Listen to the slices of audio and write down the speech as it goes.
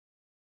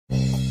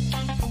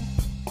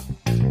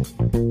In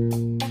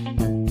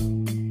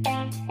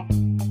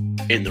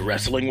the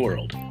wrestling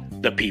world,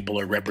 the people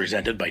are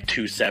represented by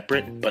two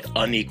separate but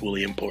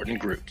unequally important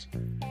groups.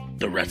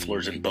 The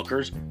wrestlers and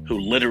bookers, who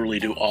literally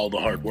do all the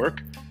hard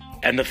work,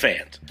 and the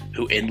fans,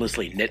 who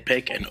endlessly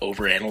nitpick and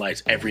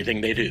overanalyze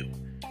everything they do.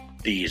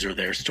 These are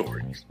their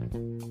stories.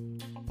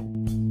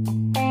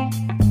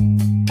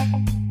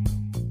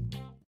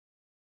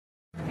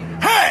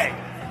 Hey!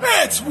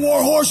 It's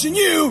Warhorse, and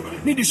you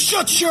need to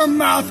shut your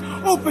mouth,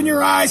 open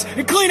your eyes,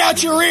 and clean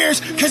out your ears,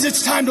 because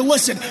it's time to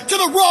listen to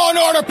the Raw and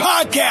Order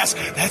podcast.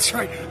 That's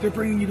right, they're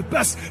bringing you the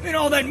best in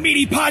all that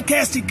meaty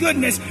podcasting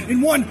goodness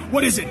in one,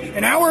 what is it,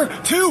 an hour?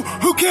 Two?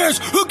 Who cares?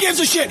 Who gives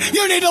a shit?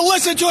 You need to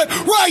listen to it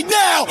right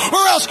now,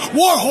 or else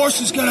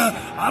Warhorse is gonna,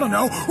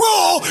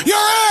 roll your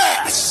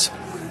ass!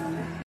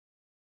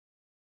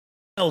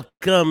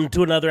 Welcome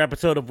to another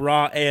episode of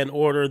Raw and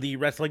Order, the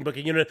wrestling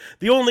booking unit,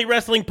 the only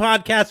wrestling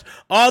podcast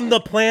on the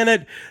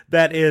planet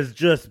that is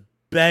just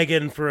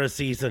begging for a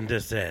cease and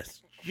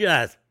desist.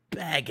 Just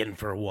begging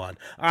for one.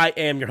 I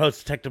am your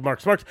host, Detective Mark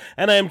Smarks,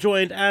 and I am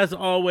joined, as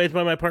always,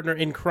 by my partner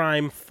in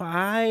crime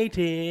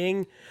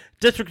fighting,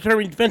 District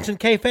Attorney Vincent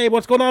Kayfabe.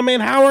 What's going on,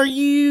 man? How are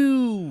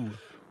you?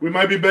 We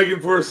might be begging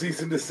for a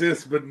cease and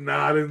desist, but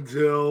not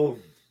until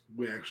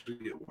we actually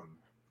get one.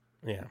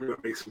 Yeah. We're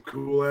going to make some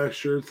cool-ass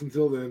shirts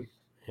until then.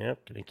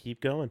 Yep, gonna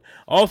keep going.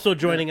 Also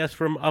joining us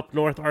from up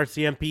north,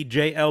 RCMP,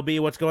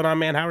 JLB. What's going on,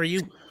 man? How are you?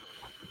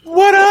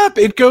 What up?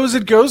 It goes,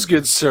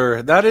 good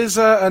sir. That is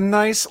a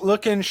nice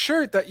looking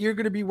shirt that you're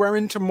going to be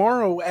wearing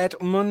tomorrow at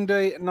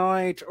Monday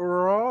Night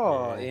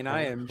Raw, and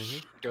I am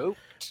stoked.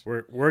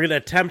 We're gonna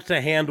attempt to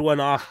hand one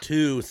off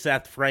to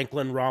Seth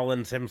Franklin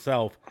Rollins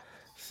himself.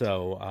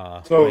 So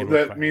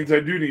that means I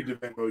do need to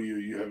Venmo you.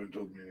 You haven't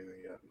told me anything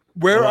yet.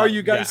 Where are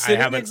you guys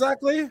sitting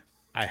exactly?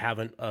 I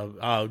haven't.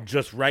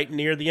 Just right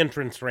near the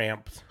entrance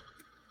ramps.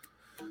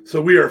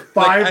 So we are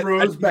five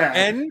rows back.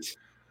 And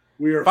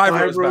we are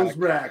five rows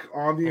back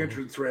on the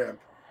entrance ramp.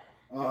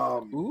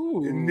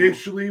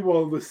 Initially,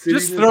 while the sitting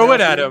just throw it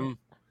at him.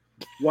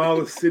 While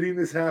the sitting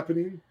is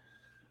happening,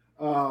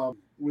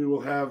 we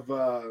will have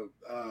a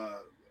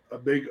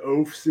big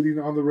oaf sitting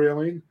on the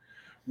railing.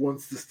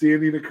 Once the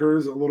standing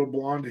occurs, a little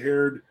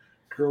blonde-haired,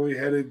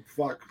 curly-headed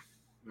fuck.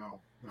 No,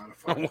 not a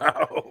fuck.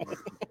 Wow.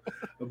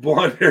 A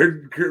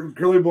blonde-haired,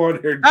 curly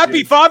blonde-haired.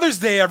 Happy Father's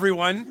Day,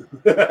 everyone.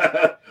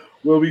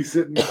 We'll be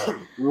sitting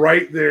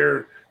right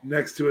there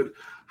next to it.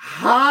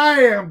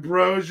 Hi,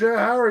 Ambrosia.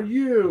 How are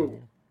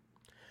you?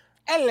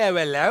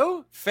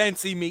 Hello.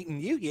 Fancy meeting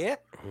you, yeah?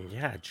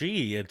 Yeah,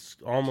 gee, it's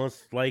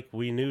almost like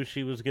we knew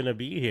she was going to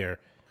be here.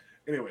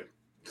 Anyway,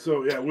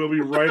 so yeah, we'll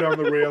be right on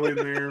the railing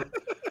there.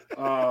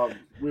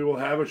 We will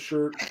have a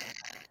shirt.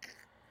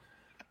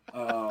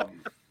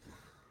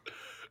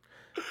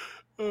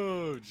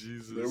 Oh,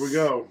 Jesus. There we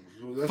go.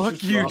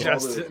 Fuck you,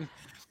 Justin.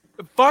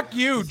 Fuck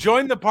you.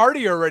 Join the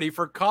party already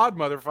for COD,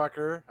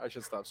 motherfucker. I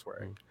should stop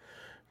swearing.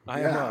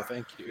 I know,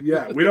 thank you.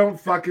 Yeah, we don't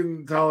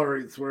fucking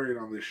tolerate swearing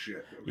on this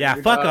shit. Yeah,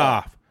 fuck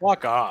off.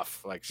 Fuck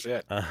off. Like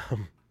shit.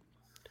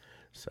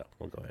 So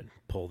we'll go ahead and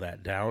pull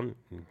that down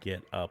and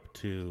get up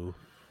to...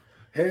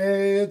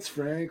 Hey, it's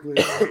Franklin.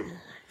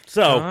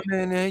 So...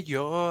 Coming at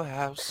your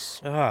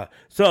house.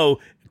 So...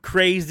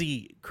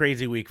 Crazy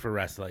week for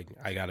wrestling,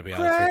 I gotta be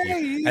honest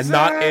with you. And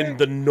not in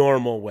the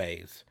normal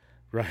ways,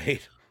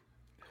 right?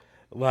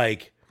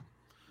 Like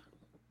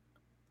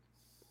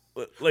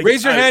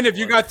raise your hand if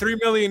you got $3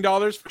 million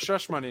for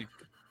shush money.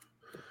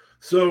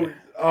 So,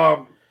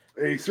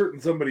 a certain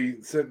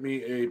somebody sent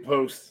me a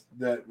post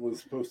that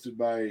was posted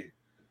by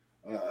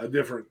a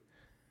different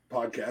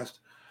podcast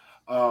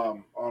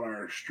on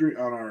our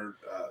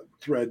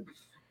thread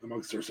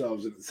amongst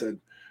ourselves, and it said,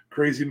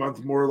 "Crazy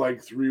month, more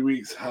like 3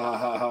 weeks. Ha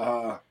ha ha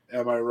ha.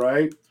 Am I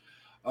right?"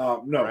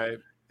 No, right.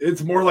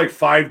 It's more like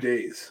 5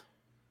 days.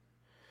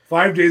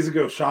 5 days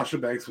ago, Sasha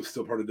Banks was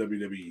still part of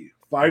WWE.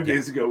 5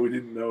 days ago, we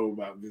didn't know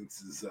about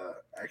Vince's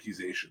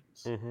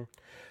accusations. Mm-hmm.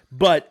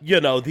 But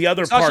the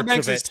other Sasha parts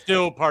Banks of it is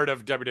still part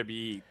of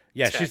WWE.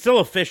 Yeah, she's still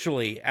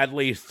officially, at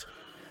least,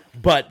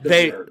 but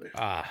they've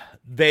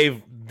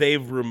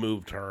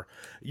removed her.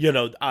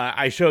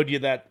 I showed you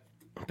that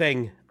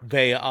thing.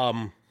 They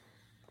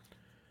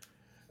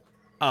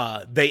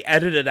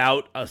edited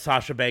out a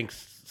Sasha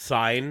Banks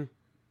sign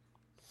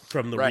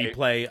from the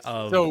replay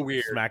of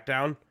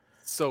SmackDown.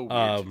 So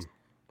weird.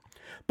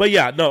 But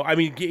yeah, no, I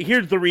mean,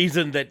 here's the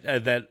reason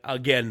that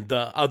again,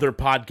 the other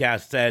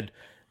podcast said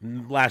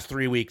last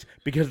 3 weeks,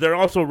 because they're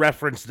also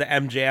referenced the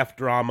MJF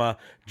drama,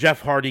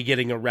 Jeff Hardy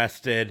getting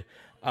arrested,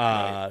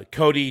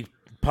 Cody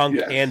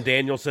Punk and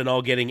Danielson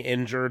all getting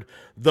injured.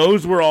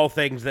 Those were all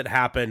things that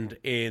happened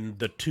in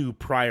the 2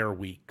 prior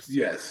weeks.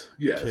 Yes.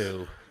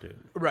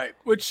 Right,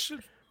 which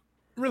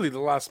really the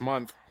last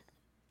month.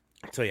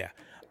 So yeah,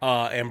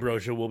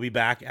 Ambrosia will be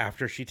back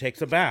after she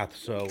takes a bath.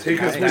 So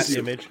take us that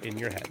image in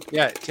your head.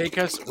 Yeah, take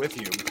us with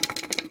you.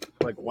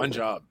 Like one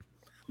job.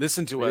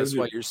 Listen to us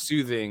while you're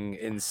soothing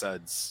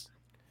insides.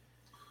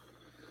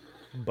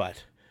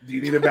 But do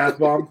you need a bath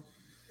bomb?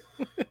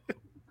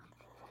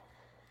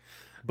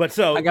 But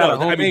so I got a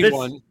homemade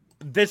one.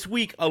 this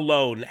week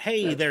alone,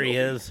 hey, there he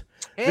is.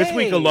 Hey, this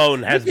week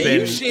alone has look at you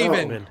been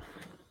shaving.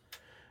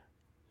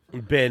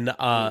 been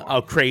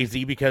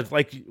crazy because,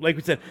 like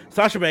we said,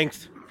 Sasha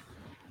Banks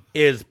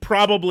is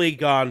probably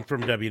gone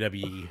from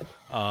WWE,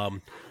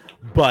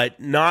 but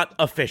not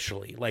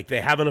officially. Like,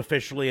 they haven't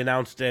officially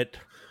announced it,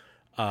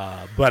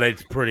 but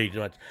it's pretty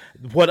much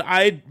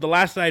the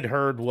last I'd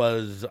heard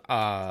was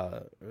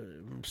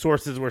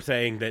sources were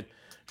saying that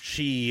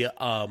she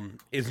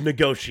is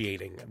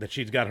negotiating, that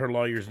she's got her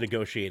lawyers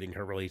negotiating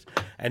her release,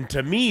 and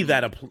to me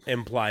that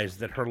implies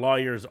that her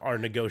lawyers are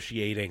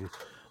negotiating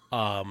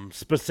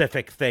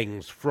specific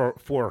things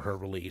for her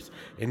release,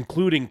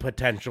 including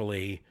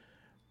potentially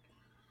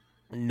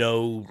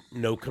no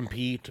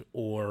compete,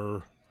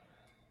 or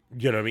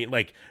you know what I mean?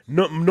 Like,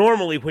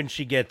 normally when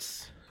she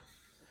gets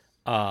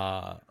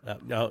that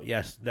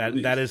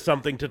is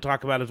something to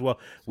talk about as well.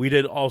 We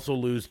did also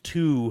lose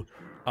 2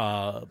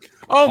 Hall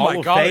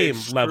of Fame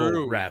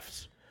level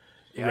refs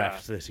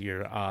this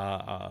year.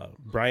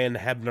 Brian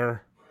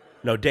Hebner,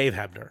 no, Dave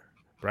Hebner.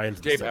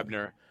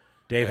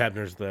 Dave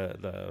Hebner's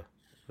the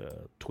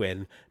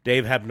twin.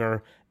 Dave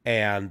Hebner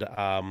and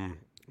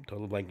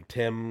total blank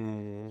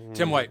Tim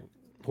White.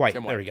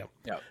 There we go.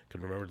 Yeah.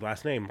 Couldn't remember his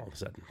last name all of a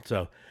sudden.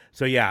 So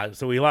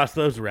we lost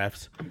those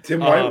refs. Tim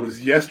White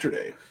was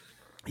yesterday.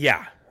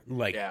 Yeah.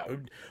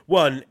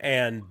 One,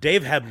 and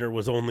Dave Hebner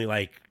was only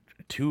like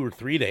 2 or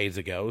 3 days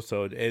ago,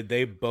 so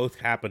they both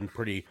happened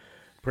pretty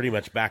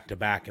much back to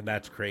back, and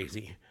that's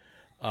crazy.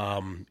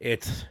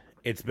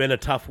 It's been a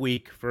tough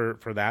week for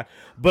that.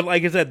 But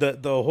like I said,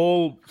 the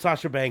whole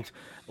Sasha Banks,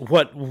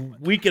 what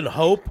we can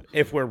hope,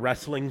 if we're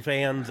wrestling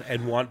fans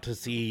and want to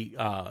see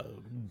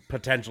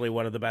potentially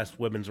one of the best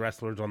women's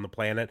wrestlers on the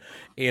planet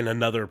in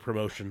another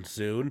promotion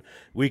soon,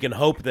 we can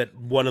hope that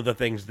one of the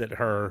things that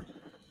her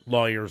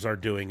lawyers are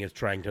doing is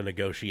trying to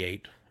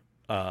negotiate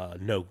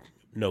no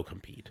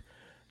compete.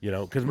 You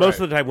know, because most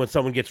of the time when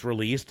someone gets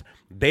released,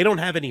 they don't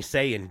have any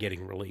say in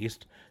getting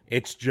released.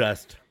 It's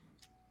just,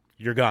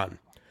 you're gone.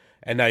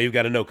 And now you've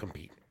got a no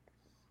compete.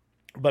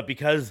 But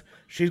because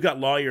she's got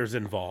lawyers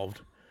involved,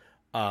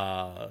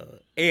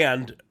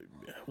 and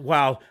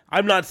while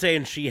I'm not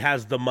saying she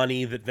has the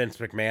money that Vince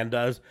McMahon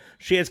does,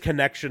 she has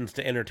connections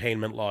to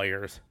entertainment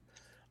lawyers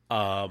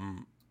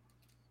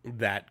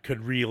that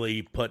could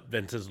really put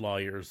Vince's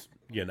lawyers,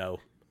 you know,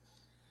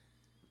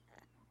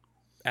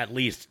 at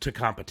least to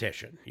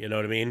competition. You know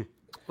what I mean?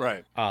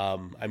 Right.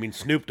 I mean,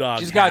 Snoop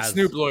Dogg She's got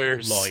Snoop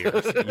lawyers,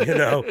 you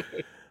know?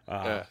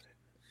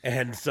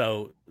 And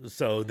so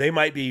they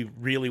might be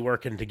really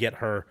working to get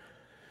her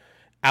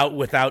out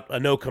without a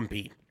no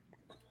compete,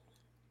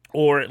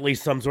 or at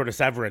least some sort of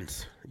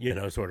severance, you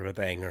know, sort of a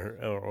thing,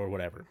 or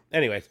whatever.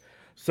 Anyways,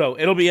 so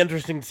it'll be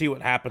interesting to see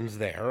what happens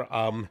there.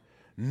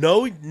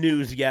 No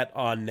news yet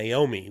on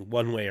Naomi,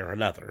 one way or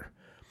another.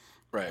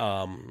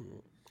 Right.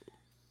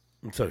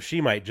 So she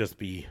might just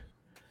be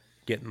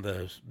getting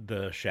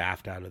the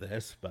shaft out of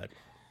this,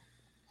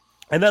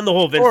 and then the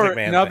whole Vince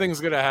McMahon nothing's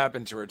thing. gonna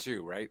happen to her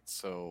too, right?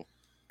 So,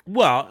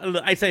 well,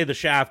 I say the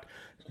shaft,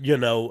 you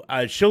know,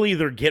 she'll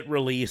either get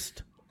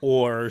released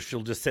or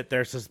she'll just sit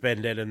there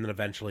suspended and then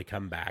eventually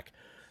come back.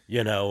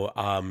 You know,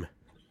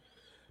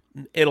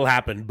 it'll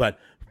happen. But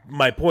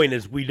my point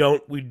is, we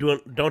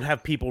don't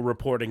have people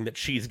reporting that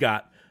she's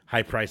got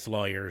high priced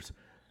lawyers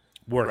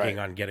working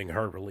on getting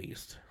her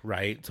released,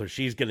 right? So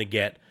she's going to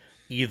get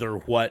either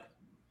what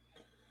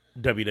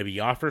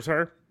WWE offers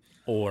her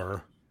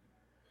or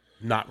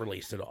not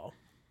released at all.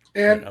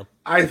 And you know?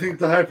 I think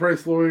the high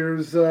priced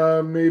lawyers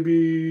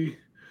maybe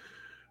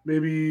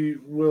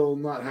will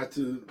not have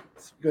to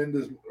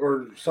spend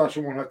or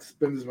Sasha won't have to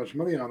spend as much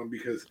money on them,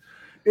 because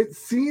it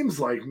seems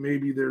like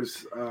maybe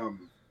there's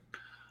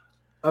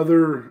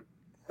other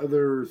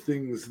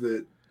things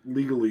that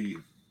legally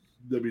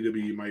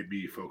WWE might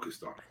be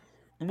focused on.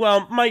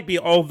 Well, might be,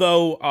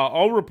 although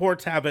all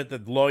reports have it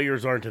that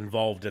lawyers aren't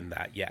involved in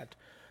that yet.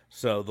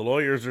 So the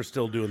lawyers are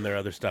still doing their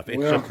other stuff.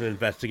 It's just an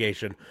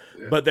investigation.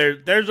 Yeah. But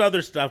there's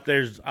other stuff.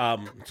 There's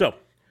Vince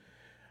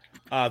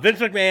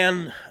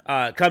McMahon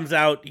comes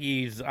out.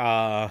 He's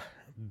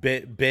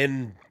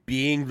been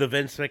being the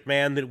Vince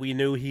McMahon that we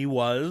knew he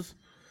was.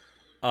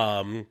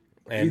 And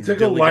he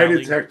took a lie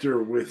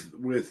detector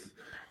with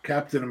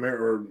Captain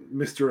America or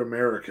Mr.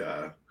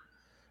 America,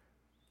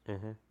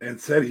 and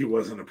said he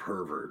wasn't a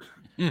pervert.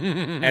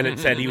 And it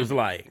said he was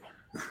lying.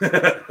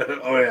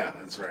 Oh yeah,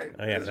 that's right.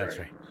 Oh yeah, that's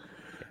right.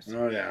 Yes.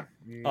 Oh yeah.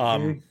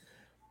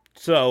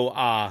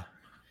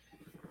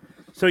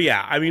 So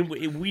yeah, I mean,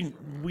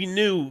 we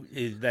knew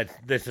that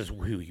this is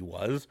who he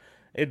was.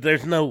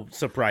 There's no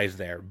surprise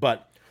there,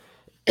 but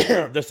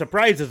the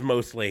surprise is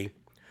mostly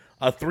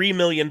a $3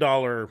 million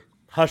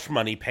hush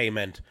money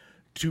payment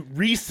to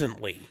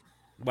recently,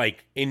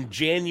 like in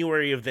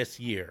January of this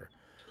year,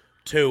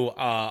 to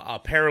a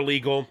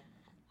paralegal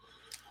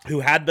who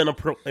had been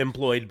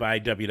employed by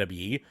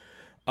WWE.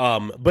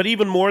 But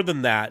even more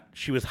than that,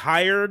 she was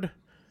hired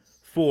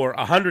for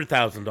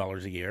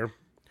 $100,000 a year.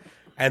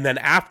 And then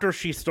after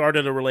she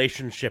started a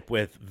relationship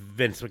with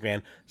Vince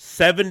McMahon,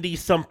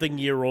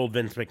 70-something-year-old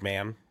Vince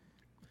McMahon,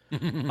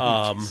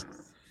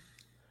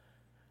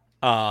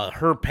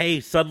 Her pay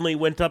suddenly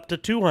went up to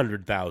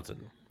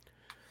 $200,000.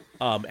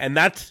 And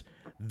that's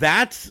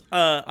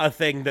a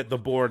thing that the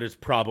board is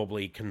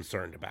probably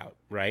concerned about,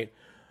 right?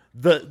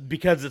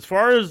 Because as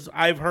far as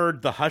I've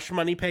heard, the hush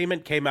money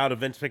payment came out of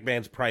Vince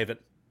McMahon's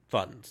private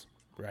funds,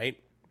 right?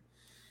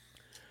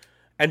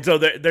 And so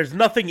there's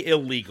nothing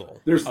illegal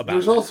about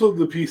There's that. also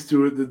the piece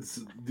to it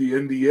that's the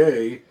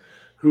NDA,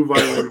 who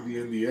violated the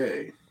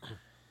NDA.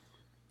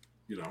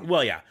 You know.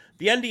 Well, yeah,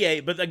 the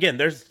NDA, but again,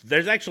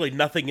 there's actually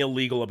nothing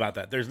illegal about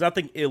that. There's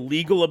nothing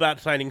illegal about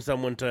signing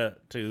someone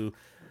to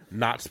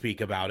not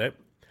speak about it.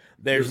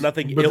 There's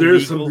nothing But illegal. there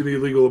is something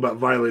illegal about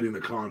violating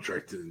the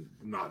contract and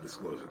not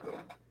disclosing it.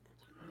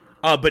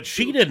 But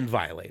she didn't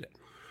violate it.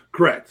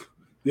 Correct.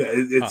 Yeah,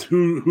 it's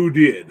who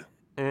did.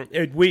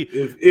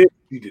 If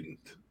he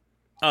didn't.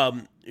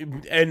 And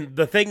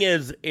the thing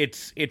is,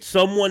 it's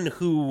someone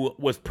who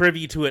was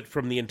privy to it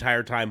from the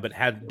entire time, but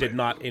did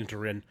not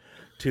enter into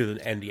the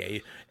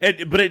NDA.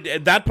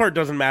 That part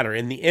doesn't matter.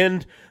 In the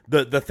end,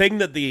 the thing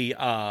that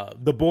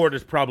the board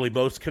is probably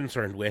most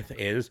concerned with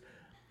is,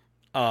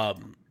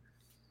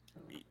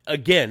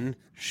 again,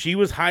 she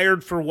was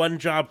hired for one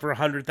job for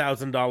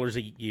 $100,000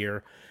 a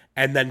year,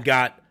 and then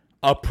got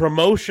a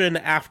promotion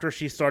after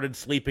she started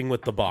sleeping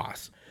with the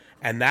boss,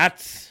 and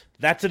that's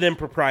an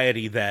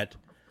impropriety that.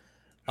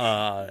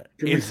 Can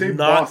we say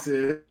boss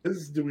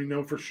is? Do we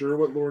know for sure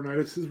what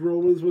Laurinaitis'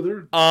 role is with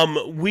her?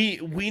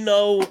 We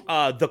know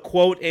the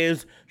quote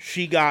is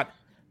she got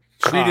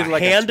Treated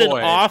like handed a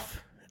toy.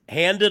 off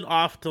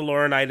to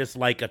Laurinaitis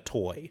like a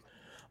toy.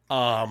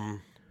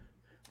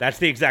 That's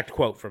the exact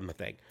quote from the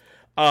thing.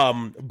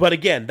 But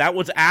again, that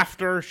was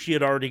after she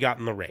had already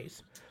gotten the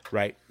raise,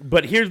 right?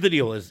 But here's the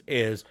deal: is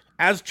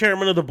as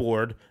chairman of the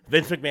board,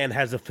 Vince McMahon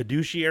has a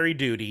fiduciary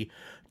duty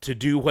to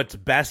do what's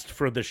best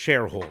for the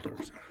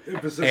shareholders.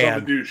 Emphasis on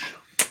the douche.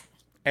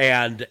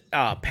 And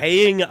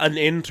paying an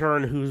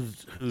intern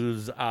who's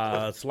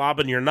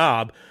slobbing your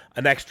knob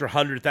an extra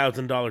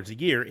 $100,000 a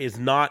year is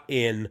not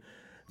in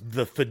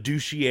the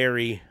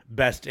fiduciary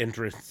best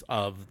interests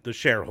of the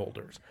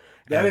shareholders.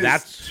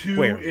 That's two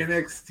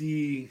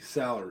NXT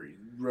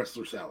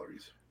wrestler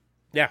salaries.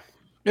 Yeah.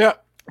 Yeah.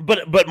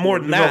 But more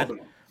than that,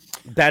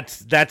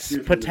 that's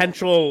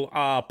potential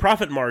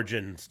profit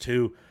margins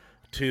to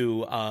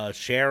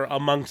share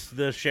amongst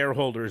the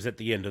shareholders at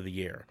the end of the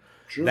year.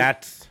 Sure.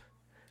 That's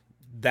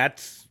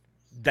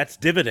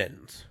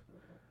dividends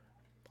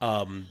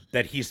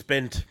that he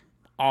spent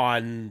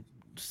on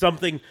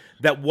something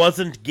that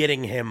wasn't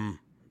getting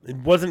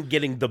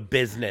the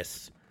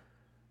business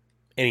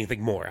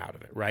anything more out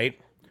of it, right?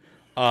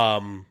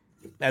 And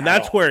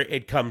that's where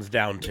it comes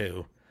down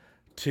to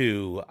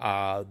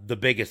the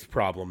biggest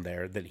problem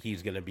there that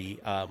he's going to be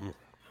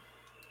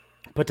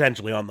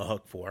potentially on the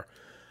hook for.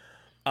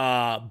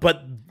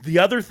 But the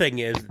other thing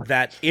is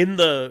that in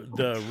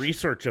the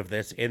research of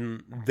this,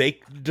 they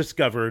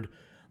discovered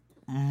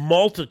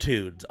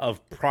multitudes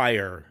of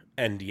prior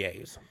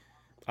NDAs.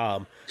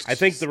 I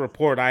think the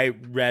report I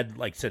read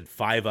said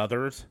 5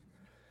 others.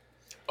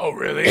 Oh,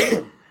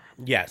 really?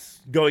 Yes,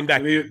 going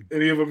back.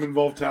 Any of them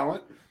involve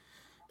talent?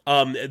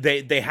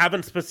 They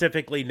haven't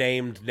specifically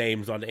named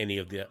names on any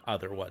of the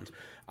other ones.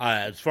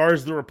 As far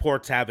as the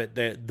reports have it,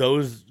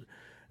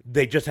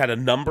 they just had a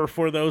number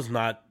for those,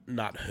 not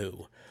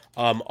who.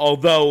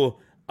 Although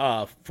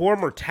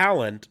former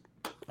talent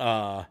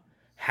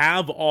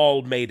have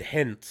all made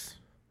hints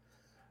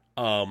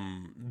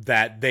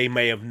that they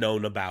may have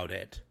known about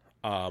it.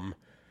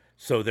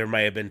 So there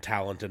may have been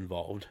talent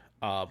involved.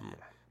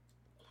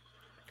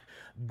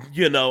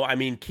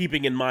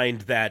 Keeping in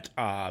mind that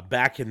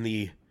back in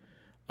the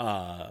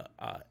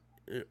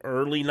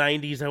early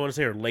 90s, I want to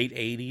say, or late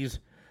 80s,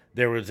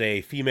 there was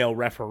a female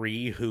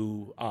referee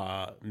who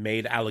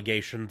made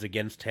allegations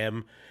against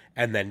him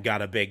and then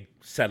got a big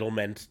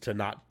settlement to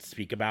not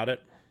speak about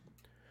it.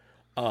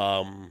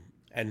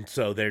 And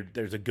so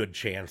there's a good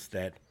chance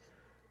that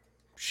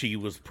she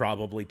was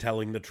probably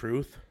telling the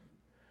truth.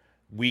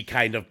 We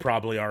kind of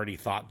probably already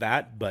thought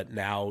that, but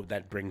now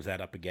that brings that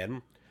up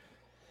again.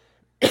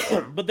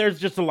 But there's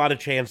just a lot of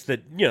chance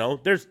that,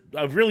 there's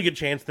a really good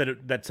chance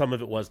that some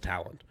of it was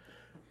talent.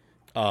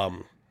 At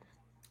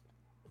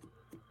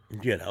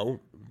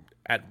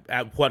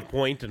what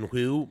point and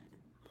who,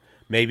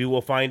 maybe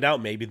we'll find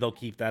out. Maybe they'll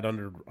keep that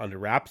under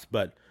wraps.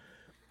 But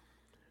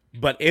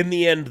in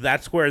the end,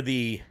 that's where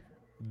the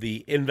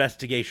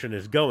investigation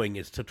is going,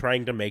 is to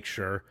trying to make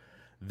sure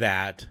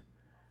that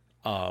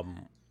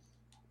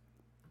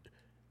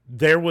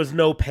there was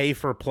no pay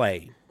for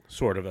play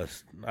sort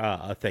of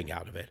a thing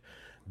out of it.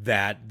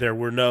 That there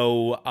were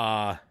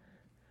no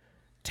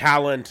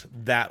talent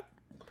that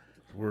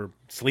were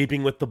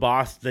sleeping with the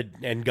boss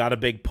and got a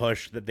big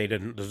push that they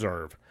didn't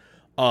deserve.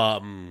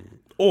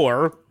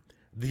 Or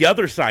the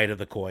other side of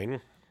the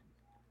coin,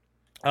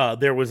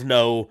 there was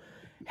no,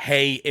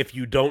 hey, if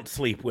you don't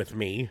sleep with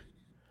me,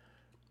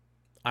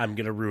 I'm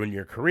going to ruin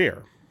your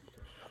career.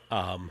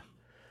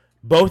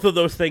 Both of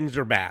those things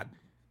are bad.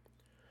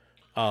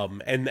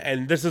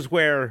 And this is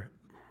where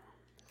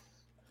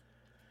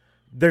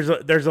there's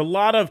a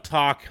lot of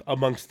talk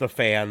amongst the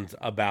fans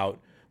about,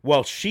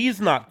 well,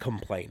 she's not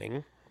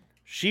complaining.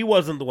 She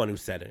wasn't the one who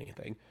said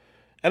anything.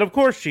 And of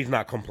course she's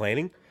not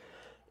complaining.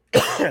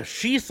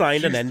 She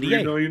signed an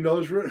NDA. $3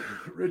 million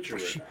richer.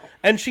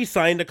 And she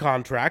signed a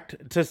contract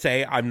to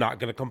say, I'm not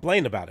going to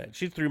complain about it.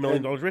 She's $3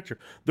 million richer.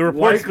 The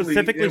report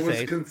specifically says it was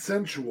says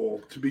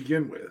consensual to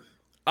begin with.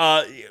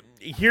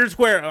 Here's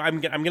where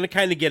I'm going to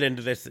kind of get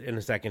into this in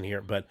a second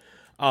here, but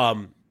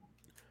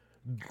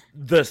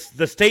the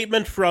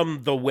statement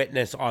from the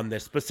witness on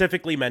this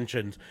specifically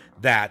mentions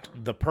that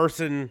the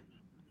person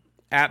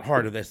at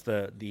heart of this,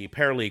 the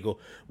paralegal,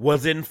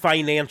 was in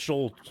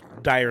financial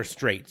dire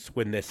straits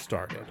when this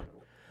started.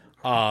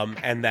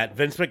 And that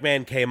Vince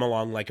McMahon came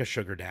along like a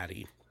sugar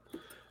daddy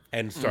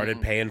and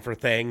started paying for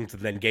things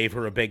and then gave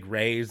her a big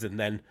raise. And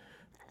then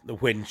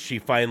when she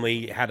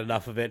finally had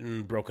enough of it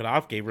and broke it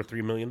off, gave her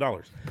 $3 million.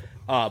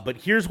 But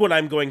here's what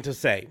I'm going to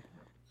say.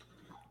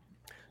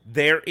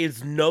 There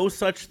is no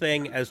such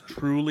thing as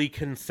truly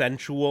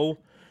consensual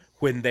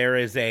when there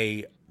is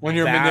when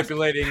you're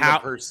manipulating the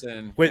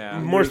person.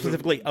 More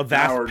specifically, a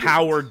vast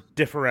power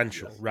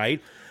differential, yes.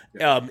 Right?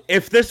 Yeah.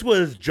 If this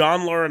was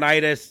John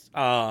Laurinaitis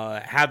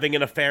having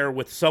an affair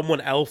with someone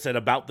else at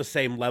about the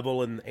same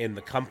level in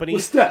the company.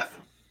 With Steph.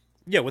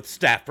 Yeah, with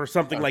Steph or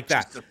something like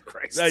that.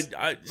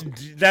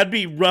 That'd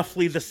be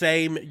roughly the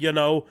same,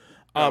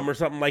 or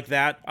something like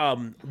that.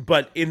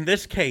 But in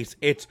this case,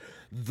 it's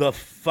the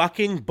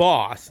fucking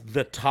boss,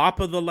 the top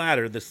of the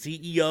ladder, the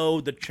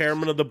CEO, the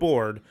chairman of the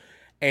board,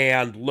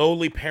 and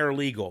lowly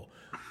paralegal.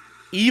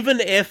 Even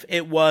if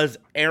it was,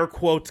 air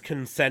quotes,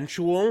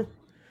 consensual,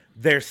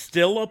 there's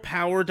still a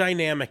power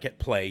dynamic at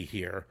play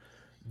here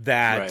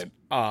that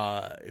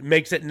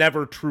makes it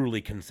never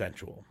truly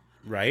consensual,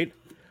 right?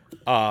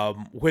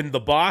 When the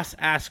boss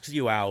asks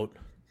you out,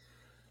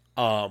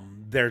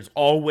 there's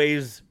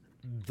always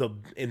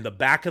in the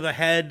back of the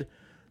head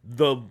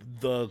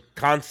the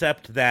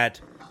concept that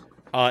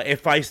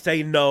if I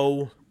say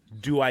no,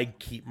 do I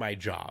keep my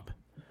job?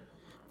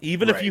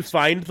 Even if you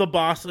find the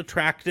boss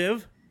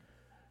attractive,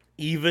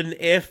 even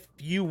if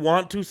you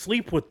want to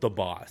sleep with the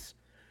boss,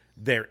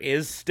 there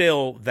is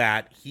still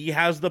that he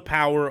has the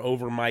power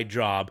over my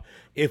job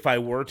if I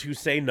were to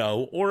say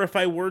no, or if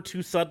I were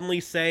to suddenly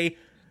say,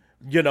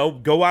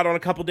 go out on a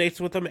couple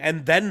dates with him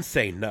and then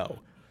say no.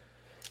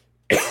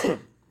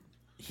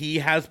 He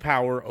has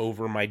power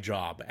over my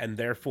job, and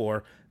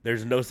therefore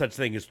there's no such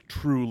thing as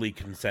truly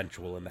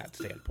consensual in that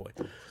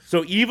standpoint.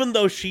 So even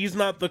though she's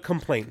not the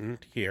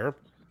complainant here,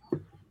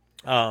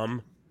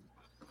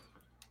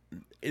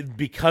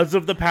 because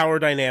of the power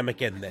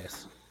dynamic in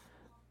this,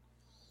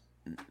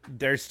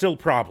 there's still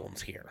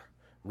problems here,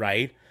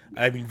 right?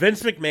 I mean,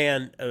 Vince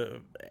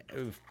McMahon,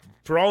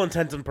 for all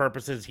intents and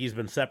purposes, he's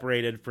been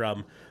separated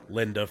from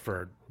Linda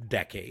for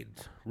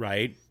decades,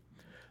 right?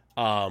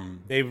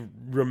 They've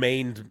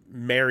remained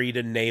married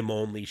in name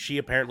only. She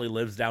apparently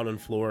lives down in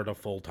Florida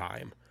full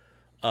time.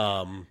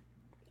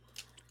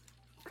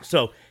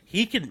 So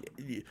he can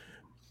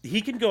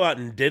go out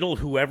and diddle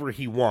whoever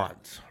he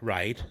wants,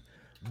 right?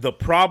 The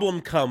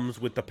problem comes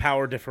with the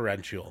power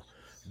differential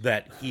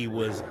that he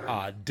was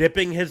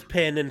dipping his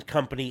pen in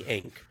company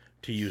ink,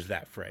 to use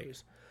that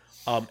phrase.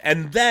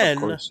 And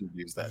then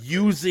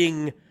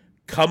using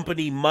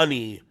company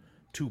money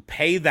to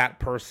pay that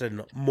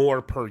person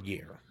more per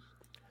year.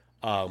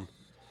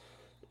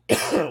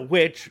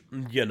 Which,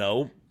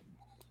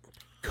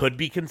 could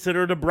be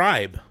considered a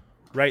bribe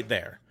right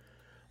there.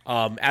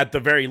 At the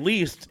very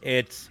least,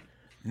 it's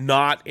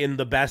not in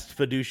the best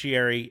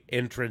fiduciary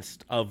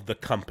interest of the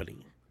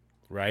company,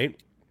 right?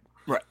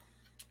 Right.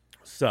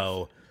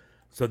 So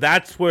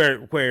that's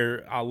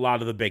where a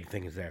lot of the big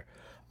thing is there.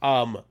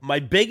 My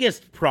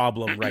biggest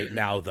problem right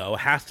now, though,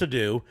 has to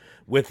do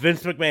with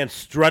Vince McMahon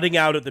strutting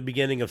out at the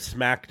beginning of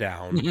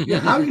SmackDown. Yeah,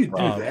 how do you do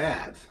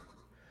that?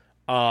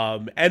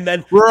 And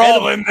then we're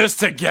all in this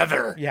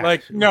together. Yeah.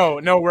 Like, no,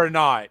 we're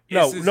not.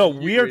 No,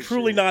 we are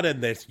truly not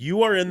in this.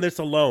 You are in this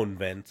alone,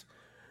 Vince.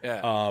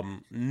 Yeah.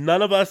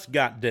 None of us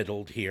got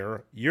diddled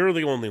here. You're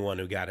the only one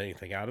who got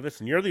anything out of this,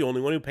 and you're the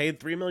only one who paid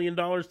 $3 million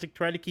to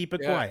try to keep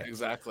it quiet.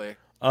 Exactly.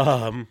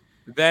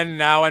 Then,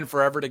 now, and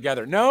forever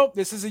together. No,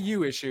 this is a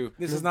you issue.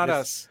 This is not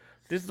us.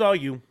 This is all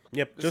you.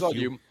 Yep, this is all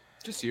you.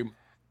 Just you.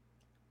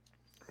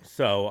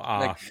 So,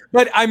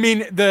 but I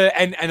mean,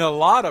 and a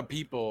lot of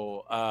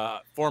people,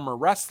 former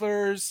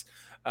wrestlers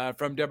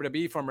from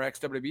WWE, former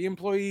ex-WWE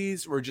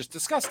employees, were just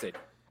disgusted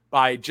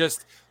by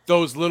just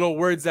those little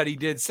words that he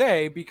did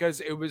say, because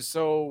it was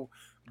so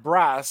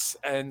brass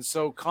and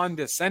so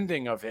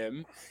condescending of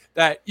him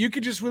that you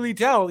could just really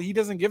tell he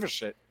doesn't give a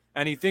shit,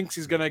 and he thinks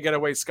he's gonna get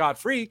away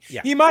scot-free.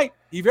 Yeah.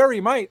 He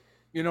very might.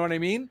 You know what I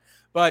mean?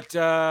 But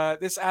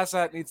this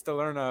asset needs to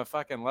learn a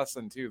fucking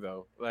lesson too,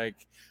 though.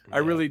 Like, I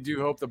really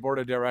do hope the board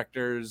of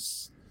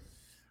directors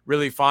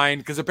really find,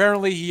 because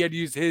apparently he had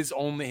used his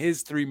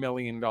 $3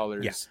 million.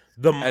 Yeah.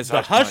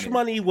 The hush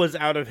money was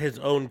out of his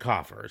own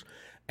coffers,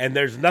 and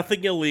there's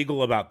nothing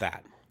illegal about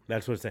that.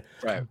 That's what it's saying.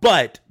 Right.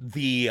 But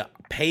the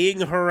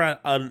paying her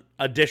an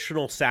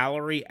additional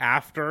salary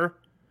after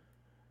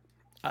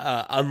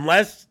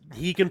unless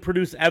he can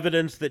produce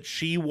evidence that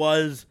she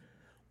was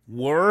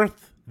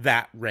worth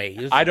that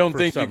raise. I don't for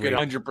think you some could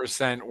reason.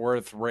 100%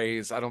 worth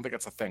raise. I don't think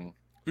it's a thing.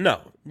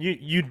 No,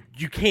 you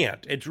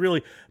can't. It's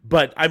really,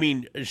 but I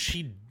mean,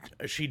 she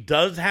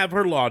does have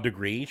her law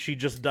degree. She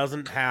just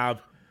doesn't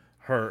have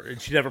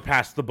she never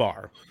passed the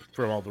bar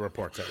from all the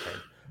reports I've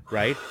heard,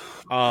 right?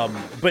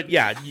 But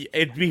yeah,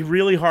 it'd be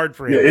really hard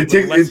for him. Yeah,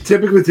 it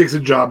typically takes a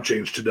job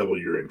change to double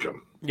your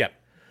income. Yeah,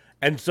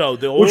 and so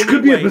which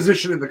could be a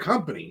position in the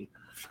company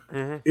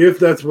if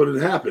that's what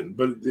had happened,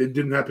 but it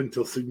didn't happen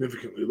until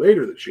significantly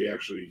later that she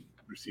actually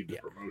received a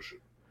promotion.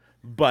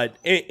 But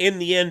in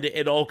the end,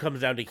 it all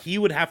comes down to he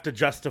would have to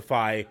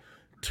justify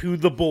to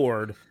the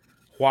board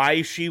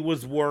why she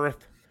was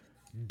worth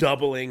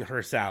doubling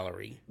her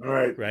salary. All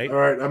right. Right? All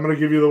right. I'm going to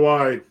give you the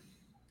why.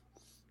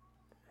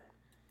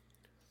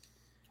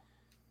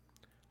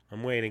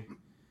 I'm waiting.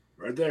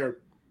 Right there.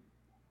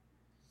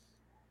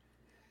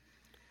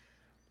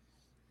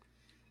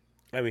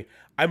 I mean,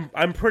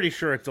 I'm pretty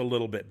sure it's a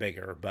little bit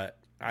bigger, but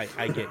I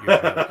get your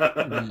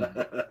point.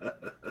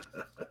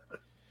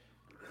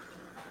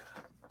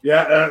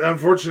 Yeah,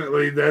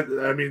 unfortunately, that's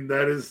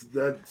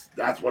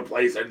what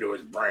plays into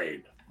his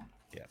brain.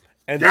 Yeah,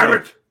 and damn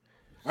it!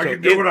 I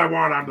can do what I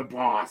want. I'm the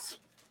boss.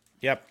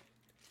 Yep.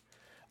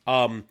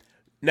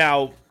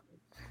 Now,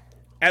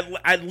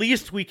 at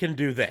least we can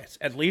do this.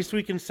 At least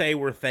we can say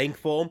we're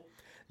thankful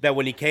that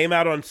when he came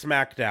out on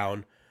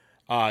SmackDown,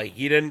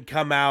 he didn't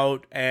come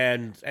out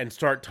and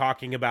start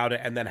talking about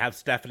it and then have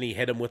Stephanie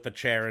hit him with the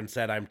chair and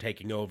said, "I'm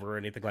taking over," or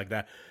anything like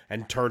that,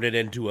 and turn it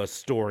into a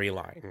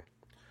storyline.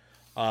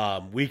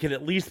 We can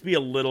at least be a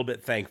little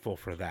bit thankful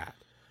for that.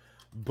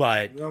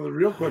 But now the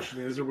real question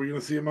is, are we going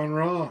to see him on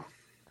Raw?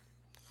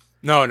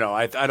 No,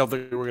 I don't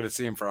think we're going to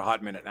see him for a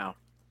hot minute now.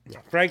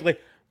 Frankly,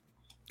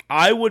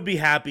 I would be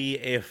happy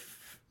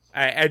if,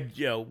 and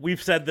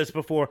we've said this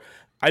before,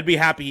 I'd be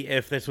happy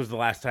if this was the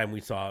last time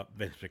we saw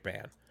Vince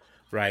McMahon,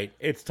 right?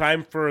 It's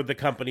time for the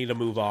company to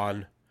move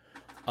on.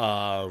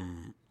 I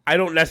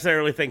don't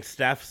necessarily think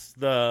Steph's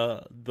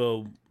the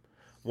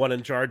one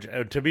in charge.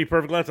 To be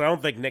perfectly honest, I don't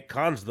think Nick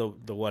Khan's the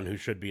one who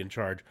should be in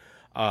charge.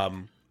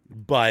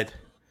 But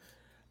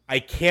I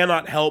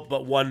cannot help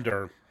but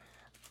wonder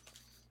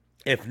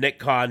if Nick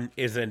Khan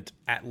isn't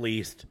at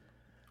least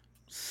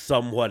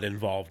somewhat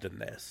involved in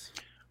this.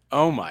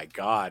 Oh my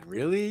God,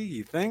 really?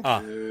 You think?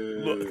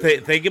 Look,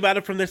 think about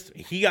it from this.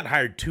 He got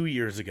hired 2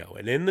 years ago,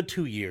 and in the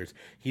 2 years,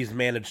 he's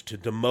managed to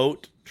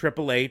demote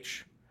Triple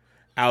H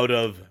out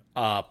of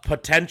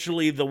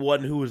potentially the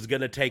one who was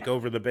going to take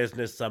over the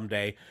business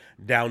someday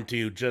down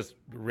to just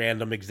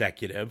random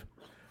executive.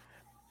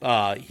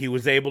 He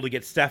was able to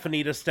get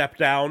Stephanie to step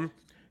down,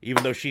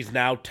 even though she's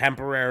now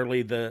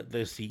temporarily the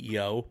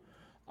CEO.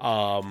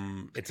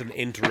 It's an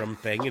interim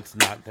thing. It's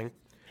nothing.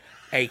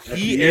 Hey, At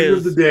the end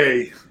of the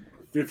day,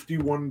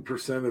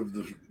 51%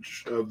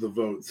 of the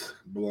votes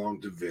belong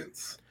to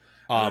Vince.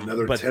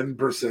 Another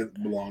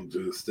 10% belong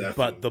to Stephanie.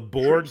 But the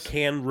board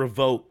can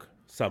revoke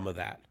some of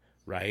that.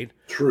 Right?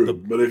 True,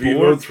 but if he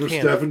votes for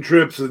Steph and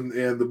Trips and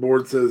the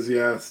board says,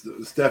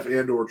 Steph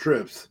and or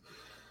Trips.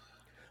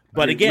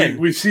 But again,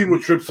 we've seen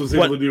what Trips was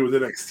able to do with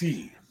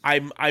NXT.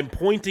 I'm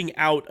pointing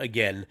out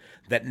again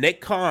that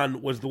Nick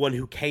Khan was the one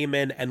who came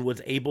in and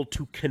was able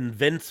to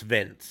convince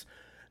Vince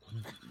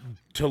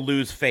to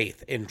lose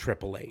faith in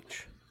Triple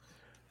H.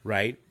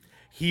 Right?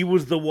 He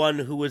was the one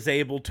who was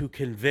able to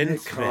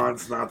convince Nick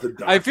Khan's Vince. Not the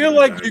I feel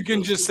like you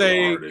can just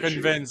say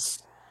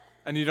convince,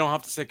 and you don't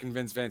have to say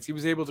convince Vince. He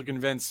was able to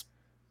convince.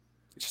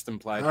 It's just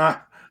implied.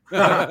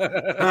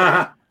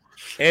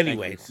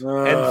 Anyways, and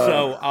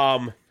so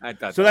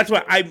so that's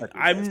why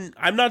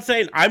I'm not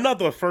saying I'm not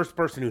the first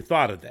person who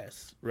thought of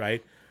this,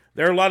 right?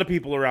 There are a lot of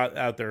people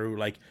out there who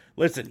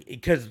listen,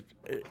 because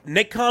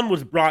Nick Khan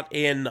was brought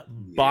in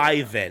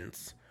by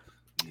Vince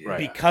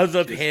because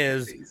of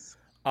his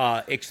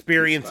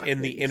experience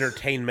in the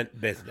entertainment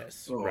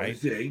business, right?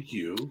 Thank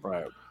you.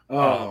 Right.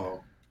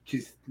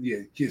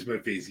 Kiss my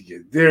face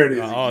again. There it is.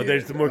 Oh,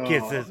 there's some more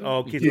kisses.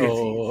 Kiss.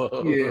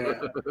 Yeah.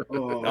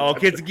 Oh,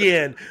 kiss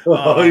again.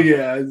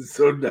 Yeah, it's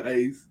so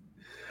nice.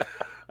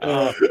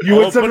 You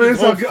want some of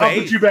this? I'll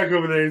put you back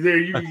over there. There,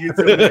 you can get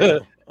some of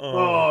that.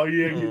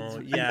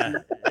 Yeah.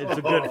 It's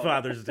a good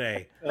Father's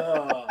Day.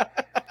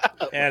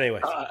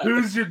 Anyway.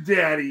 Who's your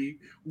daddy?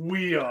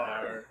 We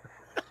are.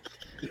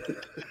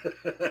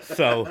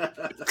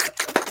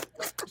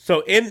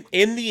 So in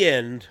the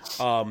end,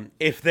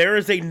 if there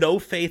is a no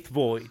faith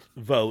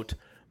vote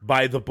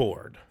by the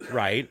board,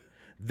 right,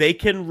 they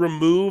can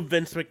remove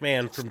Vince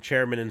McMahon from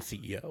chairman and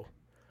CEO,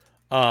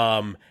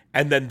 and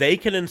then they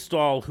can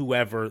install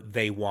whoever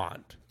they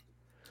want.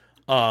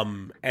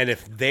 And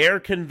if they're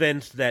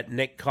convinced that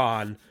Nick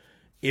Khan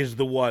is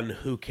the one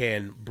who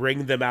can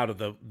bring them out of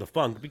the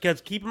funk, because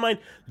keep in mind,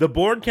 the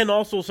board can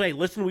also say,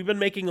 listen, we've been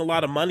making a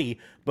lot of money,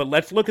 but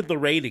let's look at the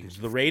ratings.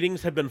 The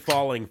ratings have been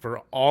falling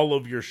for all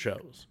of your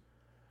shows.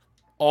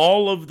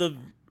 All of the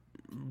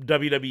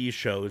WWE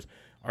shows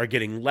are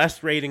getting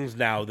less ratings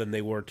now than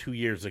they were 2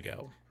 years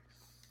ago.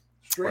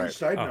 Strange Right.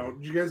 side note.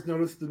 Did you guys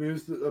notice the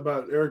news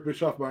about Eric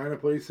Bischoff buying a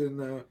place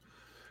in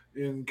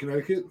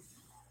Connecticut?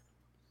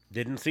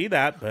 Didn't see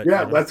that, but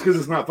Yeah, you know. that's because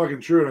it's not fucking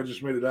true, and I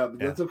just made it up.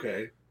 But Yeah. that's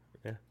okay.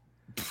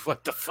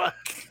 What the fuck?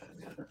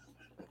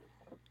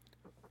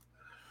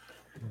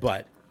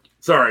 But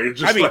Sorry, it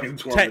just I fucking mean,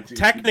 tormenting people.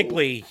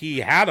 technically, he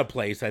had a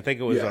place. I think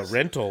it was Yes, a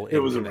rental. it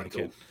was a Connecticut.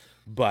 rental.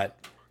 But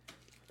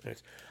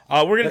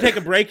we're going to take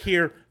a break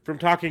here from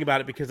talking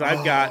about it because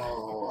I've got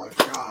Oh,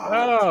 God.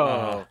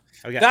 Oh,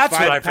 I've got that's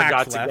 5 what I packs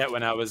forgot to left. get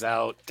when I was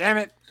out. Damn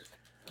it.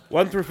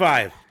 1 through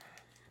 5.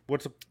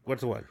 What's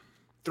the one?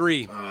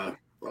 3.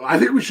 I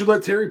think we should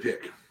let Terry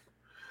pick.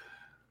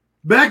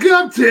 Back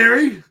up,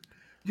 Terry.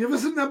 Give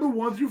us a number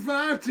 1 through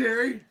 5,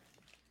 Terry.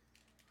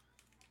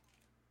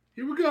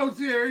 Here we go,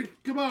 Terry.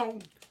 Come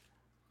on.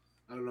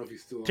 I don't know if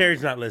he's still on.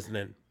 Terry's not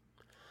listening.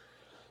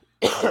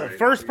 All right.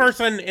 First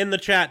person in the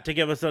chat to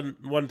give us a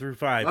 1 through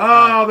 5.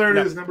 Oh, there it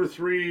no. is. Number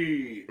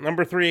 3.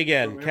 Number 3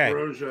 again. From Okay.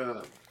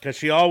 Ambrosia. Because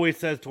she always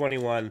says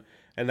 21,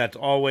 and that's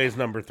always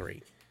number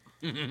 3.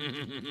 Add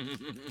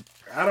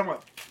him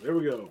up. There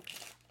we go.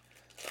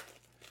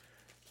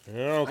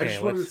 Okay. I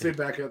just wanted to let's say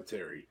back up,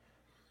 Terry.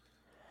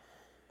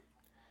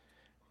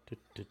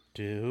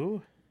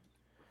 do.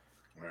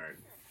 All right.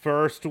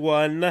 First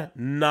one,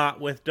 not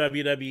with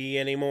WWE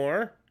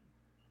anymore.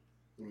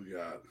 What we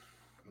got?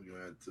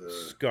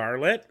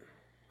 Scarlett.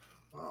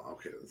 Oh,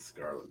 okay, that's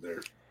Scarlet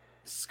there.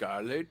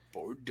 Scarlet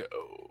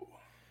Bordeaux.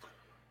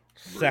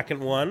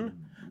 Second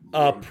one,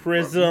 a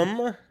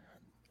prism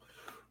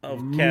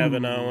of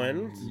Kevin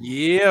Owens.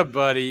 Yeah,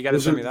 buddy. You got to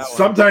Those send are- me that one.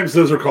 sometimes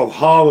those are called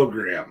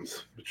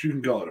holograms, but you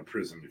can call it a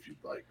prism if you'd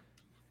like.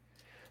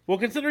 Well,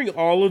 considering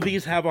all of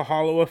these have a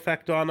hollow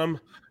effect on them,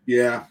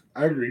 Yeah,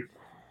 I agree.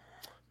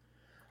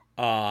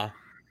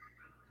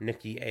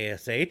 Nikki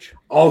ASH.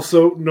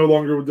 Also, no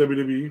longer with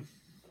WWE.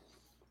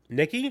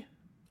 Nikki?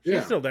 She's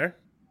Yeah. still there.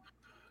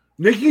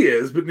 Nikki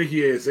is, but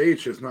Nikki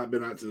ASH has not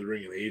been out to the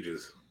ring in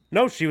ages.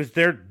 No, she was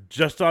there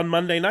just on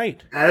Monday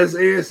night. As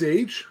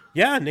ASH?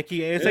 Yeah,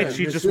 Nikki ASH. Yeah, I She's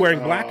missed just it. wearing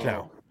black Oh.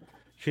 now.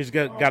 She's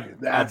got Okay,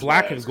 that's why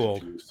black I and was gold.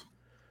 confused.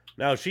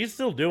 No, she's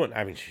still doing.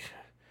 I mean,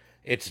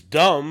 it's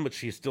dumb, but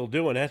she's still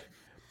doing it.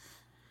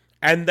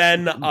 And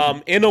then,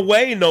 in a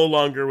way, no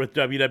longer with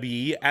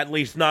WWE, at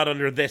least not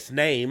under this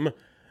name.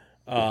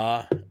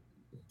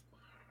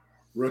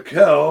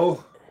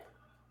 Raquel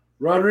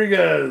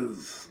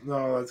Rodriguez.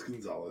 No, that's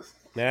Gonzalez.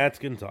 That's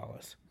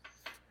Gonzalez.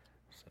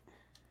 So,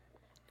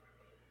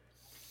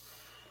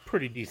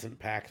 pretty decent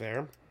pack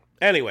there.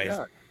 Anyways,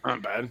 Yeah,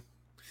 not bad.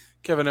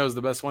 Kevin knows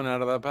the best one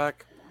out of that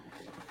pack.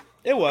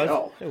 it was.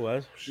 Hell. It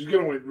was. She's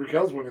gonna win.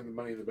 Raquel's winning the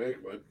Money in the Bank,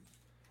 bud.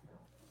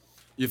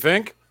 You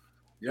think?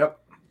 Yep.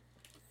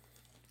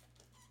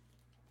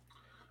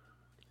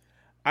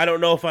 I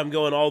don't know if I'm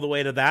going all the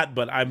way to that,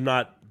 but I'm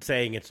not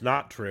saying it's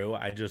not true.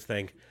 I just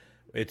think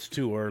it's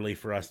too early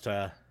for us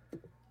to.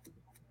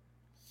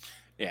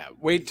 Yeah.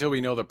 Wait till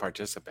we know the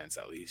participants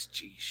at least.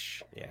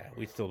 Jeez. Yeah,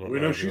 we still don't. We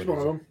know who she's it one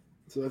is. of them.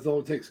 So that's all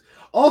it takes.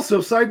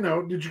 Also, side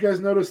note, did you guys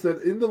notice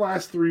that in the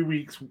last 3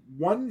 weeks,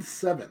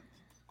 1/7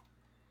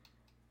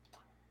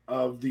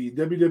 of the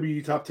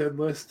WWE Top 10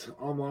 list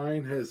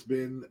online has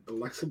been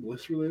Alexa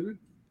Bliss related?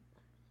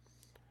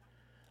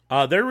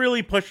 They're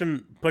really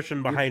pushing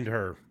behind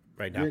her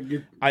right now.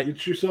 Yeah,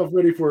 get yourself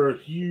ready for a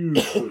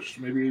huge push,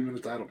 maybe even a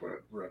title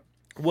run.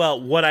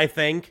 Well, what I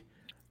think,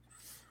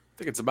 I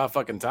think it's about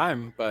fucking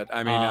time, but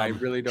I mean, I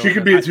really don't. She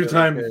could be a I feel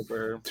two-time- okay for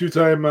her.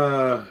 Two-time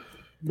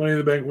Money in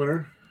the Bank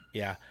winner.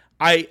 yeah,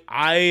 I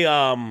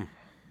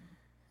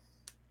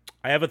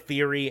have a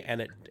theory,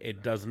 and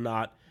it does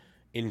not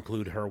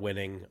include her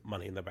winning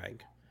Money in the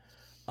Bank.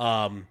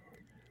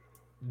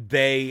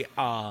 They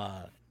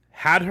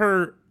had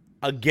her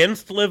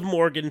against Liv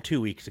Morgan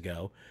 2 weeks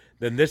ago.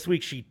 Then this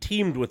week she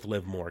teamed with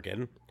Liv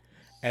Morgan,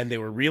 and they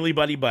were really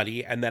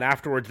buddy-buddy. And then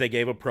afterwards they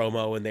gave a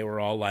promo, and they were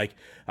all like,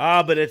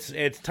 but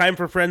it's time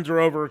for Friends Are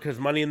Over because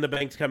Money in the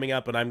Bank's coming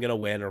up, and I'm going to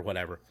win or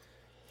whatever.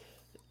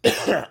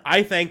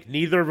 I think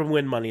neither of them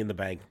win Money in the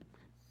Bank.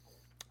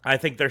 I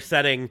think they're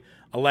setting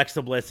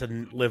Alexa Bliss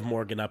and Liv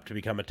Morgan up to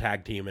become a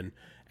tag team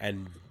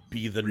and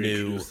be the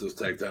new Reintroduce those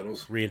tag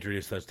titles.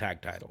 reintroduce those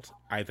tag titles.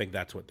 I think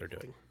that's what they're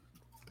doing.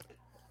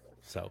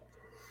 So,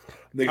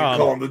 They can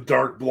call them the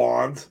Dark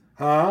Blondes.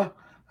 Huh?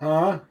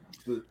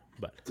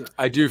 but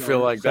I do feel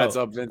like that's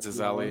So- up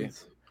Vince's alley.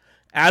 Blondes.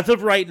 as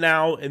of right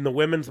now, in the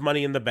women's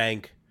Money in the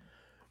Bank,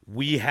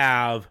 we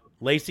have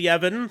Lacey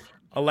Evans,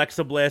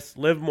 Alexa Bliss,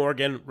 Liv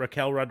Morgan,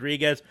 Raquel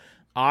Rodriguez,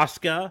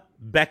 Asuka,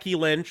 Becky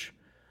Lynch,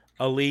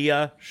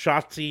 Aaliyah,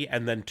 Shotzi,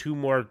 and then 2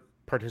 more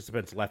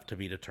participants left to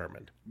be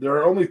determined. There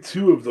are only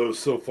 2 of those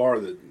so far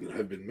that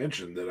have been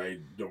mentioned that I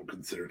don't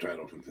consider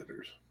title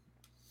contenders.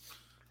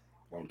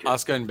 Okay.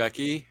 Asuka and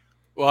Becky.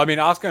 Well, I mean,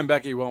 Asuka and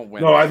Becky won't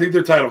win. No, I think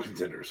they're title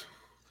contenders.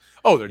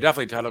 Oh, they're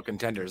definitely title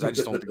contenders. I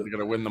just don't think they're going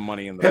to win the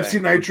Money in the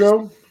Pepsi Bank.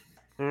 Nitro,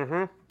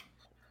 Mm-hmm.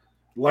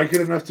 like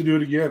it enough to do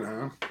it again,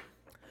 huh?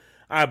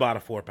 I bought a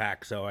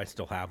 4-pack, so I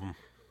still have them.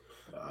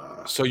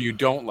 So you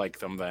don't like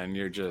them then?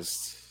 You're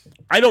just...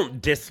 I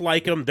don't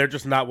dislike them. They're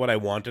just not what I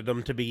wanted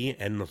them to be,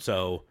 and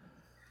so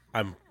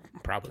I'm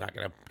probably not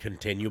going to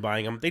continue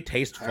buying them. They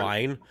taste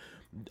fine.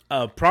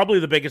 Probably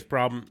the biggest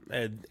problem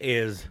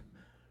is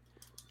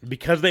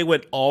because they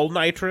went all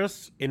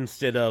nitrous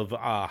instead of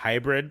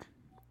hybrid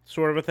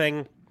sort of a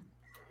thing.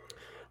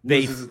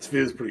 They loses its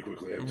fizz pretty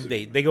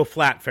quickly. they go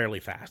flat fairly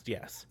fast.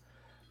 Yes.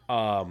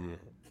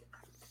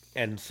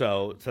 And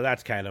so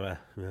that's kind of a.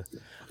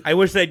 I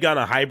wish they'd gone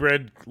a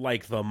hybrid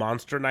like the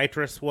Monster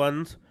Nitrous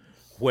ones,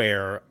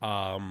 where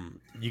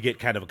you get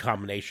kind of a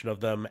combination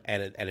of them,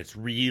 and it's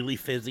really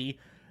fizzy.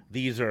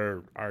 These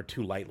are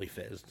too lightly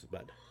fizzed,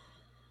 but.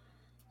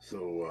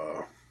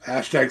 So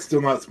hashtag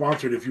still not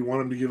sponsored. If you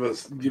want them to give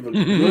a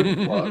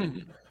good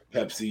plug,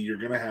 Pepsi, you're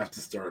gonna have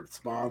to start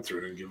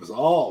sponsoring and give us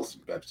all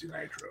some Pepsi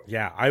Nitro.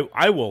 Yeah,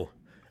 I will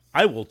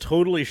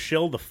totally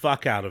shill the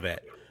fuck out of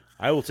it.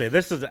 I will say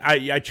this is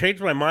I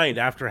changed my mind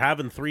after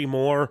having 3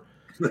 more.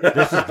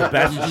 This is the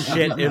best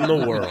shit in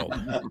the world.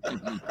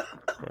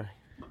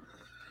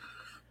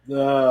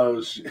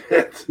 Oh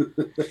shit!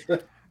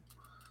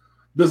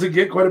 Does it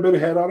get quite a bit of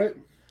head on it?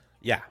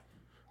 Yeah,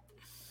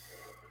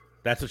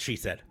 that's what she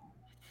said.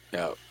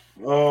 No.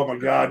 Oh my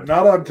god!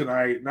 Not on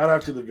tonight. Not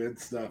after the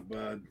Vince stuff,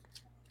 bud.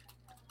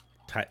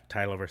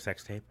 Title of her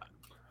sex tape.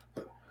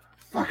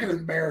 Fucking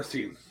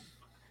embarrassing.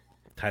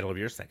 Title of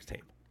your sex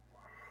tape.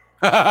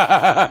 That's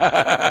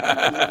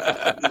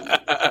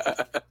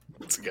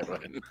a good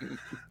one.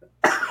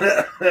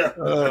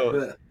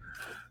 Oh.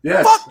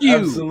 Yes, Fuck you!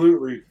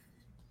 Absolutely.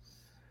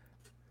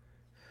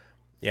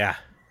 Yeah.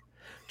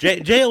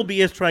 JLB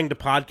is trying to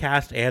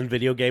podcast and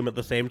video game at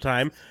the same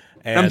time.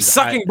 And I'm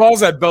sucking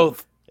balls at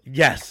both.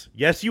 Yes,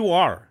 you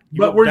are.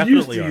 But we're used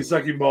definitely to are. you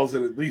sucking balls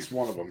at least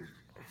one of them.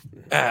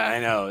 I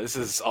know. This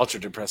is ultra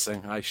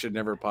depressing. I should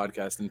never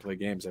podcast and play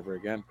games ever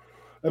again.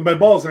 And by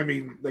balls, I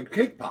mean like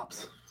cake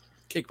pops.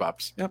 Cake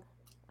pops. Yep.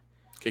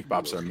 Cake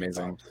pops are Cake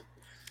amazing.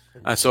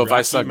 pops. So if I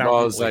Rocky suck Mountain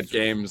balls at oysters.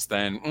 games,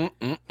 then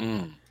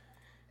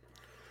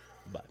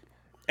But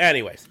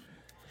anyways.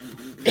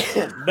 But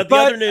the But-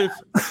 other news.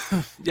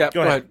 yeah.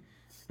 Go ahead.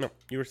 No,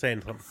 you were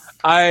saying something.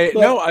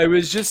 I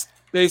was just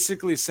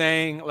basically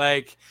saying,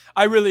 like,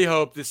 I really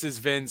hope this is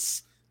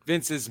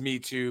Vince's Me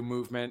Too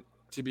movement,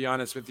 to be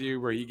honest with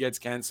you, where he gets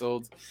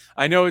canceled.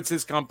 I know it's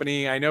his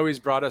company. I know he's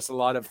brought us a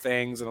lot of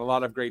things and a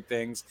lot of great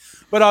things,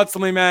 but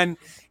ultimately, man,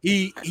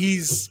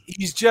 he's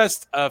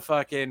just a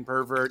fucking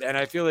pervert, and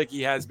I feel like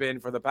he has been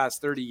for the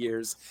past 30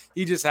 years.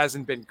 He just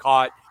hasn't been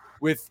caught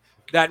with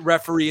that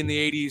referee in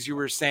the 80s you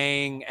were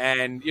saying,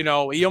 and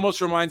he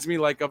almost reminds me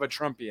like of a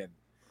Trumpian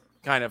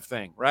kind of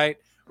thing, right?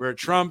 Where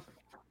Trump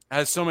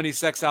has so many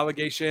sex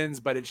allegations,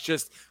 but it's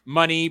just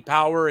money,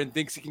 power, and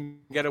thinks he can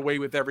get away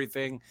with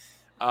everything.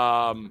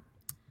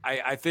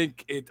 I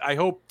think I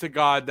hope to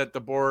God that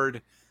the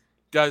board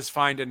does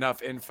find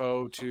enough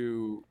info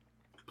to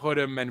put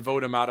him and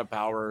vote him out of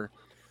power.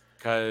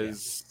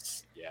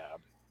 Because,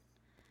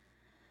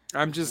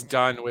 I'm just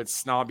done with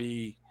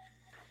snobby,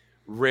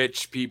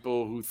 rich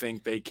people who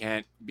think they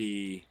can't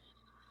be,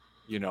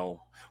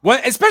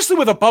 especially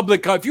with a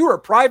public. If you were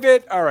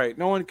private, all right,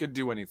 no one could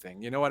do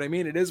anything. You know what I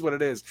mean? It is what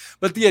it is.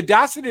 But the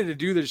audacity to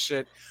do this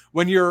shit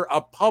when you're a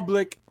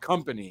public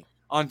company,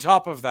 on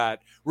top of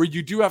that, where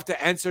you do have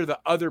to answer the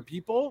other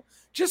people,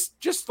 just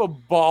the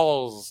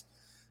balls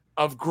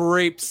of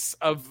grapes,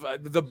 of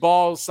the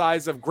ball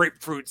size of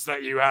grapefruits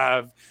that you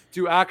have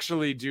to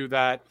actually do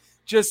that,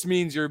 just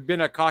means you've been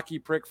a cocky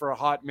prick for a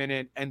hot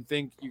minute and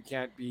think you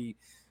can't be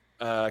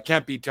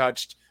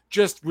touched.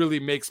 Just really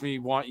makes me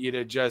want you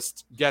to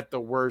just get the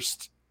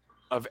worst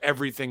of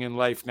everything in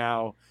life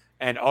now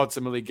and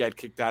ultimately get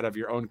kicked out of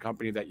your own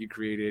company that you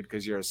created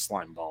because you're a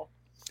slime ball.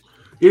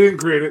 He didn't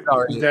create it.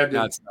 Sorry. His dad did.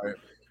 That's not it.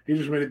 He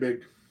just made it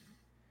big.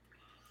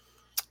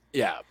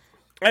 Yeah.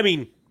 I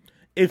mean,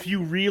 if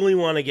you really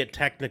want to get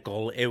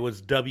technical, it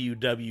was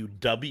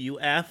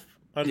WWWF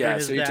under Yeah,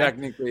 his so he dad,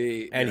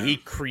 technically and he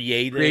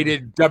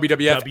created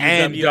WWF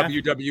and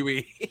WWF.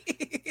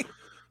 WWE.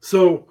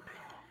 So,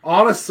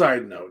 on a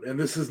side note, and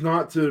this is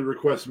not to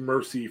request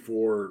mercy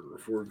for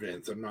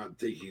Vince. I'm not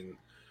taking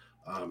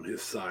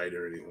his side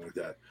or anything like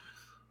that.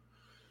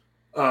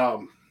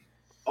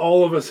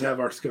 All of us have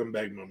our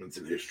scumbag moments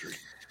in history.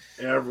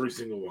 Every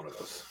single one of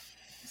us.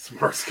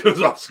 Smarks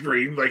goes off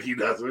screen like he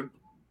doesn't.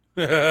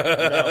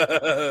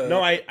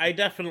 No, I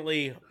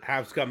definitely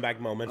have scumbag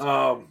moments.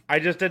 I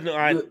just didn't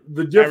want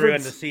The everyone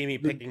difference to see me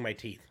picking my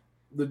teeth.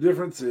 The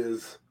difference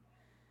is,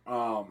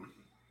 at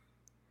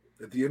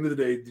the end of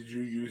the day, did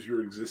you use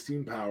your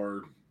existing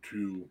power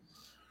to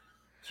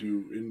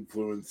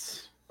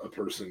influence a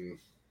person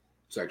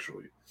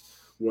sexually?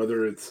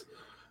 Whether it's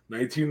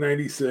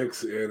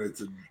 1996 and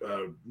it's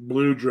a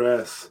blue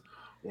dress,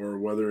 or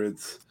whether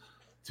it's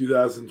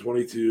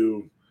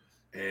 2022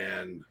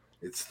 and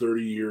it's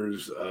 30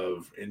 years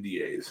of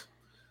NDAs.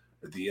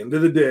 At the end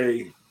of the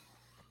day,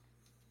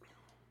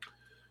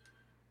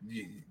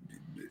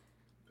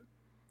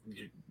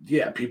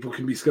 yeah, people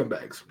can be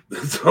scumbags.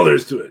 That's all there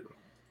is to it.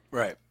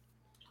 Right.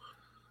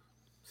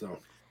 So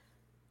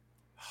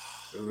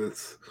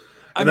that's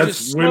I'm that's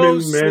just so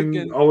women, sick men,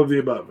 and- all of the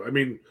above. I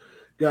mean,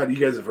 God, you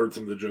guys have heard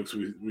some of the jokes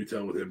we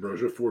tell with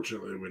Ambrosia.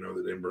 Fortunately, we know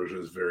that Ambrosia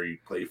is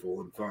very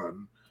playful and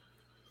fun.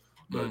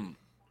 But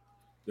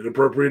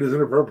inappropriate is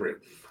inappropriate.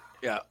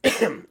 Yeah.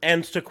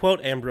 And to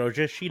quote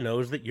Ambrosia, she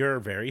knows that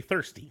you're very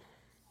thirsty.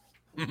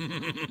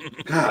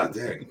 God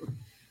dang.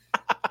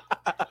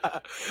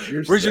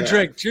 Cheers Where's to your that.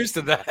 drink? Cheers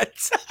to that.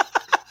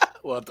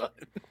 Well done.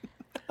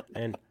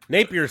 And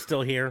Napier's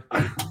still here.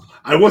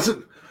 I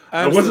wasn't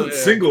Absolutely.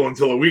 single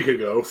until a week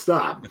ago.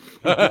 Stop.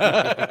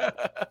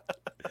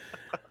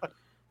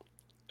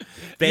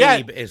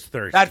 Babe is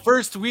thirsty. That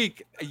first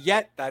week,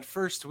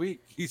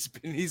 he's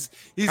I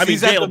mean, at the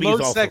JLB's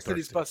most also sex that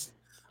he's thirsty. busted.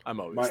 I'm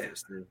always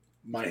thirsty.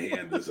 My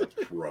hand is a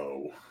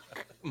pro.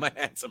 My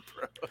hand's a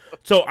pro.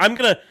 So I'm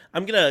gonna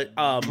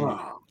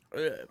Wow.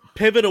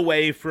 pivot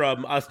away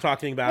from us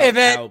talking about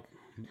Pivot.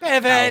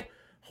 how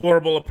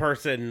horrible a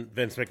person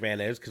Vince McMahon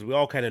is, because we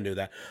all kind of knew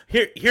that.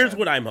 Here's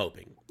what I'm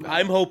hoping.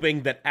 I'm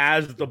hoping that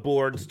as the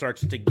board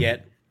starts to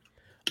get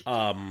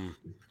a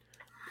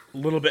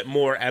little bit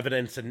more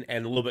evidence and a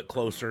little bit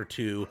closer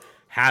to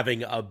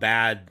having a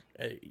bad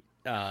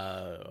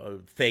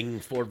thing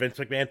for Vince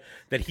McMahon,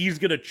 that he's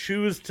going to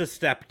choose to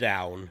step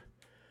down.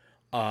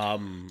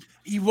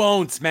 He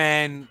won't,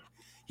 man.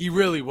 He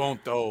really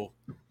won't, though.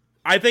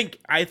 I think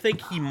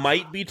he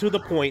might be to the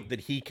point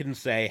that he can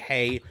say,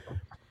 hey,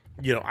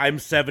 you know, I'm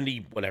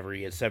 70, whatever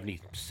he is,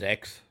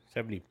 76,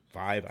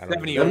 75, I don't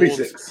 70 know. old.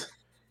 76.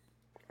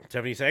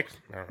 76?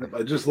 I don't know.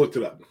 I just looked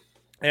it up.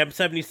 I'm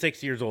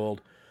 76 years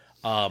old.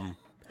 How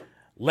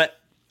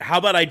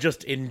about I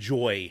just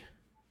enjoy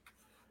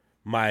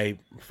my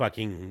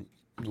fucking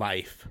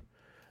life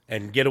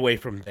and get away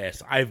from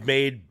this? I've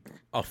made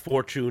a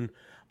fortune.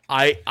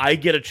 I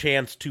get a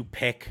chance to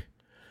pick,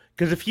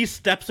 because if he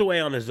steps away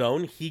on his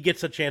own, he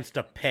gets a chance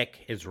to pick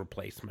his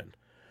replacement.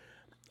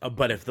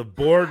 But if the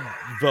board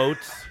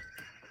votes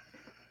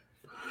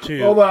to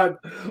Hold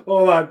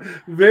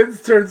on.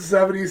 Vince turned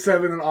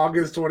 77 on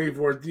August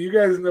 24th. Do you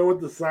guys know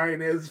what the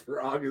sign is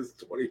for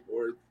August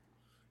 24th?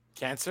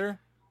 Cancer?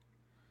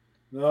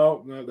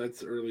 No,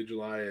 that's early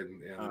July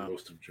and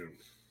most of June.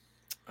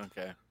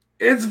 Okay.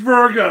 It's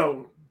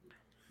Virgo.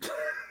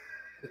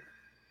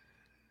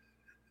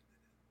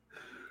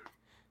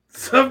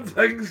 Some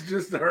things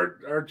just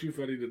are too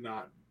funny to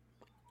not.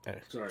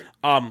 Sorry.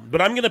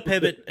 but I'm gonna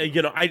pivot.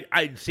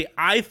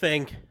 I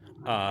think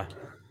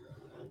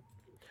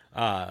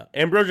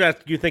Ambrosia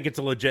asked, do you think it's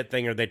a legit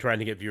thing, or are they trying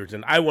to get viewers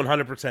in? I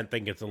 100%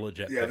 think it's a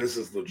legit Yeah, thing. this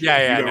is legit.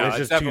 Yeah, You know, no, it's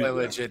it's just definitely too-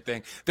 a legit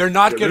thing. They're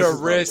not Yeah, going this to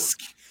is risk,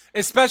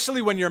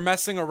 especially when you're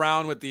messing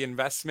around with the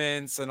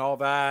investments and all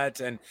that,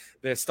 and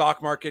the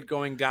stock market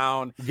going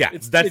down. Yeah,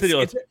 that's the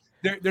deal.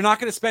 They're not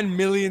going to spend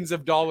millions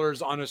of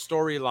dollars on a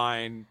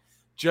storyline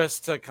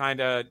just to kind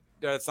of.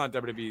 That's not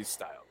WWE's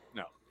style.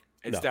 No,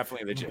 it's No.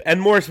 definitely legit.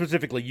 And more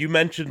specifically, you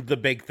mentioned the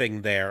big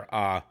thing there,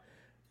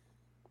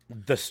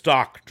 the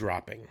stock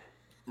dropping.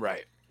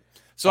 Right.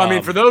 So, I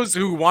mean, for those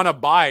who want to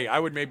buy, I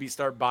would maybe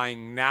start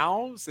buying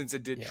now, since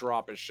it did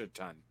drop a shit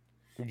ton.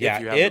 Yeah,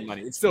 if you have the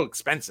money. It's still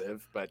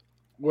expensive, but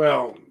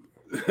Well,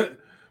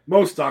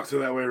 most stocks are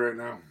that way right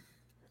now.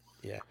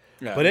 yeah,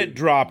 yeah. but it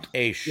dropped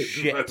a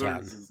shit That's ton.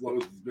 as low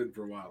as it's been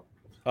for a while.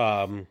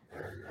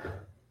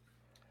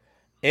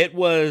 It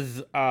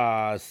was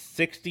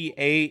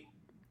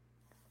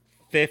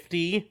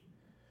 68.50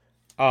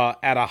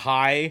 at a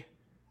high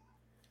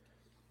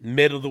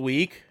mid of the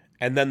week,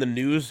 and then the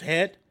news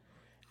hit,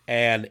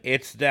 and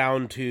it's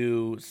down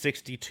to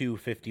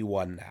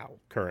 62.51 now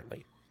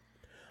currently.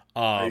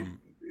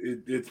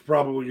 It's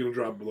probably going to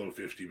drop below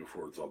 50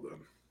 before it's all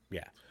done.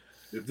 Yeah.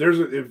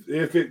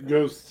 If it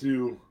goes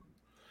to,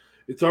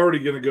 it's already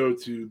going to go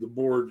to the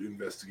board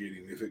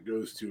investigating. If it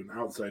goes to an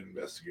outside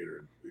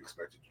investigator,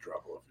 expect it to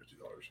drop below $50.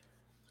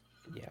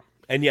 Yeah,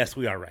 and yes,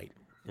 we are right.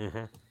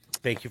 Mm-hmm.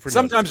 Thank you for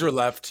Sometimes noticing.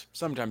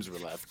 we're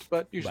left,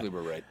 but usually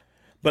we're right.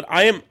 But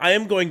I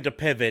am going to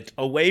pivot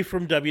away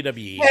from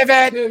WWE.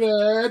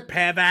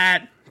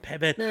 Pivot.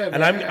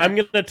 And I'm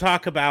going to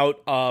talk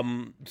about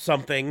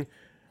something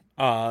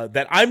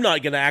that I'm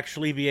not going to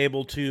actually be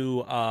able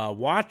to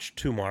watch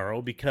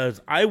tomorrow,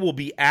 because I will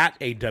be at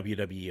a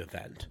WWE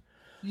event.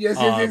 Yes.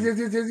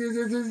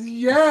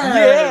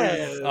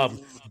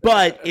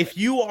 But if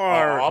you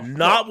are Aw,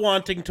 not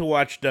wanting to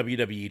watch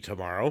WWE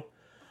tomorrow,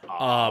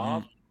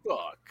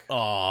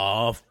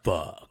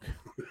 fuck.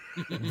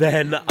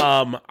 Then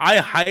I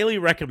highly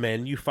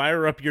recommend you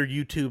fire up your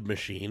YouTube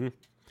machine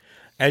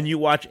and you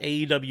watch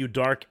AEW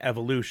Dark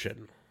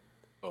Evolution.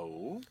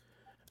 Oh.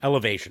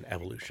 Elevation.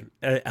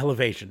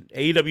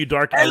 AEW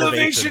Dark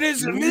Elevation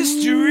is a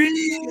mystery.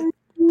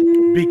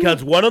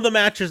 Because one of the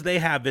matches they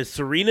have is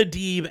Serena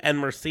Deeb and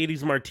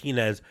Mercedes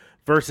Martinez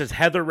versus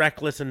Heather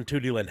Reckless and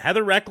Tootie Lynn.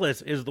 Heather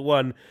Reckless is the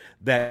one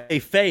that a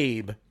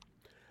Fabe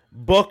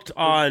booked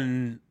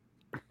on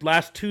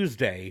last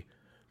Tuesday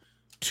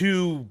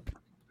to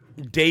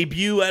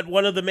debut at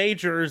one of the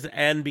majors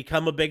and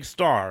become a big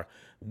star.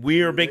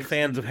 We are big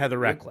fans of Heather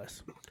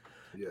Reckless.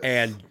 Yes.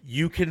 And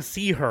you can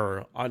see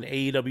her on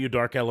AEW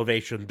Dark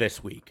Elevation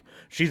this week.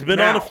 She's been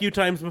Now, on a few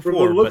times before.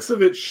 From the looks but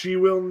of it, she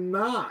will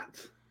not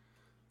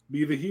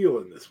be the heel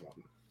in this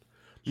one.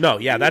 No,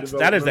 yeah, that is a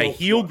developmental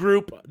heel squad.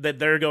 group that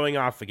they're going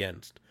off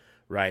against,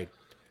 right?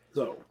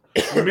 So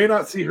you may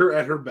not see her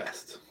at her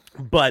best.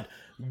 But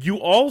you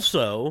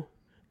also,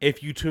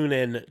 if you tune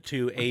in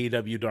to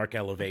AEW Dark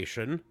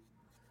Elevation,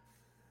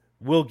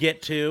 we'll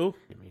get to.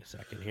 Give me a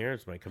second here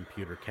as my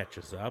computer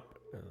catches up.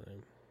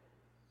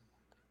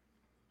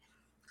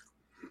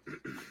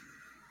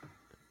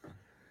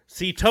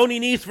 See Tony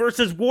Nese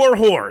versus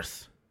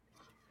Warhorse.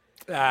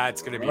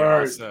 That's going to be All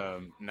right.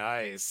 awesome.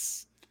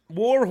 Nice.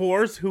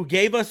 Warhorse, who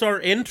gave us our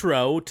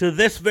intro to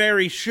this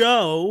very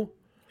show,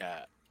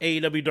 Yeah.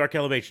 AEW Dark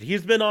Elevation.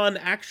 He's been on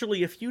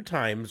actually a few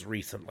times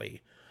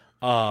recently.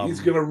 He's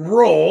gonna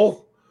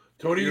roll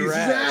Tony Your Nese's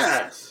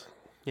ass. ass.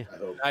 Yeah. I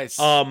hope. Nice.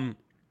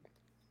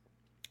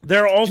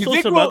 There are also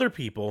think some we'll- other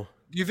people.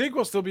 Do you think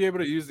we'll still be able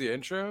to use the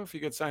intro if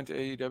you get signed to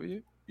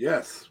AEW?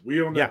 Yes,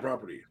 we own that Yeah.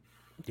 property.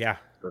 Yeah,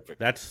 Perfect.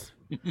 that's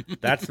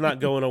not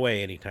going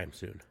away anytime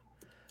soon.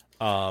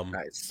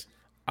 Nice.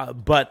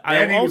 But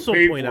And I he was also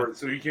paid point for out. it,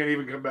 so he can't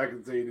even come back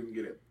and say he didn't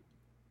get it.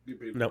 He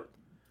paid for Nope. it.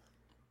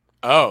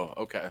 Oh,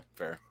 okay.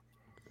 Fair.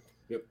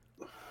 Yep.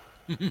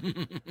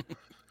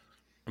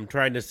 I'm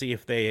trying to see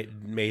if they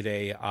made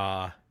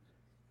a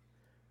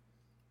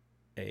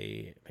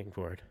thing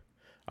for it.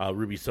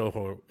 Ruby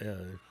Soho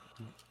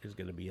is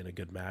going to be in a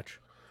good match.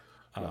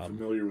 Not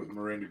familiar with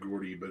Miranda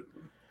Gordy, but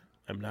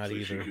I'm not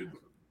looks like either. She could,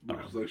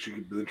 looks like she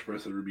could bench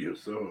press a Ruby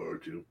Soho or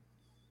two.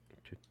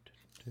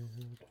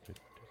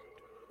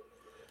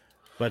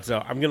 But so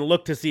I'm going to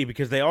look to see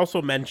because they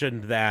also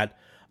mentioned that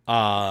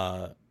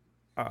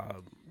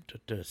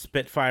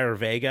Spitfire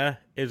Vega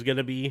is going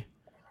to be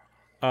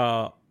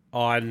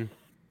on,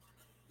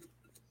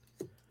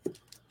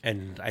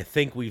 and I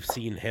think we've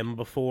seen him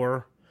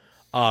before.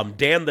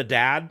 Dan the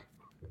Dad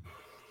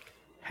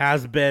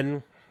has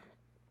been.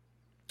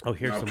 Oh,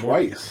 here's Now some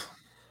twice.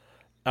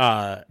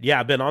 more.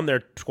 Yeah, I've been on there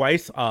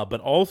twice, but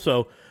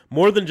also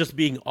more than just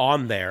being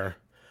on there.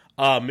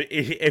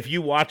 If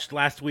you watched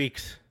last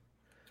week's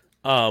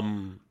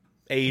AEW,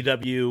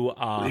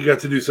 He got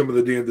to do some of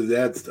the Dan the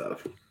Dad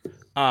stuff.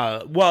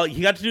 well,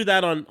 he got to do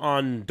that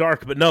on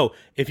Dark, but no,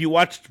 if you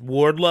watched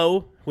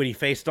Wardlow when he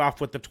faced off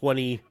with the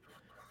 20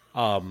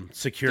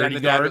 security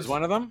Dan the Dad guards, was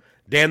one of them?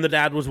 Dan the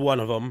Dad was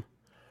one of them.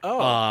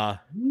 Oh.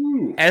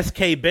 Ooh.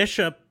 SK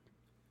Bishop,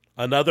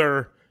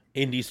 another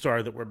indie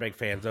star that we're big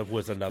fans of,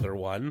 was another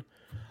one.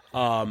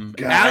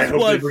 God, I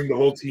hope they bring the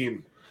whole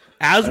team.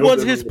 As I hope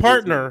was they his bring the whole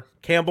partner,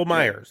 Campbell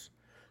Myers.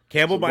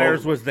 Campbell So both Myers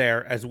of them. was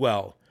there as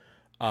well.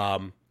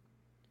 AEW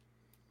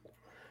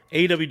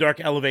Dark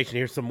Elevation.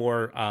 Here's some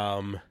more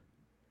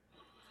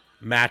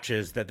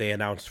matches that they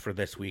announced for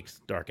this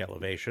week's Dark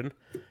Elevation.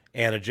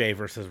 Anna Jay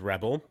versus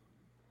Rebel.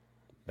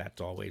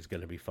 That's always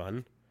going to be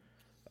fun.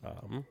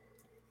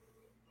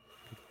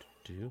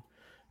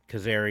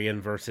 Kazarian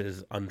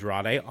versus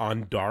Andrade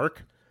on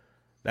Dark.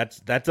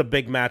 That's a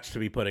big match to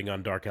be putting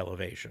on Dark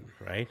Elevation,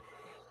 right?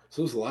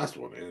 So was the last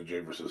one, Anna Jay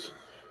versus.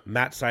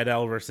 Matt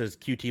Sydal versus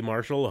QT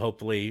Marshall.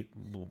 Hopefully,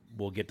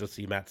 we'll get to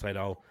see Matt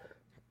Sydal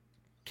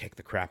kick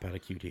the crap out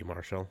of QT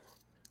Marshall.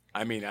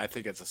 I mean, I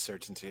think it's a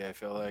certainty, I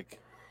feel like.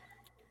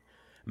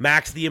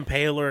 Max the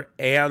Impaler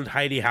and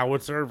Heidi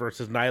Howitzer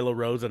versus Nyla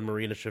Rose and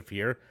Marina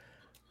Shafir.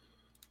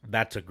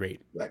 That's a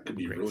great. That could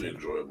be Great really scene.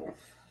 enjoyable.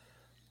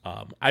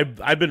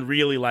 I've been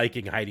really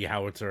liking Heidi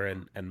Howitzer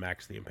and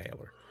Max the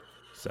Impaler.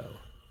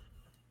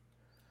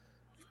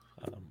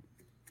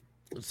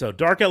 So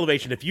Dark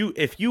Elevation.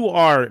 If you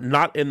are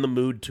not in the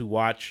mood to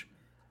watch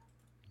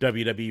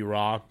WWE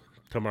Raw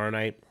tomorrow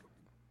night,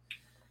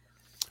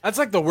 That's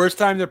like the worst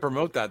time to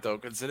promote that, though,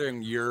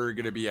 considering you're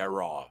going to be at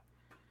Raw.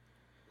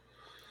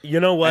 you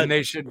know what? And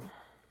they should.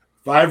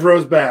 5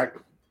 rows back,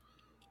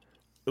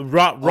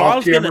 Raw's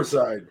off camera gonna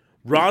side,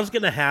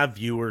 gonna have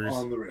viewers.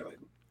 on the railing.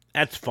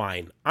 That's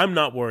fine. I'm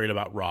not worried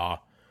about Raw.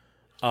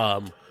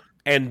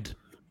 And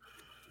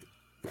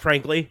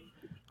frankly,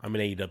 I'm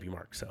an AEW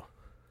mark, so.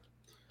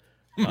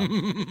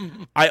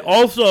 I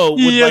also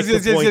would like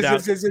to point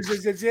out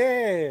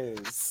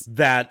yes.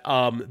 that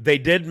they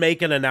did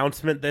make an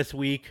announcement this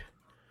week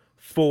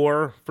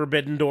for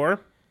Forbidden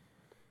Door,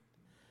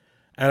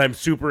 and I'm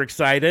super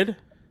excited.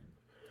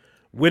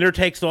 Winner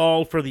takes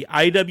all for the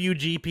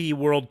IWGP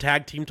World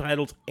Tag Team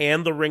titles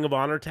and the Ring of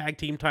Honor Tag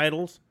Team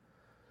titles.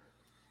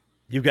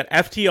 You've got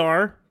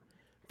FTR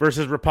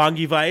versus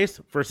Roppongi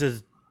Vice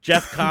versus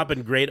Jeff Cobb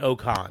and Great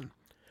O'Khan.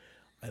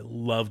 I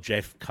love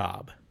Jeff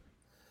Cobb.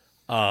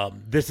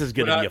 This is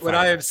going to be a fun Would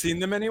I have match. seen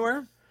them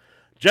anywhere?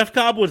 Jeff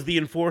Cobb was the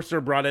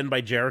enforcer brought in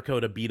by Jericho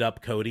to beat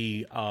up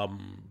Cody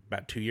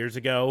about 2 years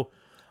ago.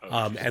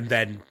 And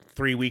then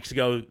 3 weeks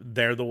ago,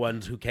 they're the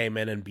ones who came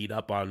in and beat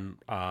up on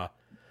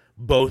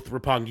both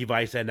Roppongi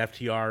Vice and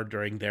FTR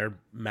during their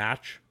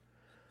match.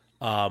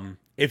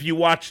 If you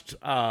watched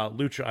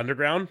Lucha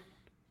Underground,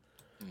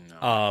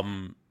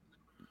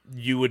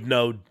 you would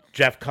know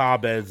Jeff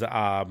Cobb as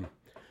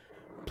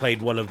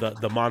played one of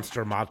the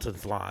monster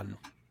Matazlan.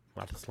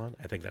 Matazlan?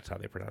 I think that's how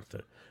they pronounced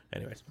it.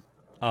 Anyways,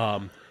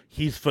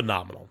 he's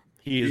phenomenal.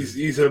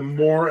 He's a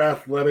more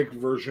athletic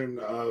version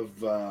of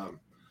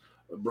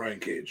Brian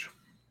Cage.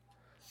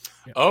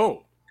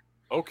 Oh,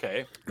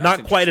 okay.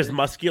 Not quite as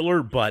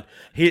muscular, but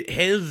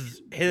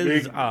his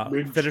Big,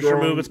 finisher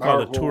strong, move is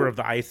called a powerful. Tour of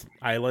the Ice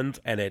Islands,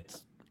 and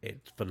it's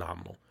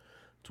phenomenal.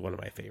 It's one of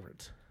my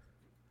favorites.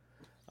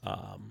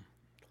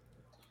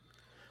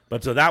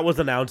 But so that was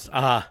announced.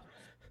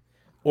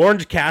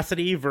 Orange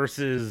Cassidy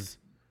versus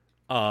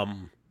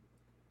fucking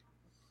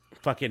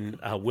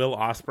Will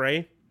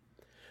Ospreay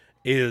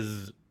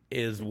is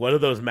one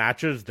of those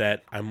matches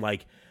that I'm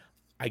like,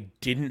 I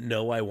didn't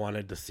know I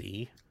wanted to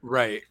see,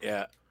 Right.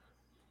 Yeah.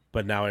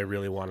 but now I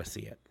really want to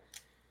see it.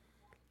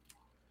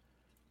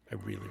 I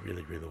really,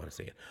 really, really want to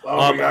see it.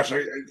 Oh my gosh,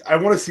 I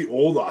want to see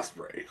old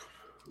Osprey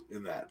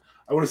in that.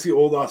 I want to see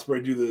old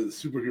Osprey do the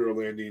superhero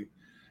landing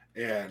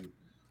and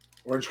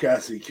Orange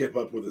Cassidy kip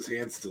up with his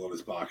hands still in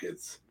his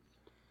pockets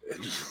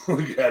and just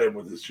look at him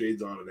with his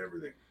shades on and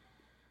everything.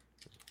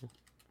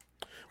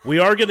 We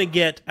are going to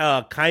get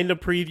a kind of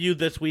preview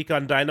this week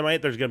on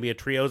Dynamite. There's going to be a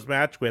trios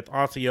match with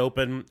Aussie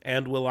Open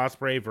and Will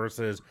Ospreay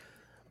versus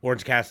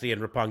Orange Cassidy and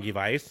Roppongi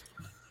Vice.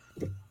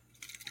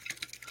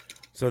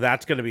 So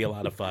that's going to be a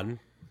lot of fun.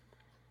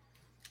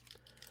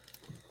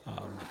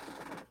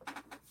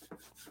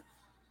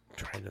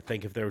 Trying to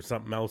think if there was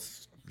something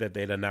else that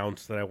they'd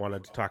announced that I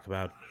wanted to talk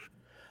about.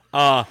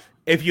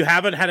 If you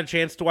haven't had a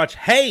chance to watch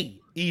Hey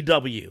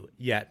EW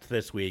yet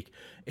this week,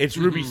 it's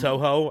Ruby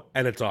Soho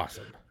and it's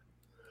awesome.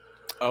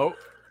 Oh.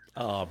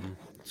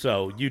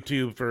 So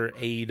YouTube for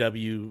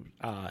AEW,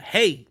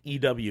 Hey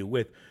EW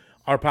with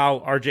our pal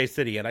RJ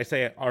City, and I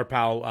say our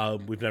pal.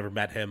 We've never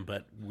met him,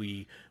 but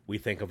we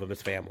think of him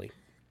as family.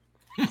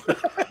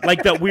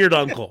 Like that weird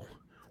uncle,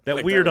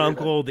 that weird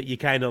uncle that you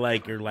kind of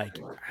like. You're like,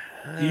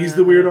 He's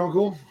the weird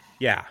uncle.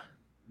 yeah,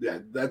 Yeah,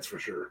 that's for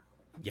sure.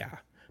 yeah.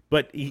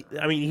 But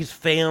he's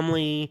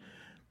family.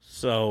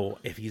 So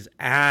if he's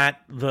at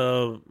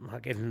the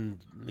fucking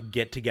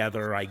get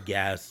together, I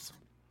guess.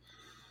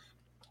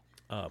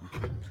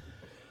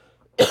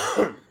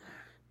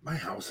 My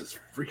house is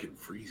freaking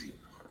freezing.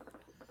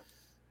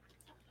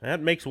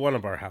 That makes one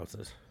of our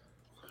houses.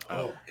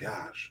 Oh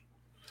gosh.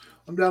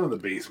 I'm down in the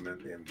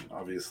basement and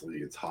obviously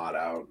it's hot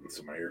out and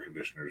so my air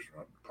conditioner's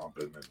not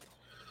pumping and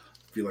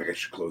I feel like I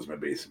should close my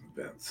basement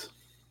vents.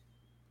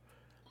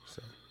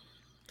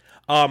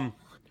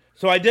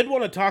 So I did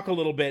want to talk a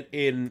little bit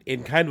in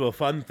kind of a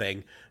fun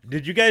thing.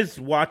 Did you guys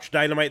watch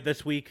Dynamite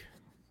this week?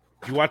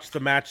 Did you watch the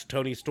match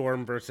Tony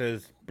Storm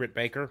versus Britt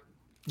Baker?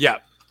 Yeah.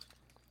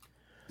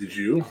 Did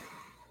you?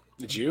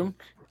 Did you?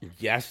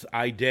 Yes,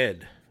 I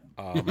did.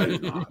 I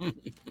did not.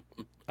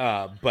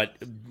 But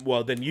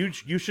then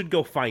you should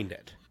go find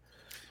it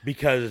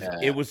because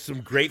it was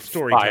some great Fire.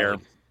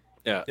 storytelling.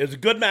 Yeah. It was a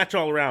good match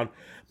all around.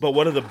 But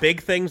one of the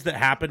big things that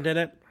happened in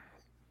it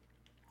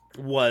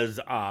was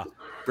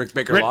Britt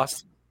Baker Britt-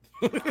 lost.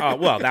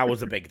 well, that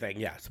was a big thing,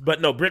 yes.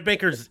 But no, Britt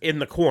Baker's in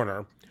the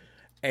corner,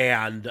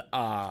 and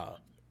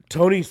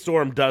Tony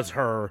Storm does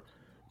her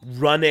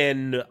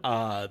run-in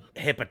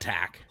hip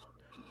attack,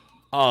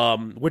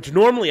 which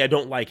normally I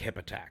don't like hip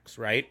attacks,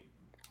 right?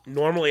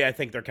 Normally I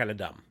think they're kind of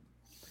dumb.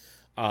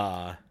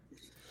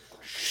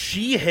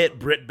 She hit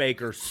Britt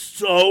Baker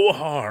so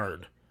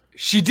hard.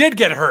 She did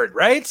get hurt,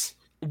 right?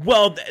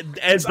 Well, but it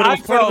I was part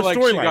of felt the like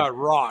she storyline. got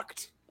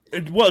rocked.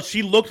 Well,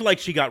 she looked like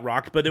she got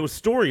rocked, but it was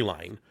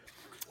storyline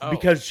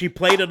because she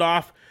played it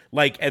off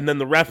like, and then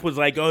the ref was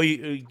like, "Oh,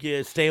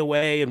 you stay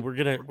away, and we're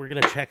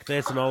gonna check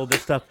this and all of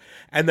this stuff."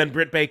 And then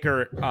Britt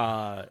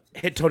Baker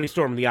hit Tony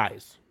Storm in the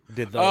eyes.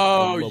 Did the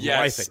the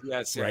yes, thing,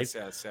 yes, right?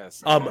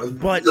 yes.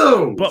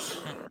 But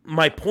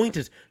my point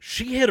is,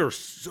 she hit her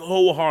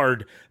so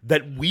hard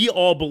that we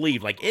all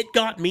believe, like, it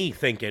got me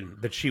thinking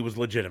that she was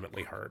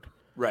legitimately hurt.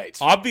 Right.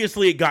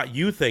 Obviously, it got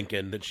you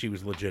thinking that she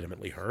was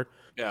legitimately hurt.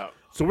 Yeah.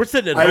 So we're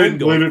sitting at I home didn't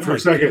going, believe it for "Oh a my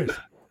second."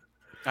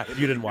 goodness."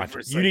 You didn't watch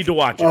it. You need to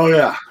watch it. Oh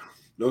yeah.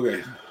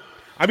 Okay.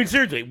 I mean,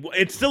 seriously,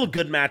 it's still a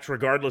good match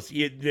regardless,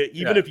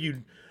 even if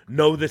you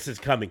know this is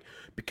coming.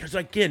 Because,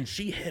 again,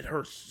 she hit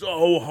her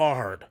so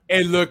hard.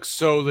 It looks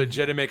so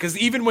legitimate because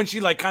even when she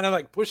like kind of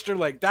like pushed her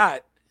like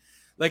that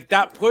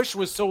push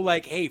was so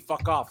like, hey,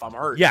 fuck off, I'm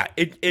hurt. Yeah,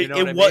 You know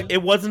what I mean?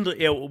 it wasn't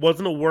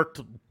a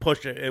worked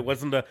push. It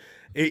wasn't a.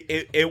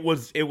 It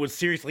was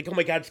serious. Like, oh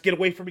my god, just get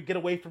away from me,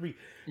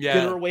 Yeah.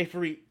 get her away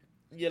from me.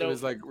 You know, It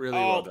was like really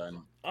well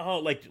done. Oh,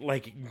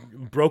 like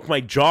broke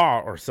my jaw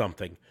or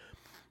something.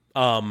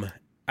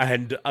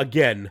 And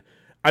again,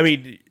 I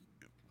mean,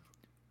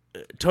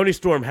 Tony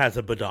Storm has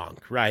a badonk,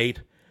 right?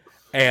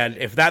 And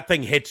if that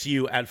thing hits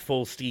you at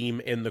full steam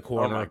in the Oh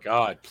corner, my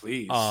god,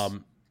 please.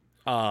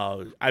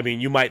 I mean,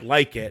 you might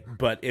like it,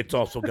 but it's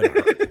also gonna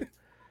hurt.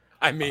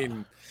 I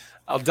mean,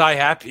 I'll die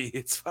happy.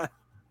 It's fine.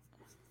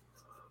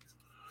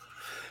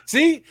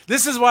 See,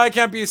 this is why I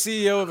can't be a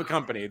CEO of a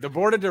company. The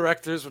board of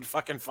directors would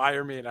fucking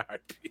fire me in a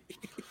heartbeat.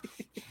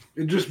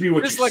 It'd just be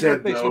what Just you like said,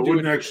 what they though. should It do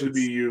wouldn't in actually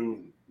kids. be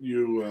you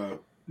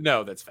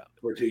No, that's valid.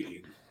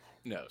 partaking.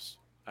 No,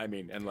 I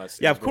mean,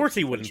 unless Yeah, of course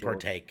he wouldn't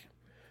partake.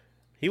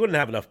 He wouldn't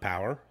have enough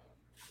power.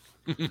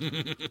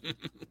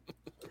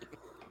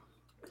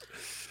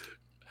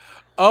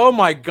 Oh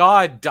my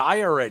god,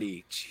 die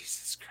already!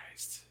 Jesus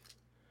Christ!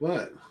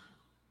 What?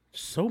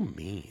 So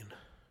mean.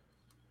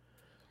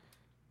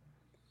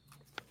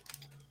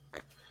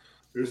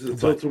 There's the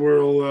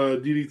tilt-a-whirl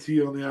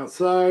DDT on the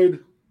outside.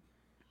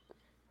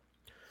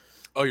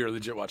 Oh, you're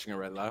legit watching it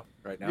right now?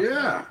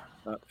 Yeah.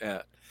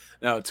 Yeah.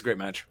 No, it's a great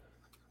match.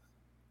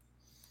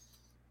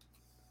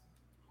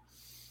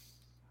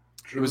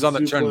 It was on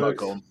the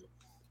turnbuckle.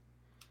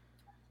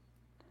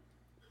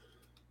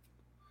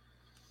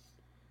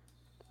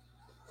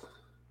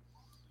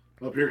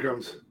 Up here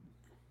comes.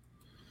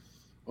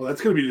 Oh,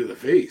 that's going to be to the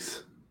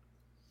face.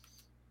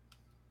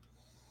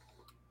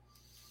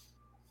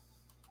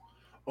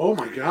 Oh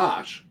my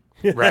gosh.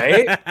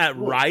 Right?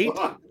 Right?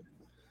 Fuck.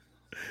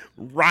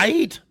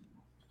 Right?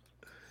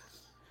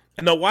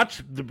 And now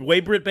watch the way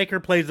Britt Baker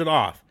plays it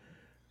off.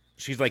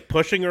 She's like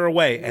pushing her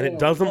away, and it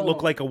doesn't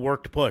look like a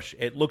worked push.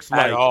 It looks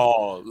like At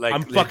all. Like,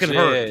 I'm fucking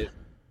hurt.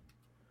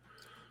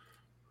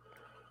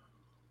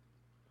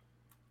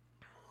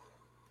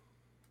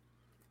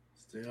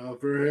 Stay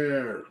off her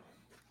hair.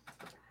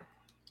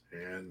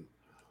 And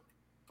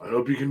I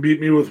hope you can beat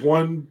me with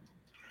one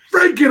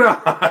freaking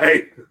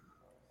eye.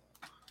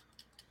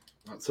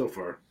 Not so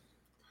far.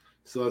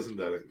 Still hasn't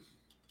done it.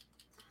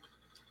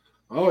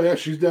 Oh, yeah,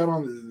 she's down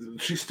on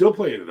she's still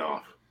playing it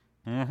off.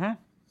 Mm-hmm.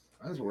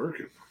 That's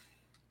working.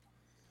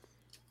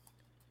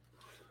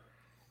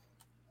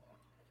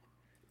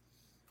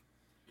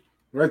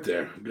 Right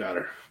there.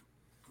 Got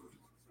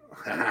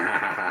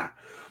her.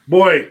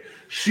 Boy,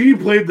 she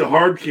played the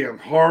hard cam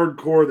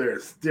hardcore there.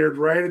 Stared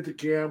right at the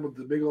cam with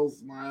the big old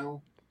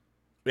smile.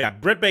 Yeah,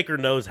 Britt Baker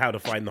knows how to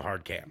find the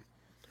hard cam.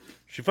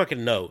 She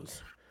fucking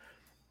knows.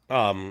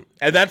 And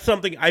that's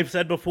something I've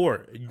said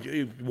before.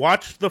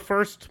 Watch the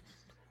first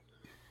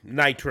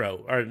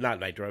Nitro, or not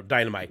Nitro,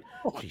 Dynamite.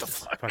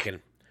 Jesus, fucking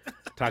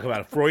talk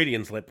about a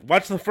Freudian slip.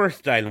 Watch the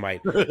first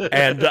Dynamite,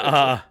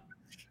 and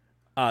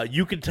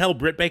you could tell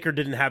Britt Baker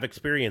didn't have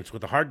experience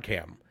with the hard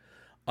cam.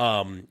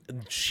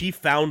 She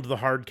found the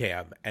hard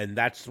cam, and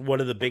that's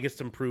one of the biggest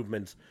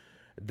improvements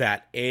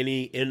that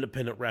any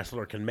independent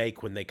wrestler can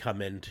make when they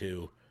come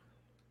into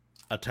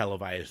a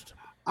televised.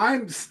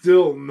 I'm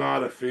still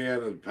not a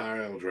fan of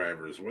pile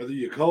drivers, whether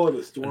you call it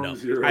a Storm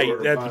Zero or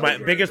a that's pile my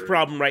driver. biggest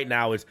problem right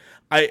now is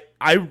I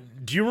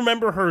do you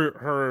remember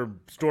her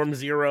Storm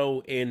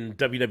Zero in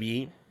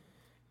WWE?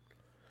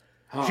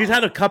 Huh. She's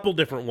had a couple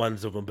different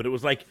ones of them, but it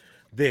was like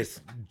this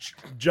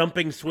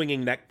jumping,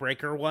 swinging neck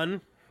breaker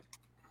one,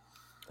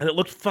 and it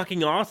looked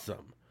fucking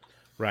awesome,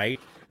 right?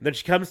 And then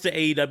she comes to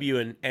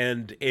AEW,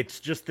 and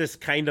it's just this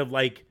kind of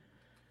like,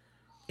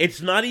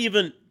 it's not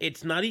even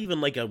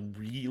like a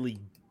really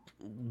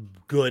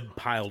good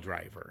pile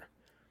driver.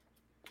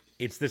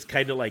 It's this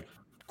kind of like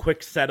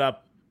quick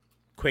setup,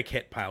 quick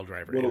hit pile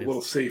driver. A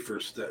little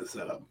safer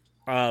setup.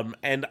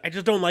 And I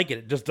just don't like it.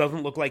 It just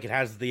doesn't look like it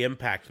has the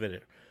impact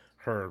that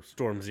her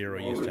Storm Zero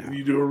used to have.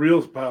 You do a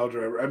real pile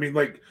driver. I mean,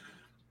 like,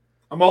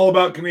 I'm all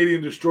about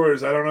Canadian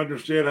destroyers. I don't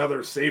understand how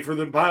they're safer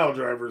than pile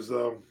drivers,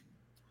 though,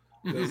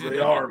 because they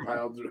are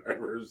pile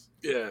drivers.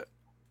 Yeah.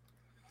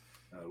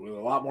 With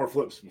a lot more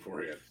flips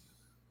beforehand.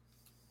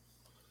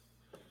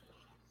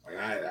 Like,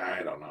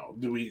 I don't know.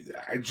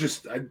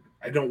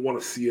 I don't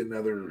want to see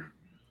another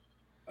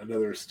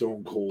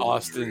Stone Cold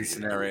Austin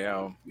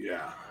scenario.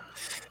 Yeah.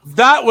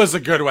 That was a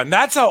good one.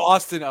 That's how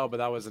Austin, but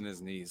that wasn't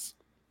his knees.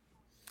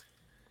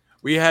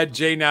 We had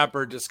Jay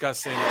Napper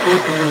discussing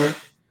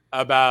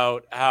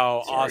about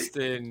how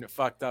Austin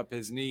fucked up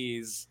his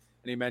knees,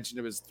 and he mentioned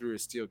it was through a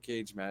steel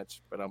cage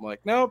match. But I'm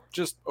like, nope,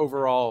 just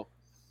overall.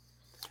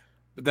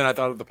 But then I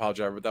thought of the pile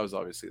driver, but that was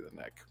obviously the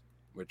neck,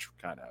 which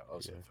kind of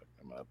also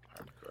fucked him up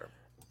hardcore.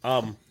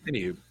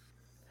 Anywho,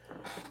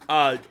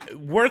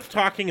 worth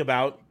talking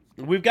about.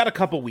 We've got a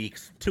couple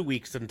weeks, 2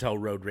 weeks until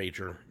Road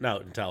Rager. No,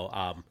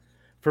 until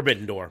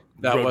Forbidden Door.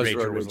 Road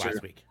Rager was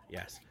last week.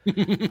 Yes,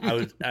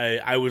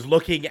 I was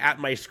looking at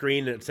my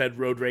screen and it said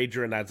Road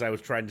Rager, and as I was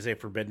trying to say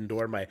Forbidden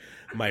Door,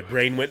 my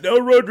brain went, no,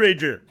 Road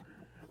Rager.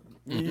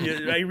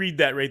 I read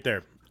that right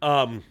there.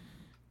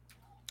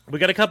 We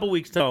got a couple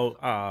weeks till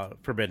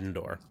Forbidden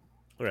Door,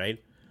 right?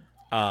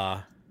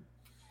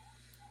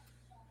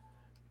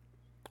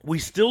 We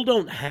still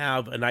don't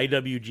have an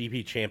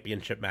IWGP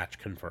Championship match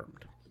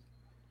confirmed,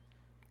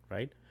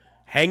 right?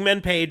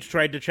 Hangman Page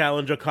tried to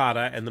challenge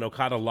Okada, and then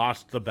Okada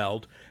lost the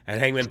belt, and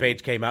Hangman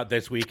Page came out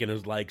this week and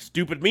was like,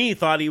 stupid me,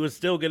 thought he was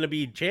still going to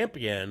be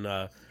champion.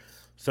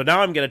 So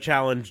now I'm going to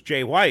challenge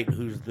Jay White,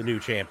 who's the new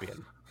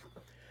champion.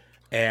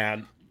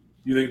 And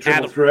you think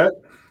triple threat?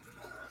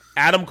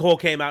 Adam Cole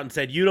came out and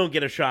said, you don't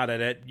get a shot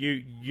at it.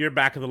 You're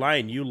back of the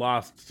line. You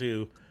lost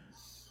to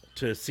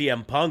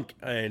CM Punk,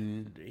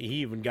 and he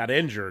even got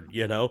injured,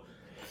 you know.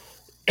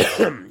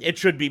 It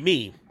should be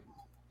me.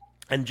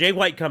 And Jay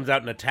White comes out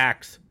and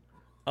attacks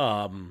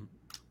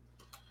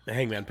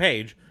Hangman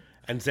Page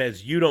and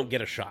says, you don't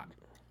get a shot,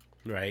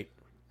 right?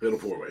 Fatal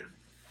four-way.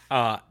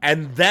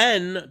 And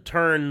then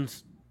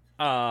turns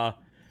and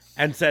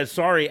says,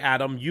 sorry,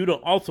 Adam, you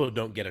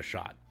don't get a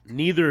shot.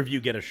 Neither of you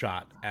get a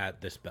shot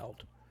at this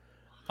belt.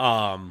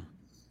 And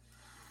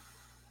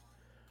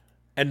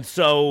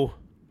so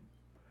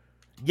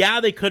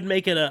Yeah, they could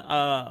make it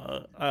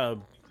a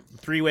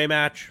 3-way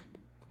match.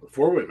 A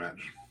 4-way match.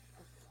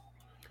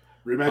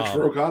 Rematch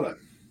for Okada.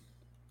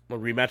 A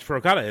rematch for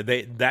Okada.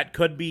 That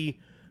could be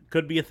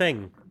a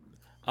thing.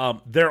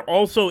 There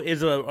also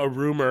is a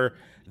rumor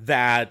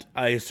that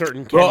a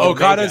certain Kenny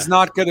Okada's Omega,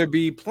 not going to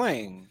be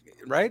playing,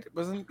 right?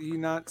 Wasn't he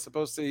not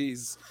supposed to?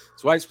 His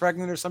wife's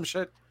pregnant or some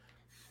shit.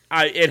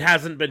 It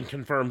hasn't been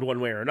confirmed one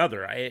way or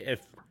another.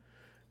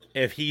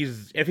 If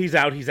he's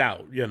out, he's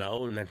out. You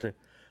know.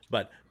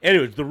 But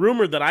anyways, the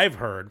rumor that I've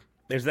heard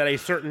is that a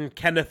certain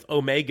Kenneth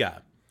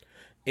Omega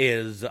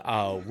is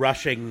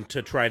rushing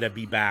to try to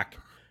be back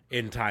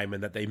in time,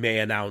 and that they may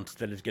announce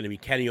that it's going to be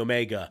Kenny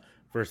Omega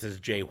versus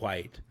Jay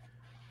White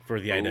for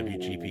the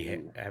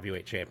IWGP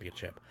Heavyweight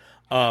Championship.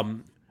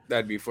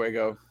 That'd be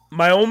fuego.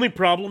 My only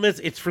problem is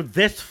it's for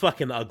this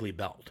fucking ugly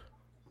belt.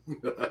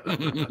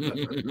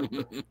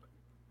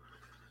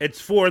 It's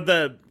for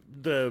the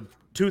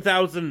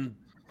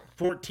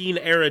 2014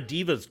 era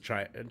Divas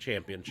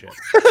Championship.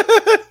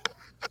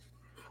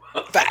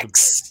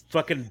 Facts.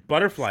 Fucking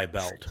butterfly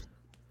belt.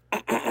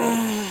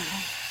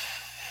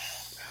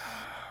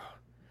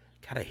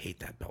 God, I hate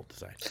that belt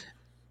design.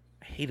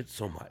 I hate it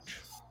so much.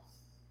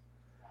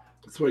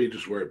 That's why you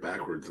just wear it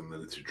backwards and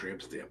then it's your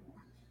tramp stamp.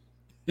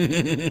 Can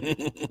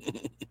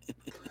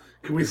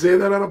we say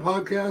that on a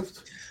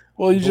podcast?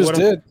 Well, you just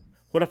did.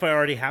 What if I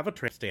already have a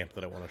tramp stamp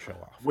that I want to show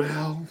off?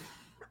 Well,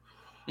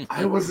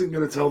 I wasn't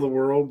going to tell the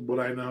world what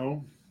I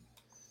know.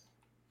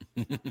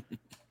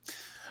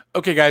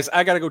 Okay, guys,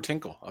 I got to go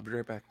tinkle. I'll be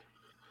right back.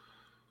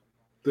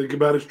 Think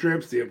about his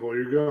tramp stamp while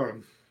you're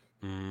gone.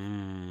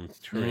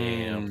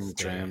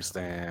 Tramp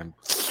stamp.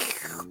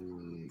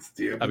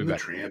 Stamping the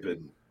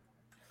tramping.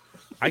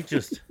 I'm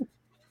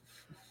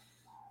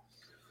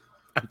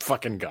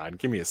fucking gone.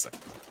 Give me a second.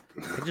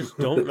 I just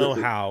don't know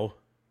how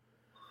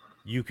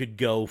you could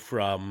go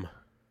from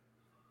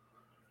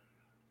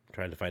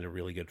trying to find a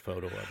really good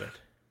photo of it.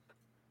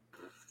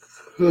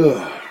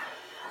 Oh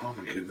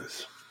my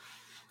goodness.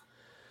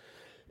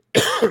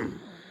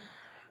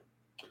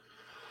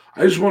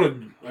 I just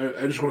want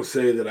to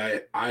say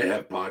that I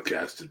have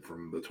podcasted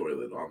from the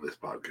toilet on this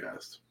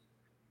podcast.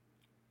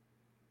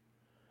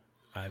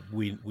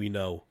 We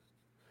know.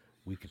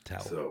 We could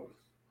tell. So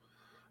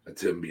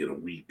that's him being a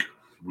weak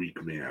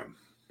man.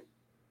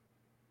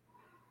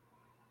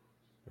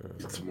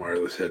 Get some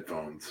wireless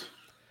headphones.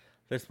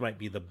 This might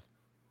be the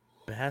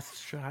best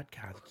shot.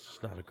 God, it's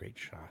just not a great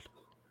shot.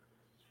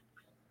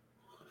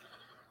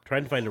 I'm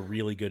trying to find a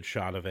really good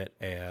shot of it,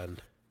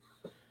 and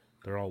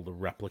they're all the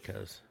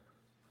replicas.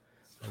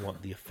 I want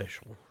the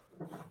official.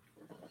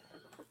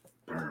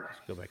 Let's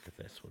go back to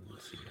this one and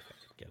see if I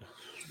can get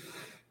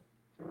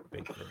a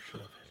big version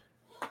of it.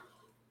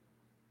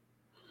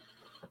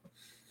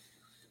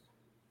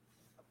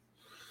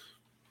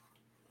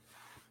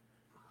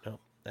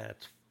 Nope,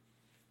 that's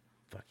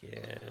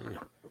fucking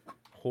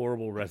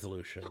horrible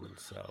resolution,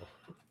 so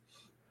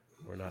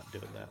we're not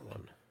doing that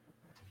one.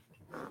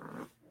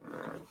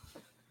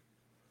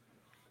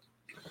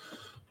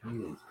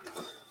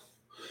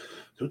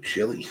 So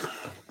chilly.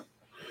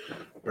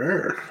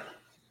 Burr,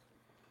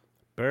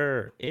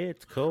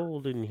 it's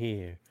cold in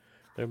here.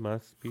 There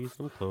must be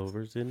some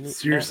clovers in the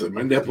Seriously,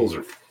 my nipples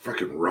are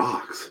fucking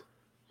rocks.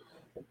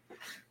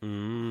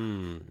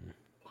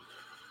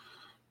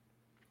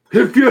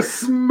 If you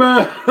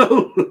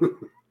smell.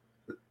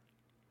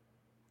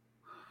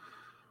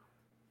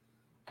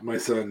 My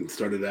son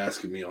started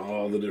asking me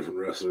all the different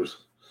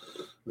wrestlers.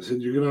 I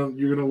said, "You're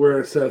gonna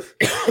wear a Seth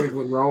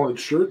Franklin Rollins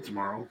shirt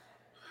tomorrow.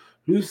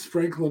 Who's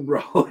Franklin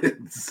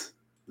Rollins?"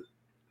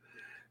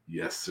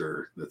 Yes,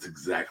 sir. That's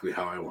exactly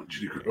how I want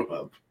you to grow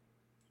up.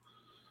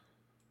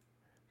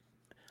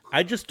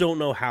 I just don't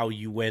know how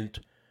you went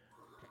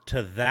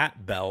to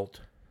that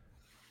belt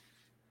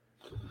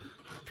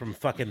from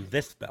fucking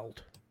this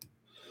belt.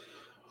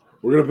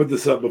 We're gonna put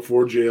this up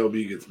before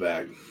JLB gets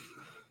back.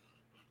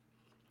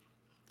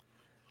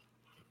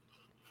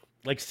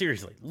 Like,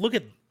 seriously, look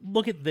at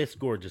this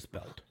gorgeous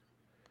belt.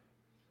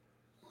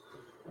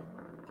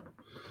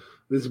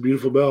 This is a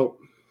beautiful belt.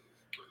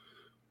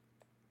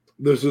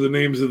 Those are the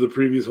names of the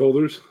previous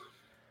holders.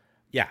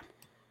 Yeah.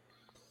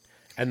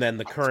 And then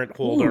the current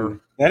holder.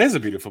 Ooh, that is a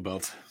beautiful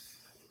belt.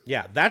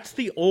 Yeah, that's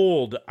the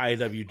old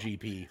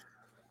IWGP.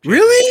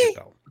 Really?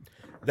 Belt,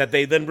 that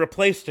they then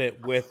replaced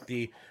it with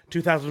the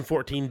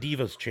 2014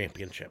 Divas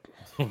Championship.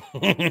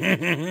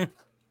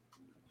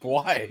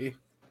 Why?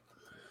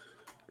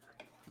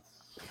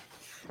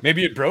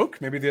 Maybe it broke?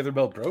 Maybe the other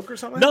belt broke or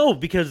something? No,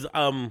 because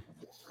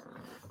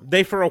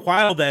they for a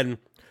while then.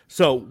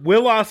 So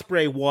Will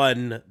Ospreay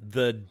won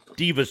the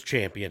Divas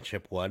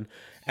Championship one,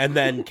 and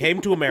then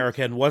came to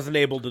America and wasn't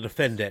able to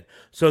defend it.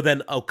 So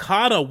then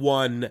Okada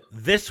won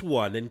this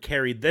one and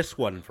carried this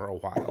one for a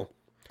while,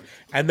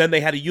 and then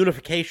they had a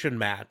unification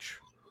match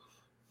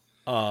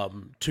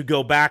to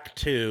go back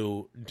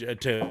to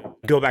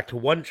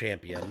one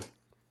champion.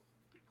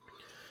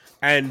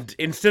 And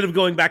instead of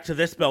going back to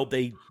this belt,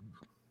 they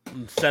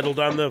settled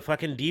on the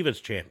fucking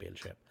Divas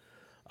Championship.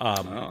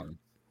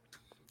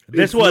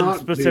 This It's one not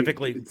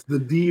specifically. it's the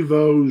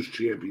Devo's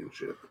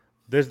championship.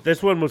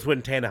 This one was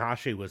when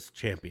Tanahashi was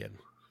champion.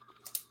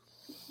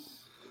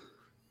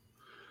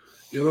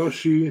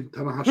 Hiroshi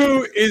Tanahashi.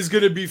 Who is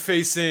going to be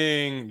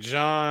facing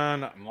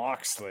John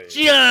Moxley?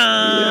 John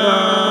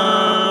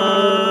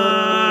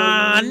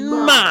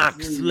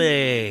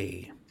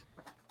Moxley.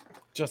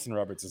 Justin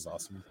Roberts is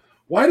awesome.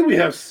 Why do we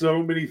have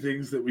so many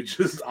things that we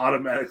just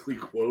automatically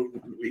quote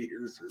when we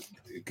hear certain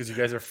things? Because you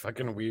guys are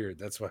fucking weird.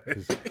 That's why.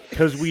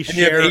 Because we And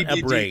you have share a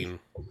ADD. brain.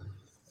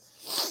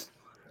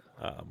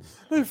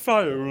 If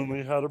I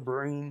only had a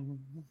brain.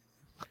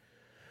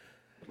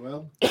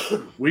 Well,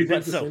 we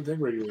think the So- same thing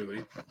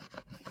regularly.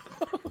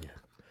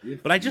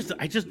 But I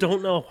just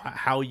don't know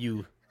how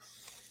you.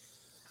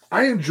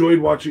 I enjoyed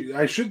watching.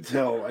 I should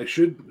go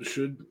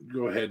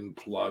ahead and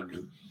plug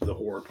the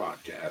horror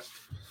podcast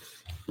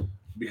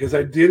because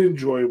I did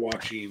enjoy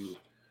watching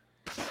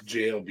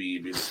JLB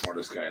be the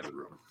smartest guy in the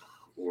room,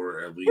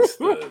 or at least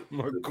the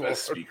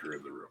best speaker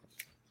in the room.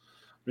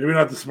 Maybe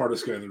not the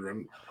smartest guy in the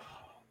room.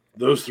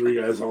 Those three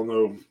guys all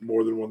know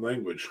more than one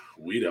language.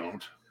 We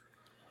don't.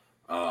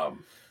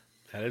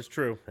 That is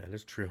true. That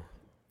is true.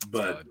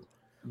 But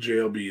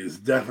JLB is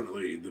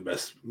definitely the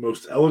best,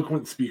 most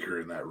eloquent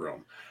speaker in that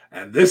room.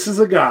 And this is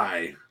a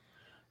guy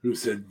who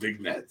said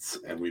vignettes,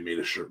 and we made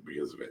a shirt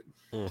because of it.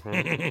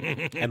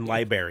 Mhm. And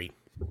Library.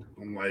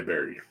 On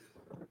Library.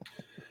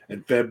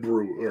 And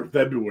February.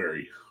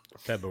 February.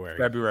 It's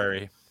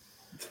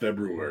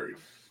February.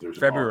 There's an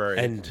February.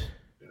 And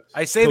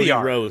I say Cody the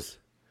R. Rose.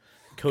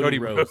 Cody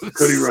Rose. R.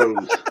 Cody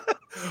Rhodes.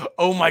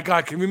 Oh my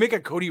God. Can we make a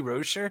Cody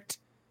Rose shirt?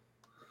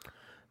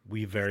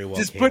 We very well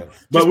Just can. put-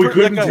 But we put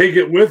couldn't like a- take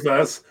it with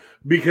us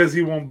because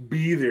he won't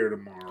be there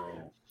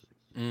tomorrow.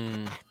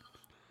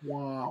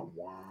 Wow,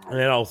 wow. And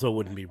it also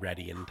wouldn't be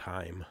ready in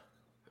time.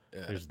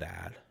 Yeah. There's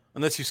that.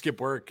 Unless you skip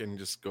work and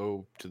just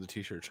go to the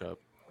t-shirt shop.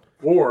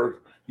 Or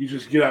you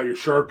just get out your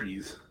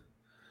Sharpies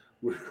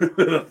with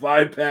a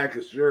 5-pack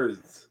of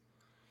shirts.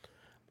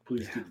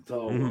 Please get the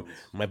tall ones.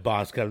 My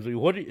boss comes to me,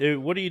 what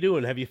are you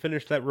doing? Have you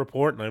finished that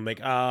report? And I'm like,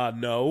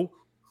 no.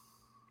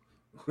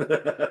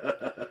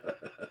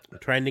 I'm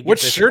trying to get What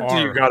this shirt do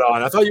you R. got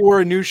on? I thought you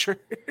wore a new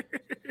shirt.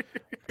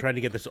 Trying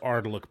to get this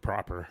R to look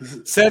proper.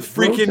 Seth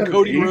Rhodes freaking have an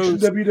Cody H in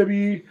Rhodes.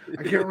 WWE.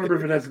 I can't remember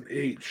if it has an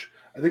H.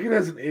 I think it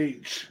has an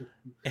H.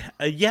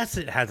 Yes,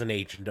 it has an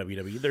H in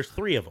WWE. There's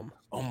 3 of them.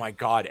 Oh my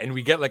God. And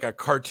we get like a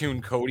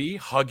cartoon Cody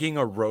hugging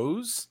a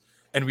rose.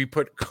 And we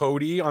put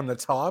Cody on the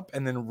top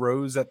and then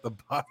Rose at the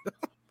bottom.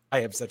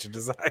 I have such a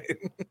design.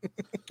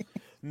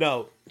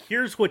 No,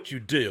 here's what you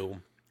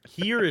do.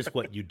 Here is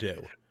what you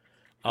do.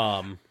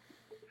 I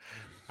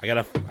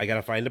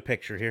gotta find a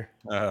picture here.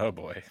 Oh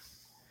boy.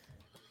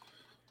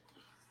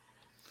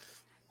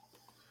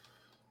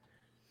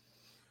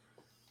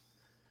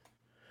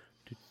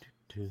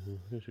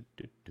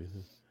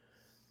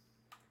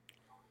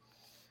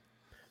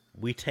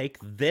 We take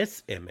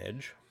this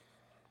image.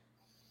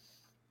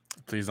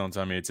 Please don't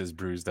tell me it says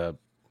bruised up.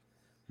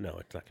 No,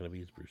 it's not gonna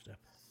be as bruised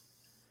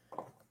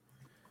up.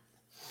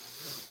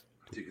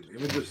 Take an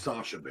image of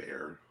Sasha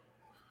Bear.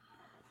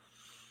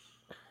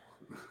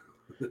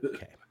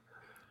 Okay.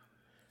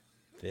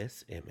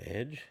 This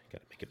image,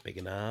 gotta make it big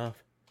enough.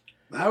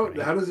 How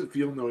does it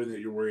feel knowing that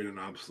you're wearing an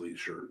obsolete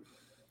shirt?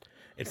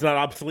 It's not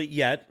obsolete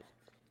yet.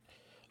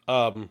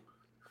 I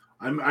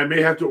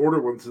may have to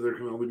order one, so there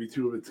can only be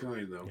 2 of its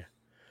kind, though.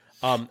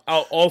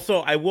 Also,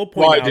 I will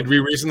point Why? out. Did we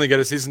recently get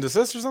a cease and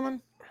desist or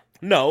something?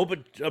 No,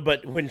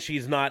 but when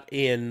she's not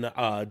in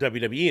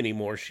WWE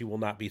anymore, she will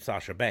not be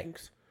Sasha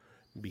Banks.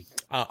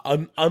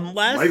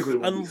 Unless Likely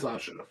won't be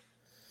Sasha.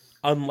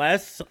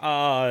 unless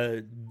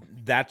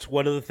that's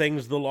one of the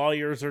things the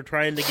lawyers are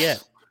trying to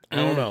get. I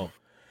don't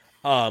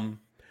know.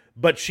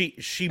 But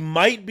she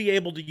might be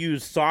able to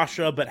use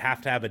Sasha, but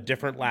have to have a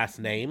different last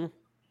name.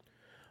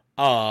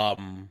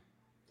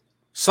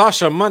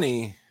 Sasha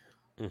Money.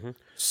 Mhm.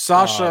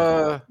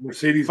 Sasha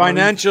Mercedes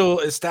Financial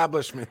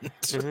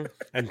Establishment.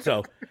 And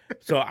so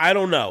I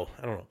don't know.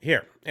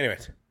 Here,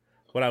 anyways,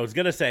 what I was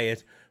gonna say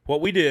is what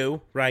we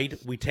do, right?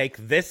 We take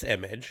this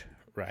image,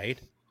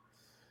 right?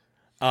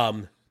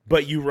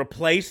 But you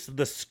replace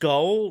the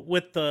skull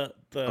with the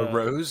A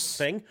rose?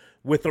 thing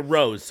with a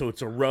rose. So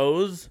it's a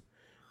rose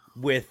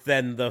with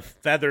then the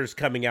feathers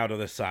coming out of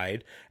the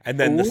side, and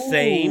then the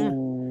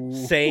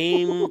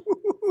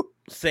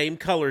same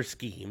color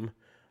scheme,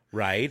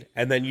 right?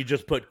 And then you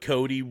just put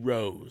Cody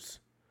Rose.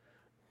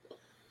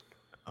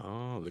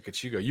 Oh, look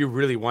at you go. You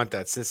really want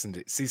that cease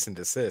and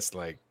desist,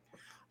 like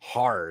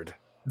hard.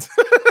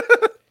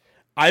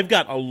 I've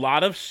got a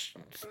lot of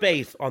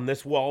space on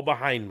this wall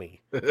behind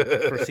me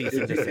for cease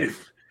and desist.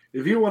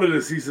 If he wanted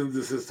to cease and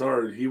desist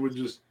hard, he would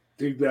just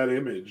take that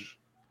image,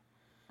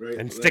 right,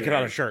 And stick it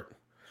on a shirt.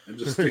 and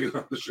just stick it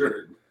on the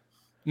shirt.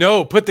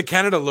 No, put the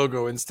Canada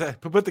logo instead.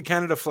 Put the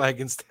Canada flag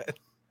instead.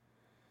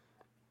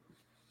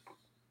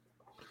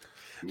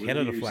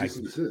 Canada Cease flag.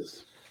 and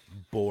desist.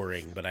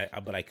 Boring, but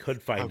I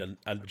could find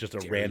just a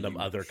dare random you.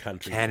 other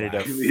country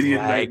Canada flag. Canadian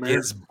flag nightmare.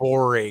 is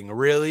boring.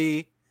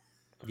 Really?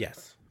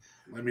 Yes.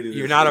 I mean,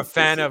 You're not a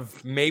fan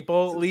of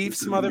maple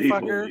leaves,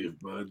 motherfucker? Leaf,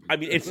 bud. I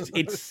mean, it's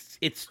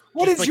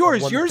What just is like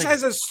yours? one Yours thing.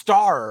 has a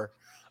star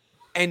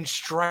and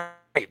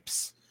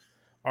stripes.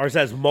 Ours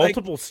has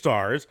multiple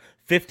stars,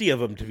 50 of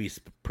them to be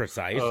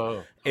precise.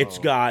 It's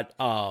got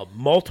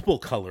multiple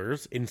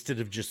colors instead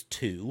of just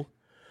 2.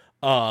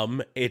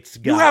 It's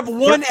got You have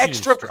one 13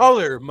 extra stripes.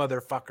 color,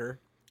 motherfucker.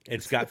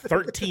 It's got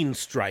 13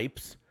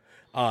 stripes.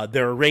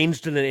 They're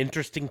arranged in an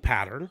interesting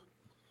pattern.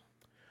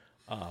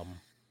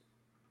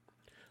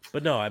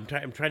 But no, I'm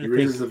trying to He think.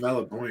 raises a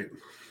valid point.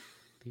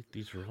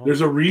 These are all.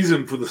 There's a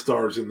reason for the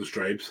stars and the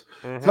stripes.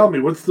 Mhm. Tell me,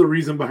 what's the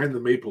reason behind the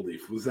maple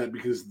leaf? Was that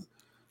because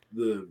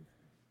the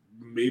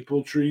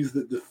maple trees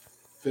that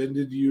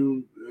defended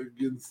you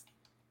against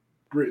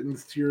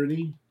Britain's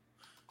tyranny?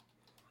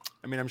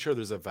 I mean, I'm sure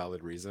there's a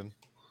valid reason.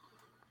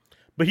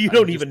 But you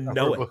don't even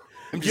know it.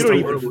 You don't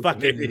even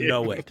fucking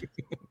know it.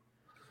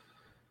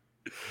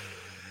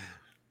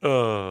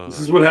 This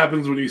is what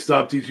happens when you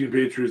stop teaching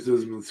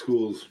patriotism in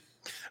schools.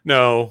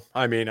 No,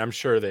 I mean, I'm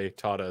sure they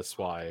taught us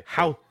why.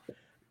 How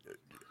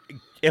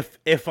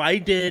if I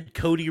did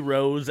Cody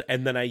Rose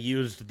and then I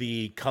used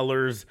the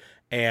colors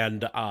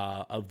and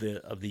of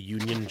the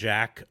Union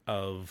Jack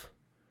of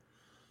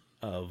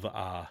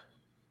the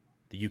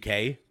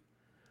UK,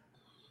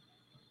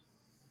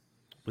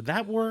 would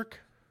that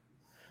work?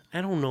 I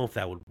don't know if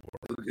that would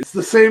work. It's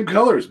the same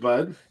colors,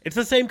 bud. It's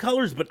the same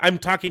colors, but I'm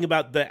talking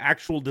about the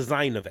actual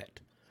design of it,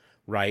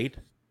 right?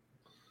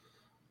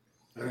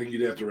 I think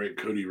you'd have to write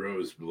Cody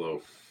Rose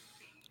below.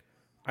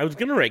 I was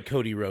gonna write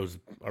Cody Rose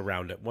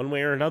around it one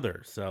way or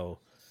another, so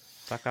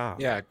fuck off.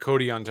 Yeah,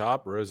 Cody on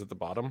top, Rose at the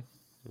bottom.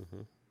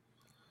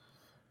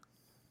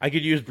 I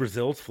could use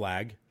Brazil's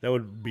flag. That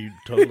would be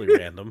totally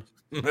random.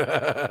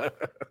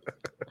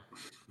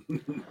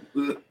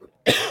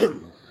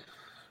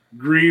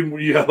 Green,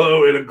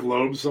 yellow, and a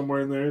globe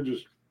somewhere in there,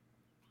 just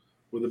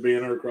with a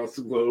banner across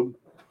the globe.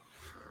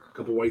 A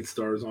couple white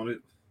stars on it.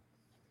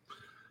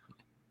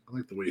 I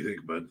like the way you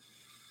think, bud.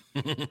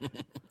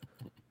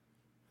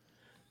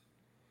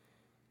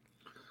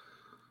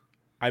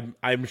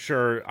 I'm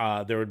sure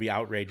there would be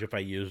outrage if I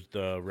used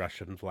the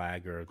Russian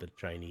flag or the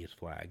Chinese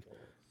flag.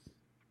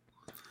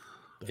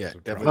 Yeah,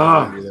 would definitely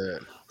probably- do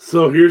that.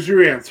 So here's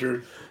your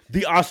answer.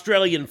 The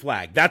Australian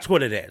flag. That's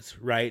what it is,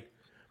 right?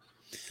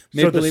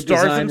 Maple the leaf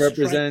stars design and stri-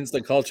 represents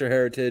the culture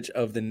heritage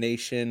of the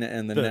nation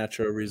and the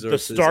natural The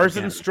resources. stars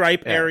of and Canada.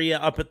 stripe Yeah. area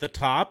up at the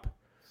top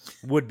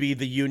would be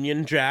the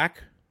Union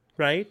Jack,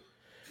 right?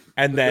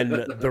 And then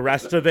the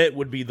rest of it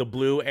would be the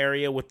blue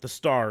area with the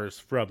stars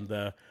from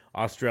the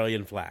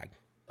Australian flag.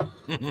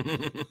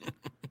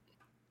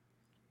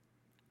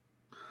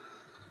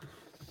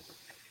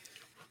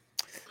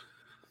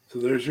 So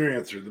there's your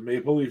answer. The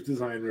maple leaf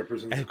design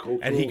represents the cultural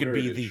And he could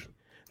heritage. be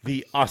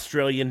the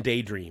Australian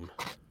daydream.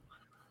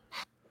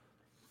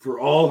 For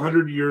all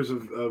 100 years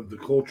of the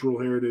cultural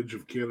heritage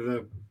of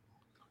Canada.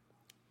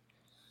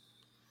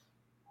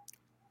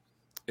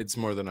 It's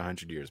more than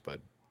 100 years,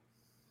 bud.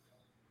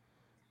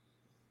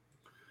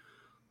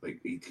 Like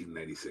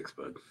 1896,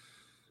 bud.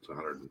 It's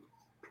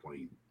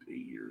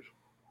 128 years.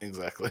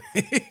 Exactly.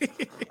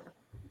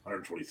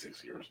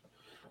 126 years.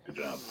 Good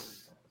job.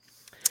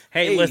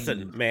 Hey,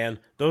 listen, man,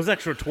 those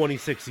extra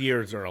 26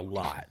 years are a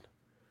lot.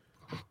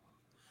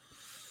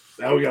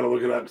 Now we got to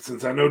look it up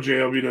since I know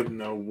JLB doesn't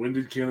know. When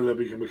did Canada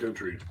become a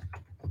country?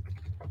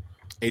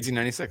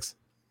 1896.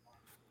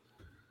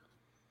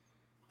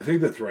 I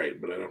think that's right,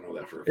 but I don't know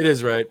that for a It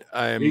is right.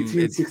 I'm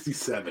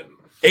 1867.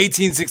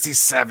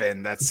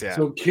 1867. That's yeah.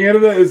 So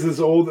Canada is as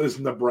old as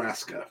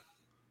Nebraska.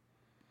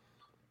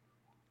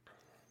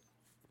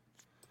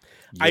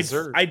 Yes,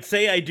 sir. I'd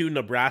say I do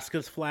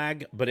Nebraska's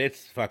flag, but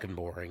it's fucking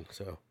boring.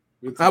 So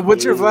It's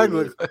What's your blue flag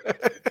with look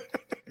like?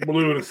 a-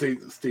 Blue and a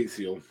state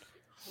seal.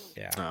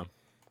 yeah. Oh. I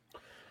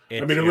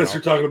It's, mean, you unless know,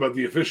 you're talking about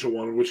the official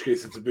one, in which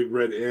case it's a big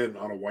red N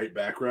on a white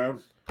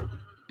background.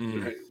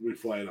 Mm. We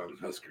fly it on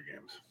Husker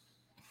games.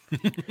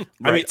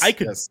 I mean, Right,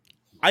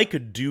 I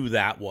could do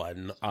that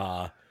one.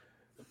 and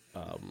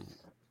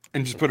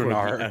just put an for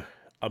R. the,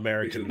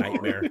 American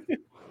Nightmare.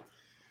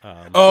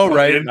 Oh,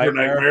 right. N for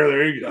Nightmare.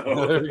 There you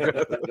go. There you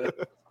go.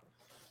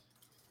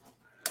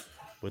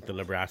 With the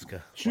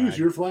Nebraska. Choose flag.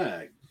 your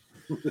flag.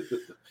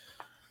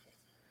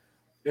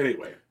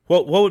 Anyway,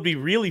 What would be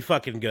really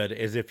fucking good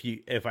is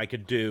if I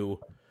could do,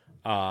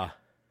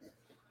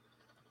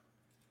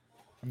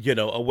 you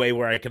know, a way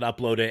where I could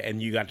upload it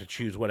and you got to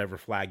choose whatever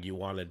flag you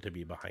wanted to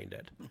be behind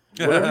it.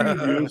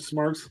 whatever you do,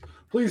 Smarks,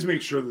 please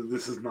make sure that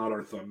this is not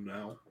our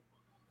thumbnail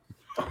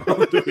on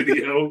the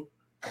video.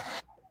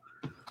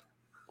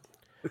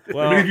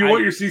 Well, I mean, if you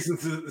want your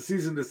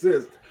season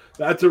desist,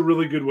 that's a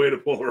really good way to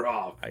pull her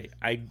off.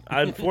 I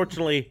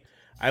unfortunately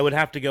I would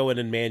have to go in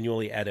and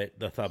manually edit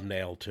the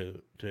thumbnail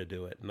to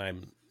do it, and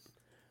I'm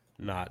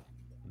not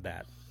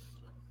that.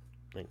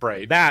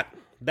 Right. That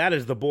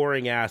is the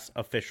boring ass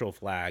official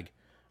flag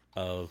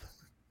of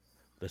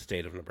the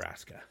state of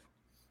Nebraska.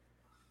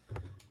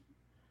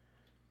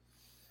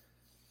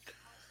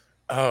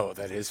 Oh,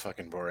 that is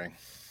fucking boring.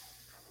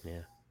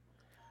 Yeah.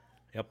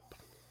 Yep.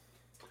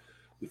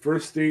 the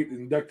first state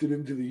inducted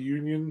into the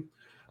Union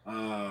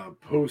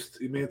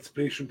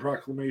post-Emancipation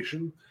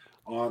Proclamation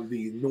on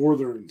the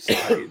northern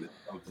side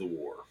of the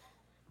war.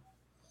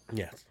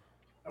 Yes.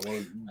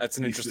 That's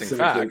an interesting It's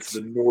fact.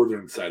 the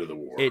northern side of the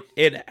war.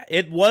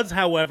 It was,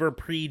 however,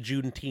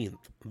 pre-Juneteenth,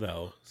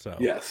 though. So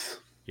Yes.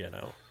 you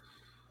know.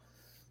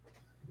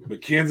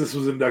 But Kansas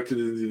was inducted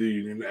into the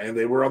Union, and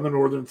they were on the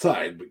northern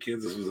side, but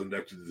Kansas was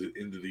inducted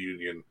into the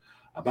Union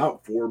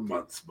about 4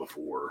 months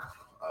before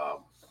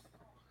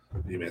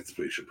the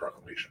Emancipation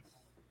Proclamation.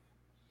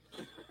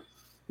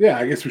 Yeah,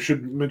 I guess we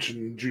should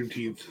mention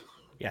Juneteenth.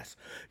 Yes.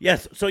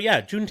 So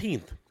yeah,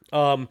 Juneteenth.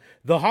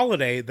 The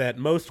holiday that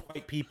most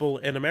white people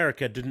in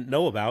America didn't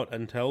know about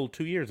until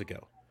 2 years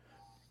ago.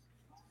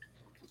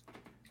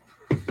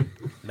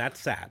 That's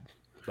sad.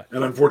 But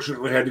And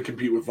unfortunately had to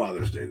compete with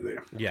Father's Day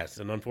there. yes,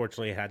 and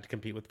unfortunately it had to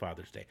compete with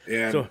Father's Day.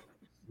 And So a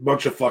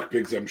bunch of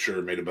fuckpigs, I'm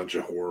sure, made a bunch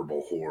of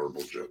horrible,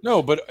 horrible jokes.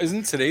 No, but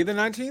isn't today the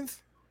 19th?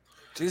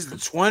 Today's the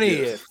 20th.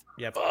 Yes.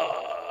 yep.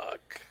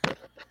 Fuck.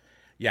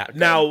 Yeah.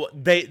 Now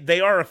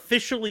they are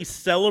officially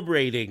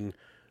celebrating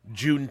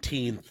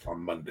Juneteenth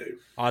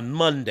On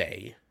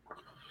Monday.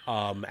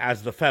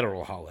 as the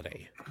federal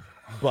holiday.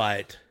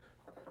 But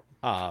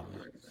we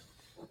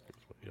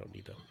don't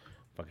need to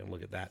fucking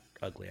look at that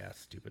ugly ass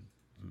stupid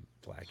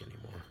flag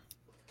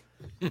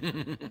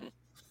anymore.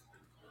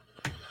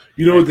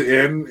 You know what the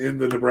N in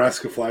the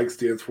Nebraska flag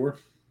stands for?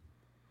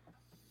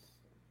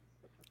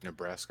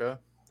 Nebraska?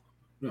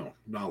 No,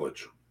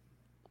 knowledge.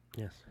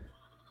 Yes.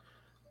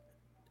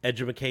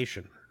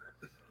 Education.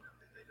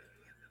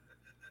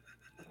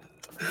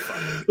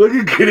 Look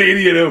at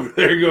Canadian over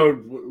there going,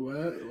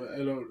 what?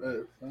 I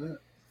don't.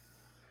 What?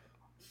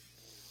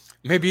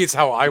 Maybe it's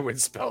how I would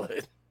spell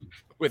it.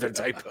 With a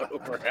typo,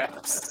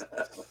 perhaps.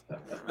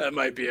 That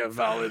might be a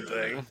valid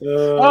thing.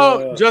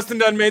 Oh, Justin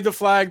Dunn made the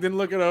flag, didn't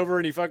look it over,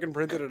 and he fucking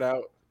printed it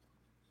out.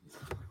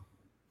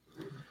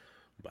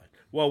 But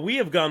well, we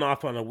have gone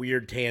off on a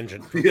weird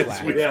tangent. For Yes,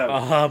 flags. we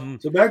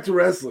have. So back to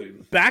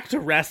wrestling. Back to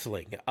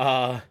wrestling.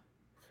 So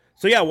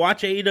yeah,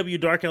 watch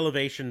AEW Dark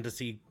Elevation to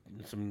see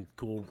some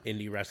cool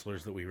indie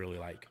wrestlers that we really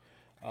like.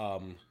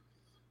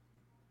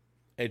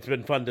 It's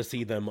been fun to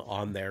see them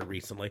on there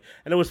recently,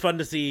 and it was fun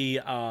to see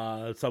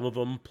some of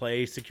them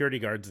play security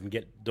guards and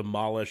get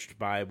demolished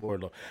by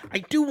Wardlow. I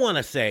do want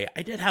to say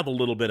I did have a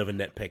little bit of a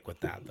nitpick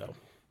with that,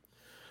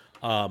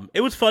 though.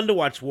 It was fun to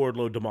watch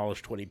Wardlow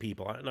demolish 20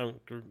 people. I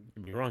don't get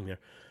me wrong there,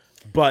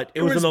 but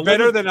it was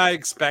better than I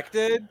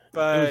expected,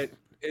 but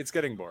it's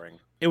getting boring.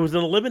 It was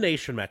an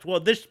elimination match. Well,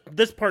 this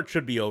part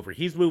should be over.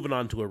 He's moving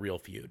on to a real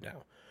feud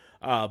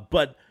now.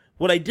 But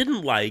what I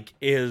didn't like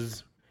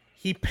is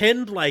he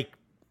pinned like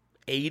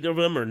 8 of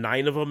them or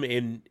 9 of them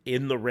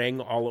in the ring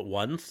all at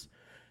once.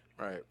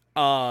 Right.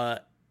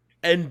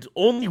 And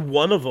only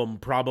one of them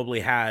probably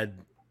had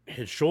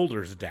his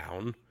shoulders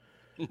down.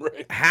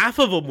 Right. Half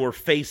of them were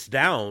face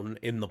down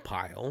in the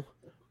pile,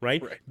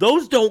 right? Right.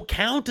 Those don't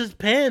count as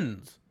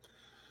pins.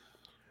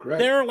 Correct.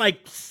 There are like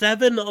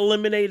 7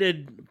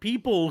 eliminated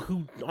people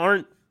who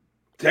aren't.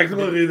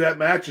 Technically, that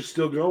match is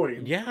still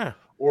going. Yeah.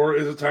 Or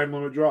is a time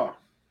limit draw.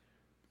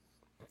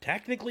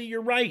 Technically,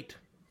 you're right.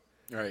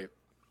 Right.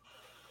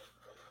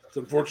 It's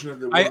unfortunate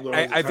that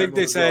I think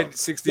they said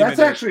 60 That's minutes.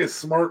 actually a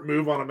smart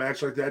move on a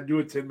match like that. Do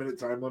a 10-minute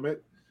time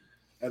limit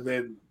and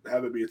then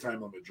have it be a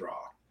time limit draw.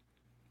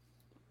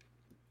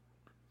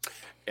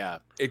 Yeah.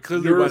 It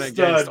clearly You're a went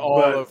against stud,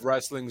 all but- of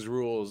wrestling's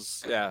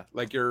rules. Yeah.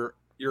 Like your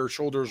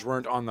shoulders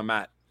weren't on the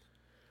mat.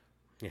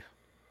 Yeah.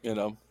 You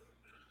know?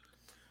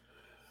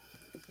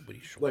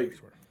 Nobody's shoulders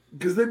Like- were.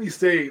 Because then you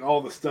say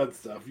all the stud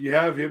stuff. You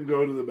have him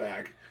go to the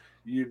back.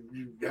 You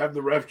have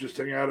the ref just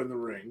hang out in the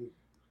ring.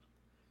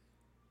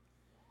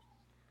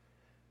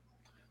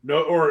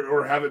 No,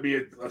 or have it be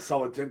a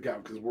solid 10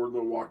 count because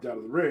Wardlow walked out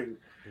of the ring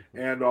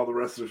and all the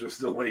wrestlers are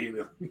still laying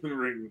in the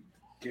ring,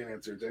 can't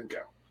answer a 10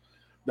 count.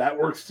 That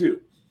works too.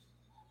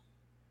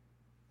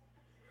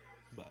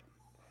 But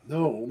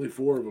No, only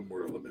 4 of them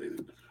were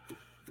eliminated.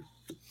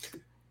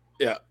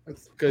 Yeah.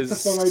 That's a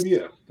 'Cause fun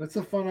idea. That's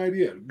a fun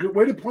idea. Good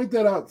way to point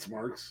that out,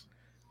 Smarks.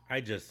 I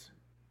just.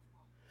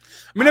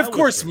 I mean, of was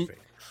course, perfect.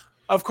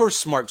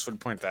 Smarks would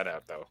point that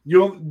out, though.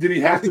 Did he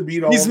have to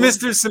beat all He's of them?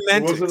 Mr.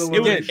 Semantics. It was an It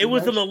was, elimination it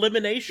was an match?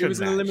 elimination. It was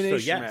an match, elimination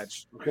so yes.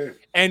 match. Okay.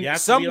 And You have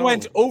to some beat all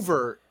went of them.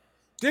 over.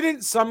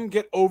 Didn't some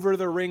get over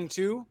the ring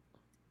too?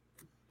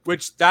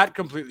 Which that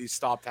completely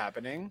stopped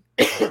happening.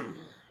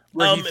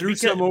 Where he threw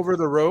because- some over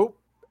the rope,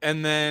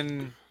 and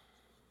then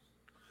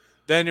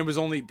it was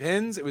only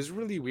pins. It was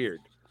really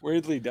weird.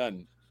 Weirdly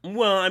done.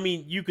 Well, I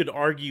mean, you could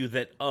argue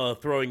that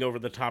throwing over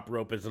the top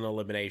rope is an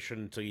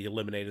elimination, so he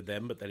eliminated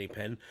them, but then he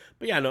pinned.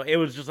 But yeah, no, it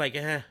was just like,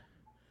 I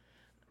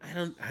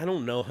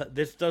don't know.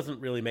 This doesn't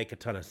really make a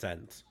ton of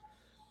sense.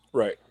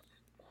 Right.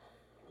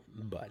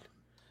 But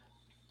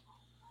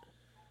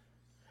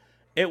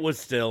it was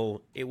still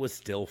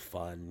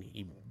fun.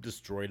 He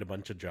destroyed a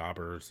bunch of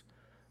jobbers.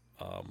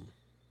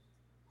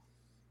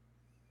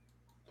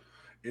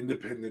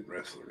 Independent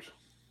wrestlers.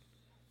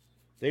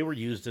 They were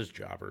used as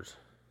jobbers.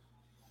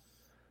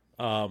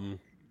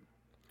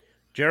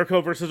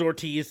 Jericho versus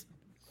Ortiz.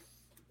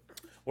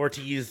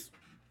 Ortiz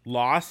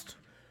lost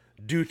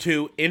due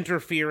to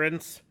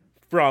interference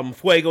from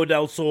Fuego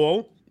del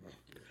Sol.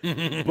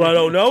 But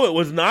oh no, it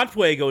was not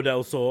Fuego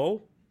del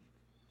Sol.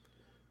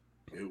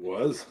 It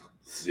was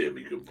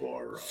Sammy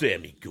Guevara.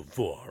 Sammy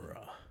Guevara.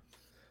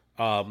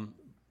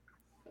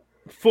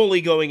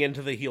 Fully going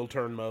into the heel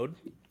turn mode.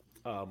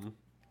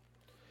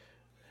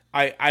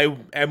 I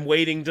am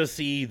waiting to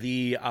see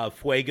the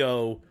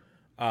Fuego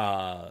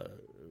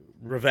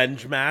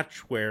revenge match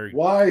where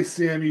Why,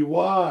 Sammy?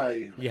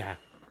 Why? yeah.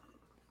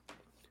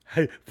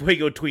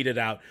 Fuego tweeted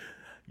out,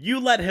 "You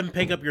let him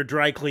pick up your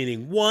dry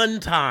cleaning one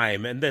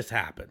time, and this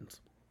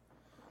happens."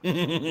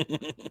 But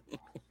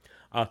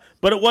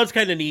it was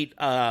kind of neat.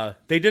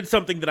 They did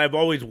something that I've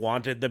always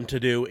wanted them to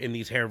do in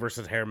these hair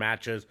versus hair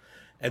matches,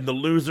 and the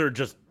loser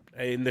just,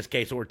 in this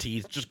case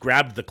Ortiz, just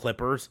grabbed the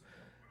clippers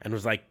and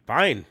was like,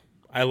 "Fine,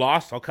 I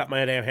lost. I'll cut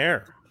my damn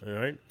hair. All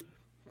right,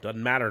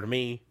 doesn't matter to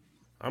me.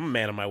 I'm a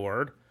man of my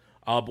word."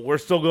 But we're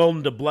still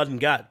going to blood and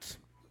guts.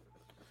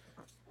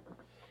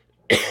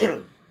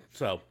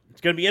 So it's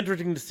going to be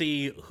interesting to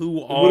see who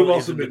all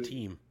is in the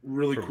team.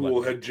 Really for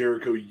cool Blood. had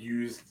Jericho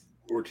used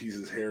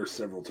Ortiz's hair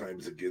several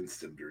times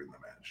against him during the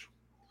match.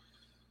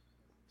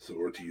 So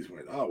Ortiz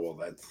went, "Oh well,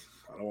 I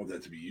don't want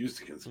that to be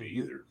used against me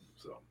either."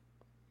 So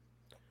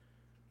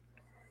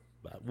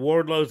But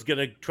Wardlow's going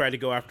to try to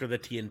go after the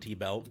TNT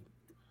belt.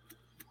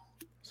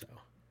 So,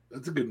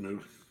 that's a good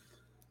move.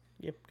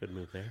 yep, good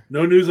move there.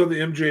 No news on the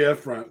MJF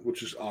front,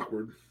 which is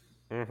awkward.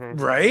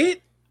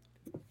 Right?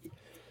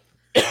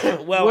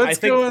 Well, What's I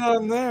think going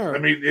on there? I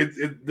mean,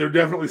 they're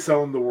definitely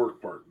selling the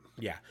work part.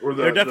 yeah, Or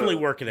they're definitely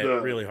working it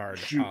really hard.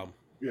 Shoot.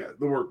 Yeah,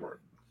 the work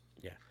part.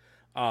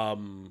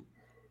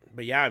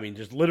 But yeah, I mean,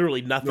 just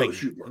literally nothing, No,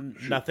 shoot part.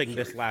 Shoot, nothing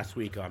this sorry. last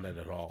week on it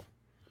at all.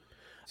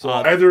 So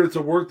Uh, either it's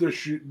a work they're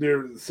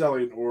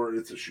selling, or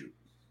it's a shoot.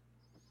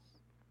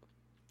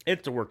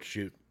 It's a work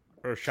shoot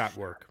or shot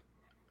work.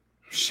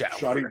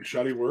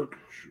 Shoddy work.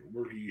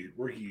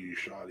 Worky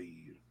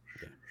shoddy.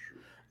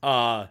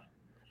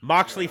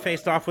 Moxley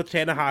faced off with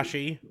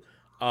Tanahashi,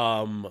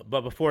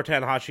 but before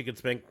Tanahashi could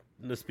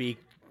speak,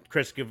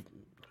 Chris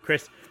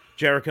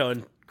Jericho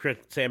and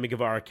Sammy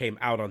Guevara came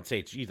out on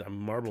stage. Jeez, I'm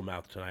marble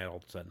mouth tonight all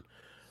of a sudden.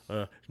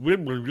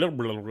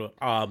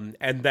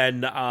 And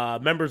then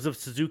members of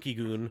Suzuki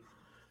Gun,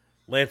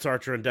 Lance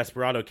Archer and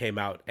Desperado came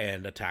out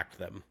and attacked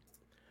them.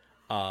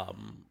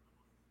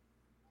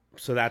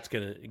 So that's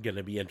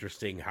gonna be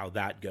interesting how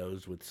that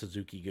goes with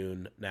Suzuki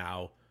Gun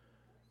now.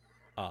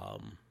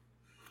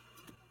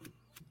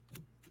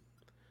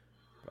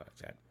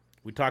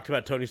 We talked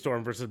about Tony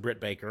Storm versus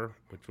Britt Baker,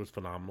 which was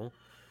phenomenal.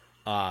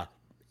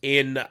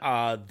 In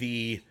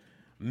the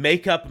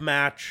makeup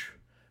match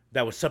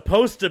that was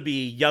supposed to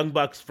be Young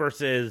Bucks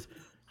versus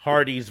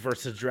Hardys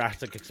versus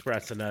Jurassic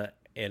Express in a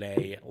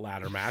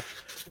ladder match,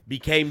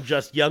 became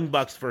just Young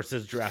Bucks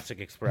versus Jurassic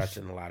Express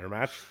in a ladder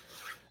match,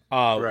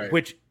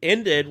 which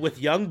ended with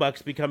Young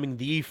Bucks becoming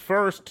the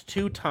first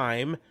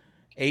 2-time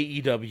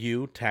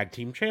AEW Tag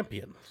Team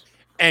Champions.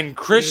 And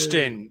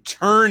Christian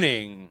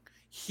turning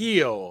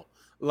heel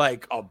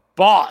like a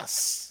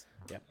boss.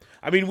 Yeah,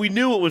 I mean, we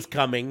knew it was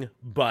coming,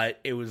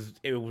 but it was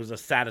a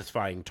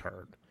satisfying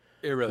turn.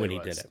 It really when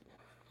was. he did it.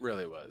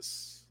 Really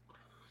was.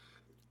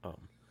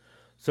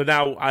 So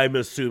now I'm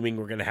assuming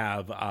we're gonna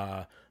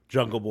have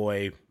Jungle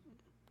Boy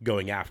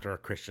going after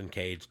Christian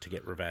Cage to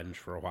get revenge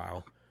for a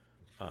while.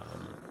 I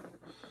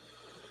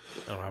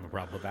don't have a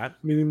problem with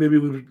that. Meaning maybe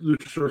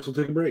Luchasaurus will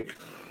take a break.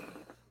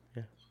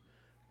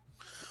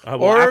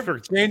 Or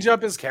change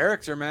up his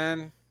character,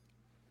 man.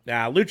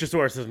 Now,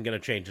 Luchasaurus isn't going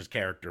to change his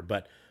character,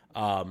 but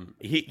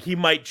he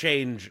might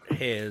change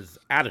his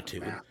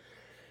attitude.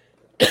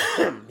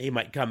 He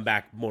might come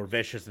back more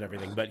vicious and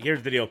everything. But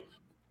here's the deal.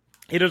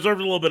 He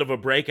deserved a little bit of a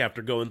break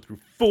after going through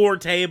 4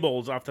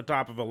 tables off the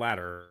top of a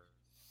ladder.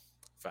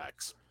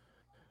 Facts.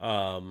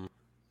 And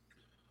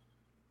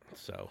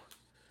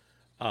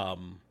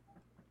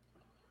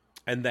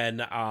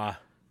then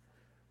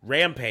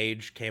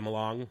Rampage came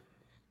along.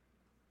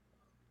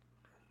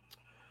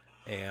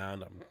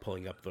 And I'm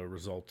pulling up the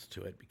results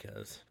to it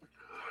because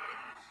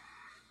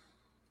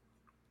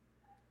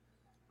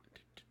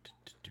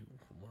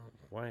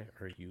why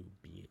are you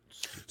being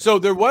stupid? So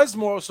there was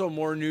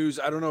more news.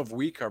 I don't know if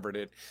we covered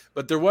it,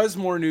 but there was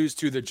more news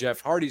to the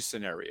Jeff Hardy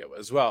scenario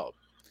as well.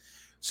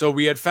 So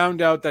we had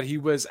found out that he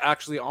was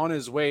actually on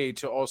his way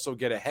to also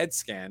get a head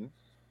scan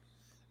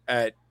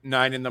at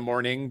 9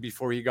 a.m.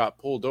 before he got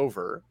pulled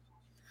over.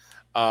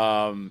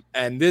 And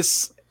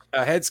this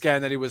head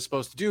scan that he was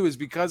supposed to do is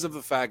because of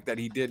the fact that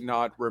he did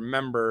not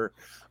remember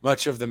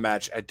much of the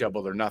match at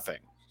Double or Nothing.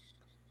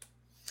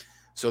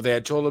 So they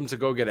had told him to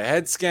go get a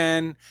head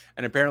scan,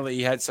 and apparently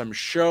he had some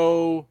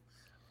show.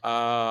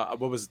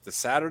 What was it, the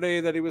Saturday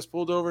that he was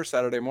pulled over?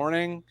 Saturday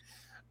morning,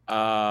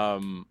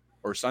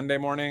 or Sunday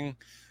morning,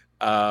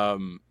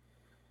 and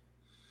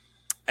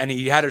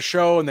he had a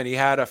show, and then he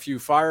had a few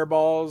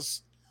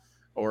fireballs,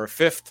 or a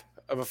fifth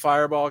of a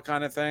fireball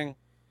kind of thing,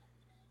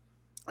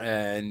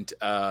 and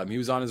he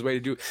was on his way to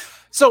do.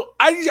 So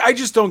I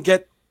just don't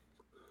get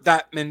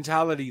that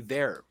mentality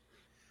there.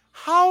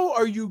 How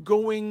are you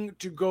going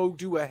to go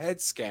do a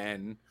head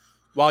scan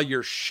while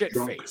you're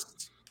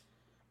shit-faced?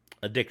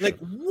 Addiction. Like,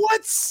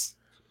 what's...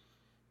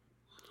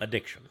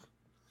 Addiction.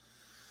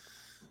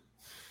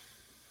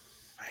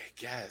 I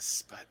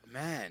guess, but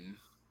man...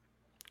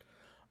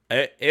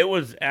 It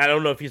was, I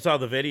don't know if you saw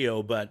the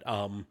video, but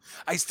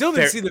I still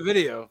didn't see the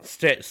video.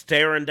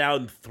 Staring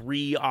down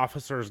 3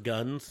 officers'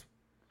 guns.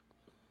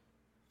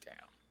 Damn.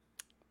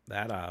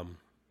 That,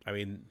 I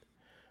mean,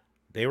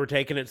 they were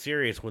taking it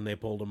serious when they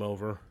pulled him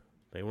over.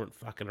 They weren't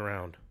fucking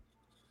around.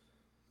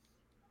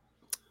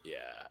 Yeah,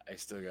 I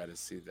still got to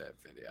see that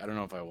video. I don't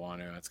know if I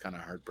want to. It's kind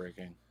of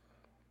heartbreaking.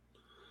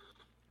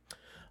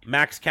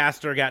 Max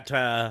Caster got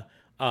to...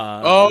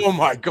 oh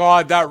my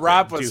God, that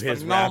rap was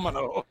his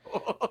phenomenal.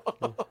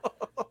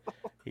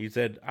 He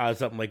said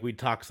something like, we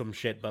talked some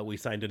shit, but we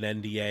signed an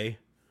NDA.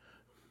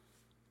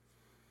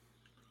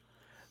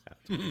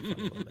 That's pretty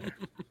fun one there.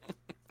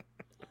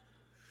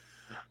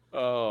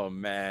 Oh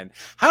man,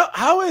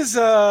 how is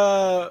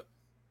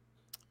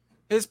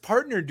his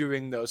partner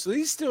doing though? So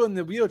he's still in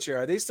the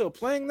wheelchair. Are they still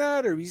playing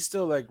that, or he's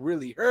still like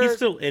really hurt? He's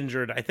still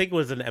injured. I think it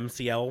was an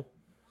MCL.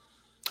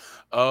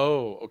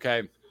 Oh,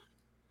 okay.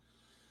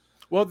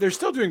 Well, they're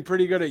still doing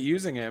pretty good at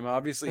using him.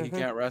 Obviously, he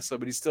can't wrestle,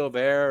 but he's still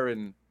there,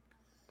 and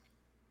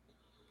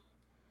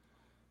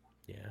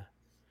yeah.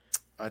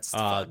 That's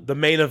fun. The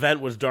main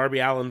event was Darby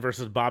Allin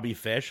versus Bobby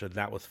Fish, and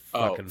that was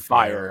fucking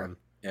fire.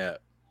 Yeah,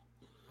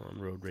 on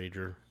Road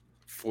Rager.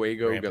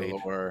 Fuego Rampage.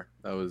 galore.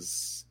 That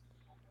was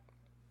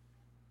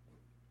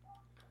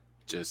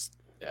just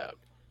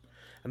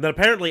And then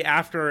apparently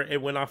after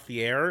it went off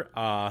the air,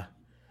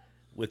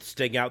 with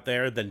Sting out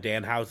there, then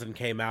Danhausen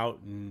came out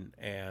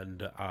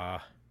and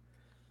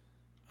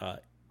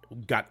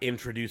got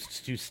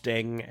introduced to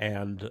Sting,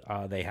 and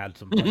they had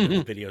some fun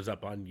videos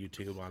up on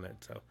YouTube on it.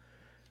 So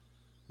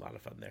a lot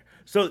of fun there.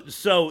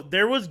 So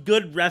there was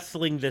good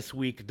wrestling this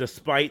week,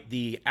 despite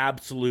the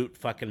absolute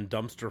fucking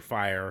dumpster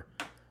fire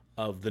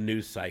of the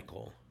news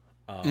cycle.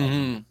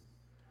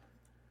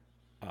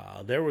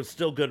 There was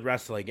still good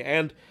wrestling,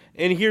 and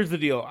here's the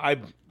deal.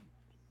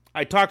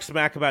 I talk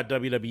smack about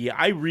WWE.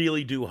 I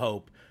really do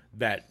hope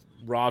that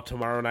Raw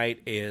tomorrow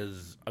night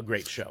is a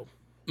great show.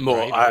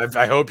 Well, right?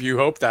 I hope you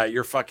hope that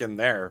you're fucking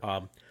there.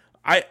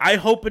 I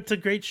hope it's a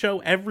great show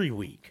every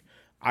week.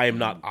 I am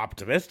not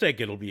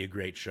optimistic it'll be a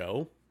great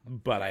show,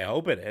 but I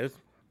hope it is.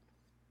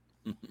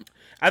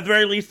 At the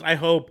very least, I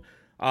hope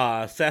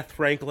Seth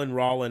Franklin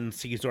Rollins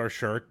sees our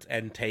shirt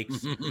and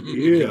takes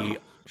the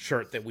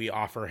shirt that we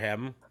offer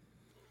him.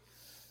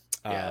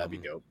 Yeah, that'd be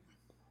dope.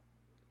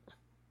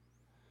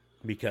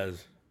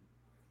 Because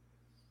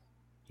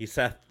he's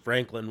Seth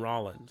Franklin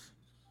Rollins.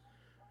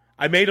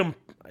 I made him,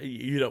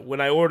 when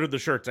I ordered the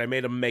shirts, I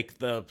made him make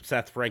the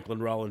Seth Franklin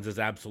Rollins as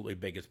absolutely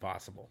big as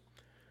possible.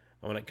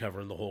 I want it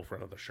covering the whole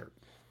front of the shirt.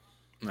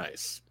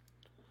 Nice.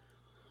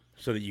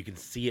 So that you can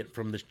see it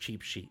from the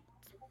cheap sheet.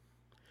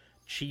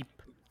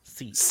 Cheap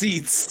seats.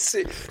 Cheap sheets.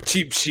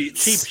 Cheap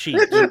sheets.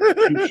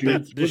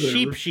 The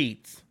sheep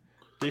sheets.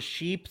 The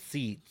sheep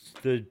seats.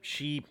 The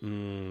sheep.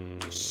 The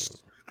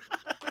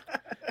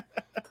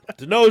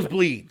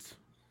nosebleeds.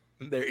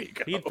 There you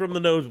go. Seat from the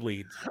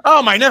nosebleeds.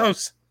 Oh, my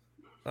nose.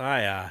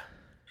 I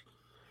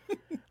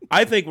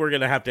think we're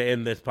gonna have to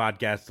end this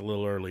podcast a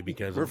little early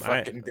because we're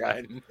fucking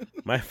done.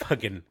 My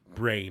fucking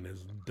brain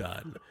is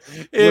done.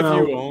 If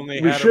you only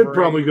we had should a brain.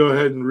 probably go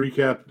ahead and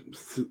recap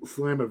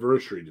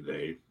Slammiversary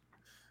today.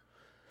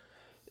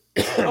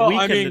 Oh,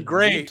 I mean,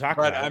 great, talk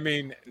but about I it.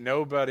 mean,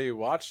 nobody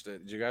watched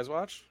it. Did you guys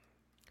watch?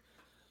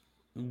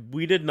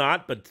 We did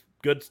not, but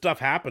good stuff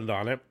happened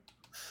on it.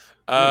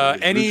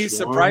 Any Rich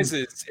Swann.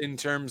 surprises in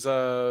terms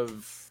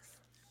of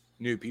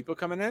new people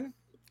coming in?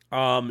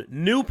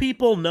 New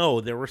people,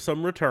 no. There were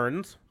some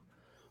returns.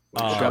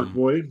 Shark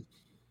Boy.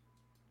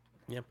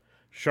 Yep.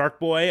 Shark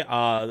Boy,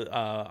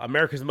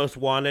 America's Most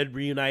Wanted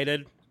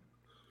reunited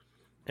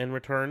and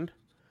returned.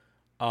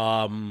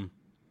 I'm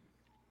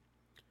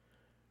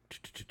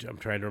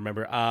trying to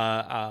remember.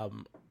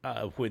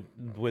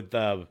 With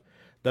the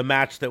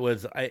match that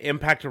was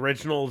Impact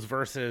Originals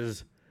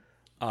versus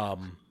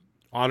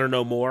Honor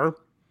No More.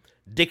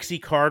 Dixie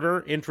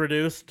Carter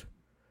introduced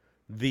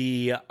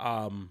the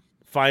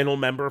final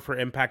member for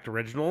Impact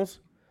Originals.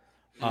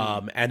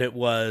 And it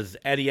was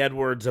Eddie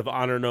Edwards of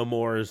Honor No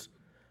More's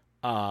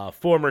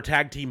former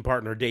tag team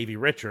partner, Davey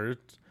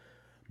Richards.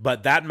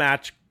 But that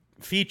match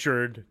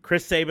featured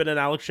Chris Sabin and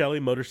Alex Shelley,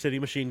 Motor City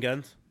Machine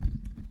Guns.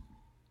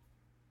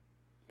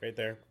 Right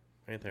there.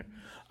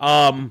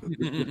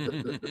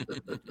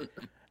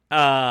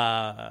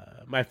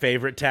 My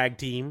favorite tag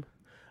team.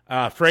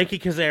 Frankie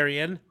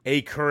Kazarian,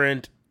 a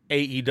current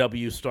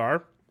AEW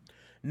star.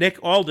 Nick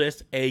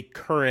Aldis, a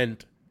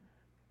current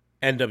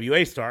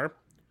NWA star.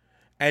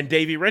 And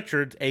Davey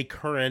Richards, a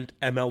current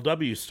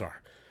MLW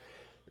star.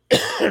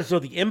 So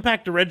the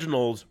Impact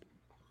Originals,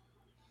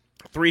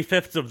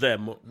 3/5 of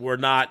them were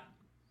not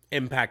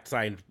Impact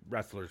signed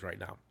wrestlers right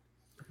now.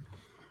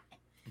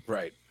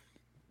 Right.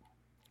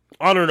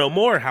 Honor No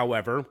More,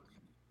 however,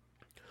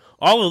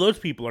 all of those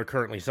people are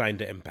currently signed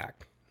to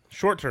Impact.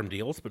 short-term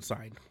deals, but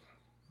signed.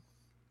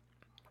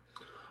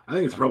 I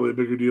think it's probably a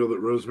bigger deal that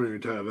Rosemary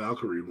and Taya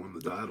Valkyrie won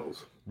the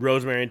titles.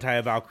 Rosemary and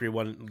Taya Valkyrie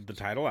won the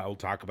title. I will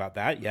talk about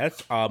that.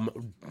 Yes.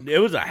 It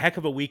was a heck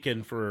of a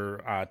weekend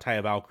for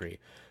Taya Valkyrie.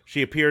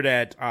 She appeared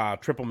at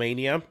Triple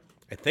Mania.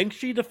 I think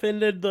she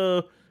defended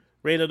the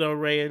Reina del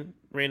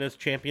Reina's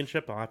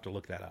championship. I'll have to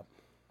look that up.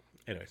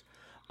 Anyways,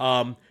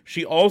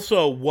 she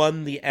also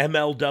won the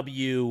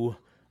MLW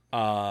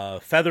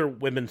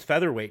women's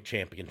featherweight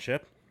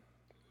championship.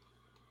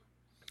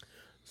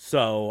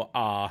 So,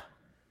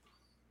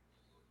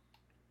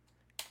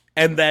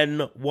 and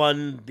then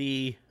won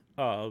the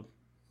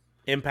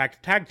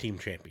Impact Tag Team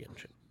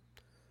Championship.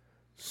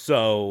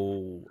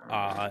 So,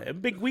 a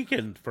big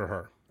weekend for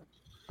her.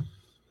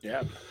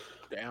 Yeah.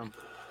 Damn.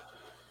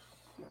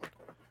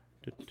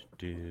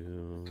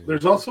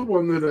 There's also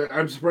one that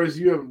I'm surprised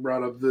you haven't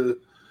brought up. The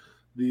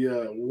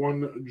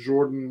one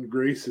Jordan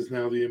Grace is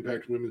now the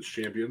Impact Women's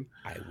Champion.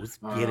 I was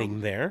getting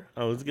there.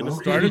 I was going to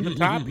start at the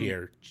top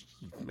here.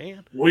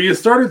 Man. Well, you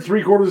started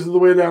 3/4 of the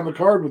way down the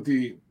card with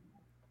the...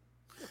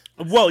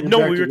 Well, no, Impact we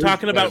were Women's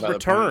talking about about the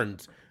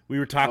returns. We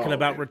were talking Oh,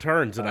 about okay.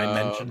 returns, and I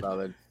mentioned...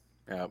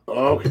 Yeah.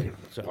 Okay,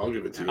 So, I'll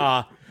give it to you.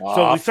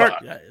 So we start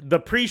the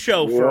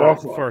pre-show Whoa.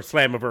 for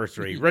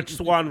Slammiversary. Rich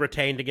Swann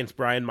retained against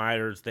Brian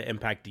Myers the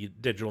Impact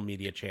Digital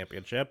Media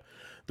Championship.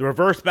 The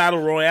Reverse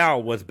Battle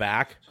Royale was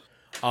back.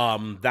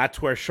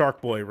 That's where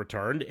Shark Boy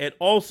returned. It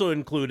also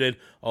included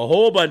a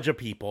whole bunch of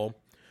people.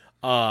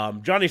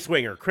 Johnny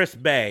Swinger, Chris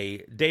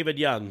Bay, David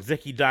Young,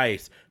 Zicky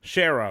Dice,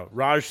 Shara,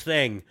 Raj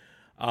Singh.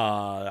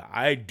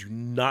 I do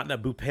not know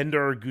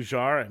Bhupinder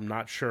Gujar. I'm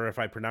not sure if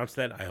I pronounced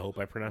that. I hope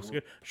I pronounced it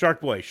good. Shark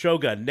Boy,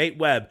 Shogun, Nate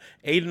Webb,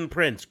 Aiden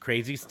Prince,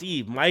 Crazy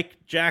Steve, Mike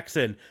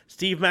Jackson,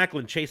 Steve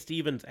Macklin, Chase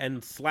Stevens,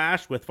 and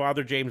Slash with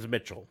Father James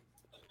Mitchell.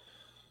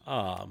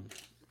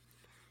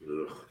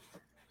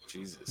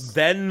 Jesus.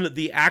 Then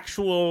the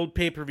actual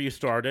pay-per-view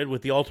started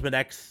with the Ultimate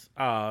X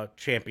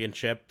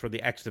championship for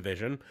the X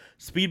division.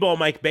 Speedball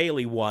Mike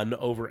Bailey won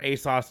over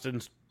Ace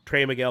Austin,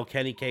 Trey Miguel,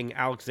 Kenny King,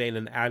 Alex Zane,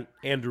 and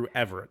Andrew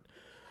Everett.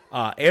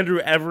 Andrew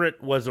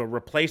Everett was a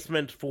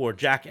replacement for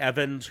Jack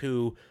Evans,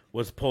 who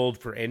was pulled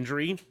for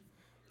injury,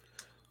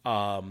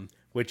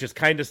 which is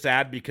kind of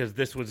sad because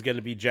this was going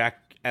to be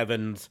Jack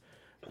Evans'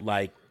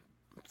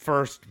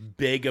 first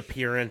big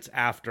appearance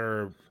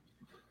after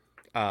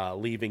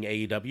leaving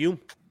AEW,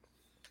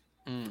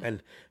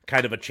 and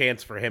kind of a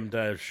chance for him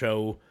to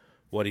show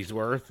what he's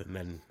worth, and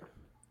then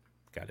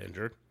got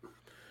injured.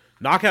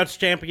 Knockouts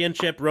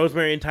Championship,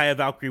 Rosemary and Taya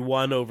Valkyrie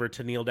won over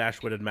Tennille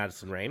Dashwood and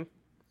Madison Rayne.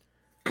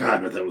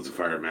 God, but that was a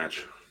fire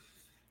match.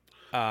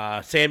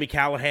 Sami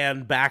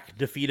Callihan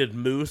defeated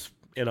Moose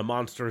in a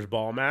Monsters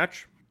Ball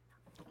match.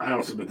 I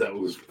also bet that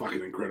was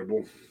fucking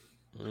incredible.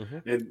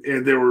 And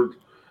there were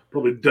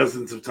probably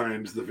dozens of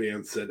times the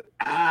fans said,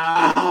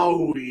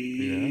 "Owie."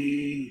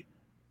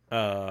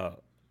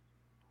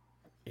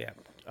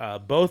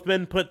 Both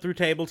men put through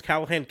tables.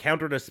 Callahan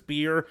countered a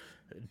spear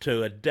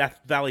to a Death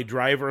Valley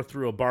driver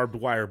through a barbed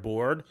wire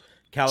board.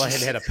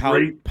 Callahan had a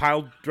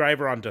pile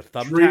driver onto Straight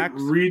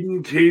thumbtacks.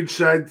 reading cage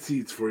side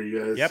seats for you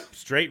guys. Yep,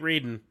 straight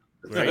reading.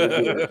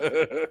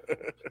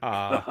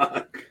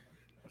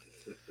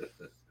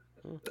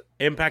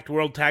 Impact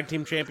World Tag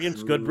Team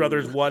Champions. Good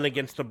Brothers won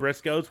against the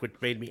Briscoes, which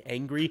made me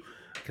angry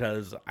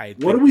because I.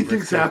 What do we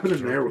think's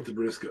happening there with the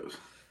Briscoes?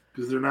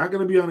 Because they're not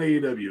going to be on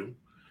AEW.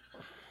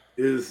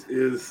 Is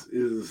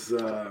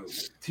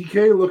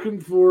TK looking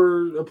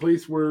for a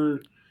place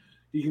where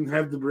he can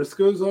have the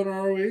Briscoes on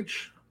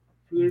ROH?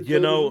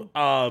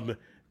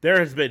 There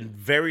has been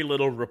very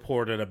little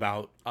reported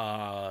about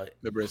The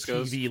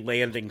Briscoes? TV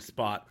landing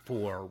spot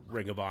for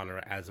Ring of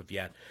Honor as of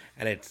yet,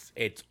 and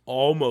it's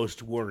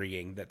almost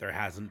worrying that there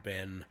hasn't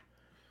been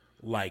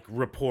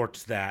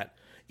reports that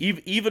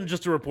even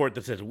just a report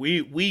that says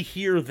we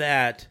hear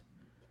that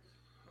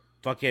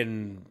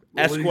fucking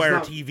Esquire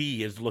TV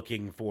is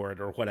looking for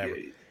it or whatever.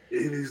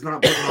 He's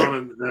not putting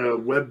on a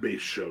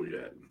web-based show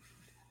yet.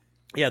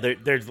 Yeah,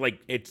 there's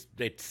it's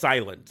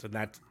silence, and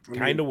that's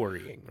kind of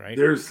worrying, right?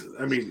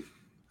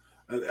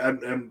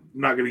 I'm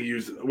not going to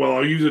use. Well,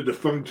 I'll use a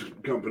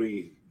defunct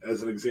company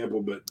as an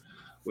example, but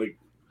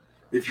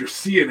if you're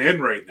CNN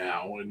right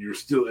now, and you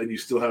still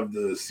have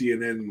the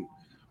CNN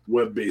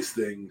web-based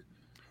thing,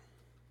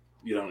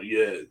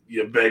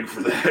 you beg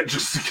for that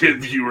just to get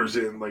viewers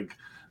in.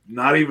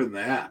 Not even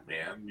that,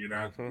 man. You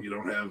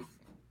don't have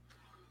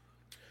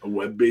a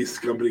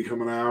web-based company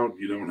coming out.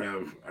 You don't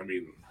have.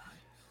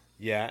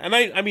 Yeah, and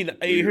I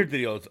heard the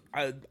deal.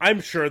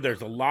 I'm sure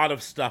there's a lot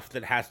of stuff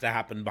that has to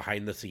happen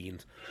behind the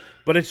scenes,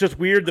 but it's just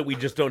weird that we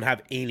just don't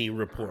have any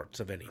reports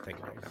of anything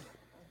right now.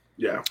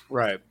 Yeah,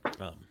 Right.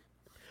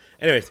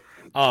 Anyways,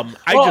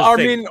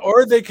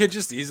 or they could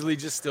just easily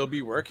just still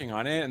be working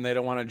on it, and they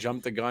don't want to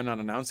jump the gun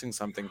on announcing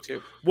something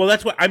too. Well,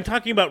 that's what I'm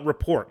talking about.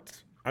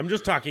 Reports. I'm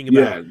just talking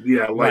about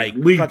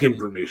leaked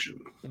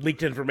information.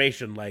 Leaked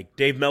information. Like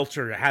Dave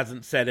Meltzer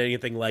hasn't said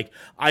anything like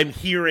I'm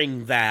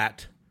hearing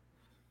that.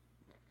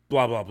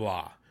 Blah blah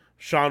blah.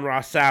 Sean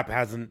Ross Sapp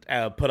hasn't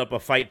put up a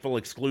Fightful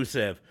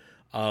exclusive.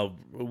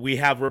 We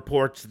have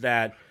reports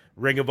that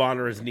Ring of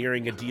Honor is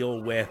nearing a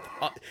deal with,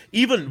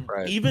 even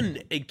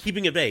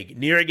keeping it vague,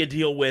 nearing a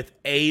deal with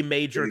a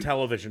major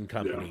television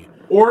company.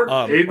 Or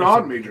a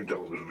non-major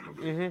television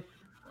company.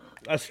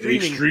 A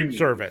streaming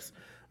service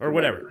or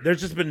whatever. There's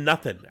just been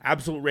nothing.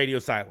 Absolute radio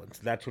silence.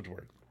 That's what's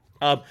word.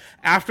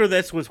 After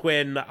this was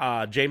when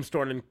James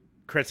Storm and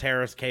Chris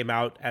Harris came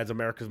out as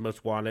America's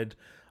Most Wanted,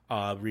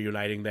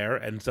 reuniting there.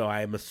 And so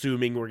I'm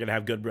assuming we're going to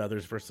have Good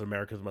Brothers versus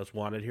America's Most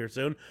Wanted here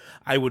soon.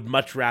 I would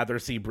much rather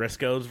see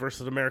Briscoes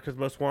versus America's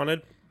Most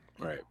Wanted.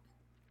 Right.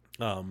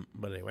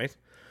 But anyways.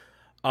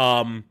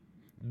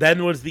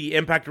 Then was the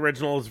Impact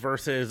Originals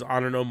versus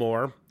Honor No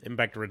More.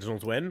 Impact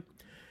Originals win.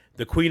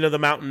 The Queen of the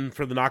Mountain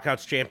for the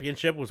Knockouts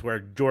Championship was where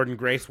Jordan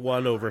Grace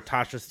won over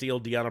Tasha Steele,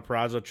 Deonna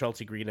Purrazzo,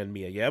 Chelsea Green, and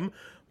Mia Yim.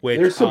 Which,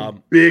 there's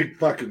some big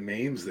fucking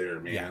names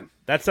there, man. Yeah,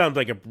 that sounds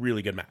like a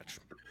really good match.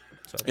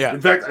 So, yeah. In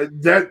fact,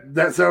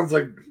 that sounds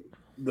like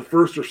the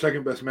first or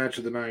second best match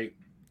of the night.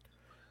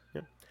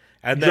 Yeah.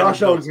 And then,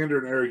 Josh Alexander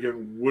and Eric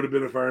Young would have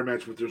been a fire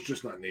match, but there's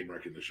just not name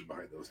recognition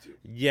behind those two.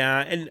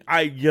 Yeah, and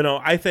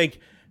I think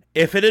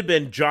if it had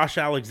been Josh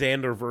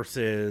Alexander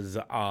versus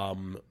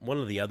one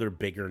of the other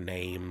bigger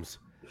names,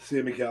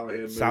 Sami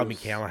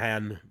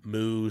Callihan,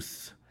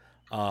 Moose,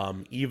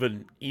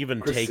 even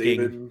Chris taking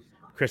Sabin,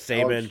 Chris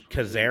Sabin,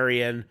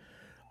 Kazarian,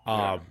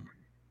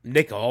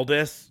 Nick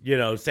Aldis,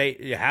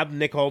 have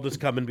Nick Aldis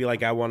come and be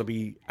like, I want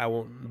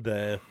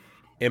the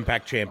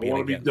Impact champion. I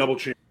want to be double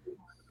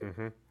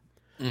champion.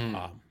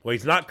 Well,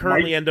 he's not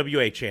currently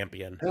NWA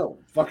champion. Hell,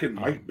 fucking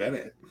Mike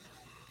Bennett.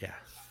 Yeah,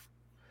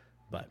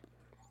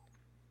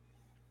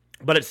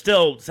 but it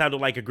still sounded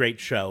like a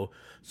great show.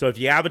 So if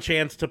you have a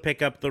chance to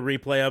pick up the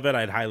replay of it,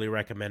 I'd highly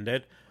recommend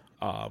it.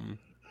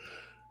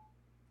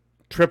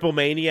 Triple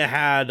Mania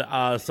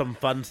had some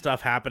fun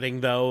stuff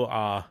happening,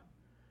 though.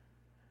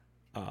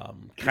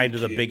 Kind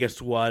of the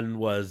biggest one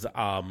was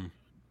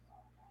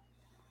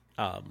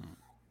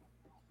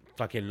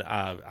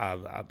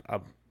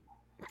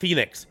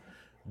Phoenix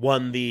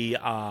won the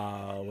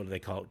what do they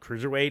call it?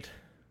 Cruiserweight? Do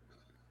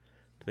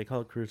they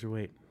call it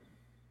cruiserweight?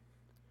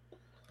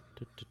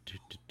 I'm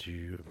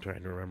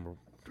trying to remember.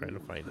 Trying to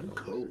find it.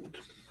 Cold.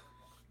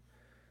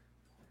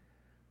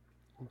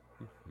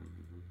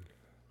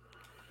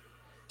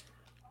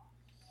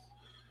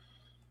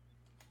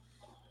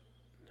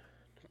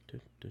 Here,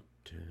 go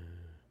to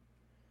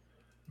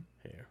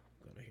here.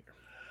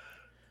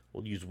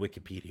 We'll use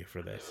Wikipedia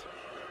for this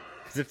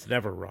because it's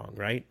never wrong,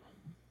 right?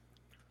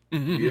 The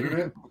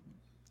internet?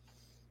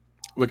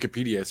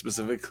 Wikipedia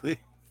specifically.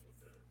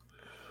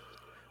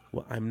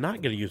 Well, I'm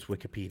not going to use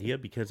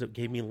Wikipedia because it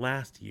gave me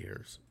last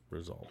year's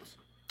results.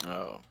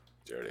 Oh,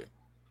 dirty.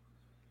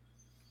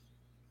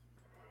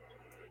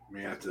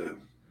 May have to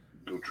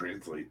go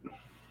translate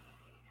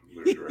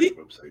their direct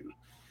website.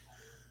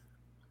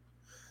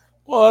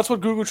 Well, that's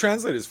what Google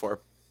Translate is for.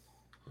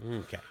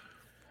 Okay.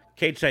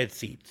 Cage side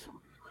seats.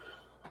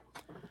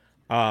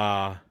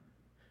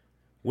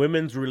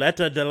 Women's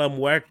Ruleta de la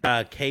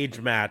Muerta cage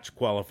match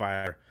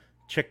qualifier.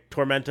 Chick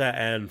Tormenta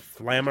and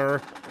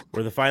Flammer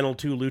were the final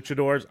two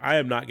luchadors. I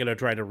am not going to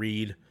try to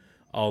read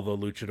all the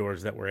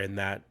luchadors that were in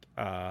that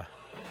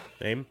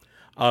name.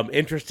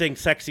 Interesting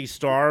Sexy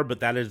Star, but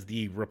that is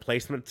the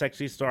replacement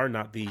Sexy Star,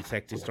 not the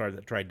Sexy Star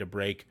that tried to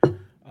break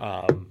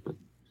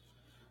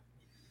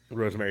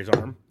Rosemary's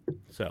arm.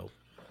 So,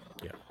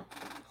 yeah,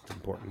 it's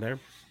important there.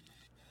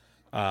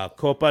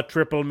 Copa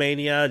Triple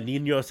Mania,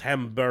 Niños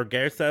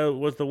Hamburguesa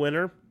was the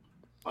winner.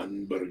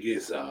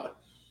 Hamburguesa.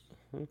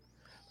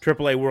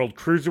 AAA World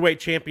Cruiserweight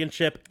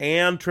Championship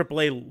and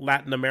AAA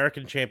Latin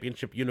American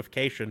Championship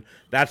Unification.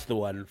 That's the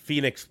one.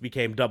 Phoenix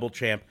became double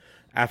champ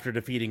after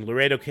defeating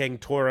Laredo King,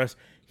 Taurus,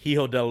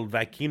 Hijo del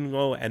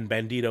Vikingo, and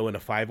Bandito in a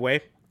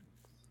 5-way.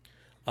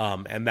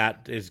 And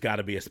that has got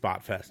to be a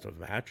spot fest of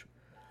match.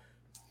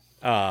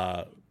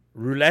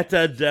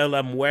 Ruleta de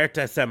la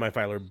Muerta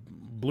semifinal.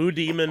 Blue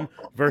Demon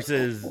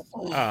versus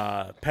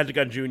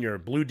Pentagon Jr.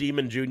 Blue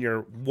Demon Jr.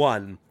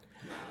 won.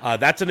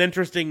 That's an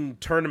interesting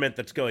tournament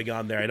that's going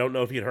on there. I don't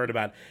know if you'd heard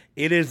about it.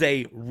 It is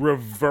a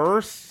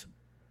reverse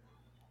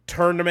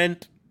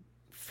tournament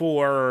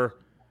for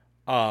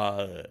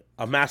a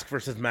mask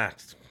versus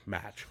mask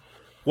match.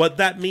 What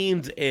that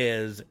means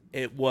is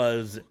it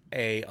was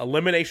a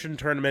elimination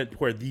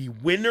tournament where the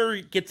winner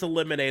gets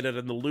eliminated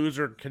and the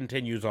loser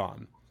continues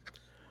on.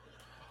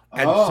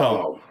 And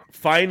so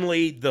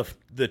finally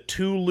the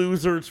two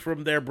losers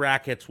from their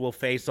brackets will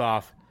face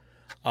off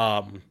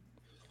on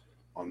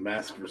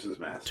Mask versus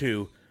Mask.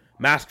 To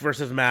Mask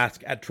versus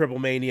Mask at Triple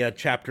Mania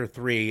Chapter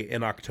 3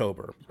 in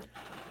October.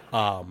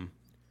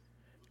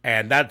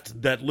 And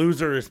that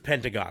loser is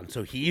Pentagon.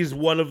 So he's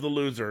one of the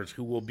losers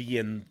who will be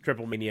in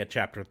Triple Mania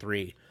Chapter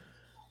 3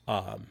 in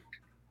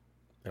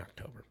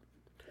October.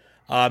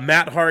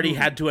 Matt Hardy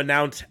had to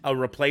announce a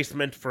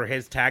replacement for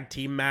his tag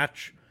team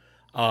match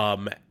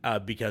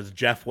because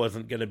Jeff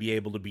wasn't going to be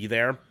able to be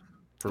there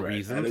for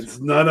reasons. And it's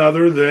none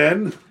other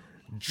than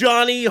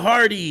Johnny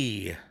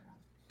Hardy,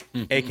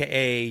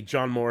 a.k.a.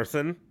 John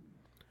Morrison.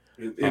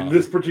 In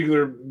this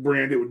particular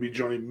brand, it would be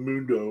Johnny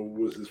Mundo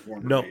was his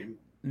former name.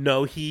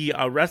 No, he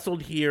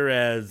wrestled here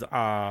as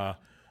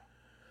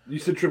You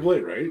said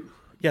AAA, right?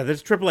 yeah,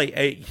 there's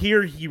AAA.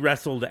 Here he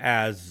wrestled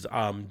as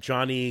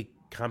Johnny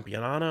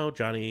Campiano.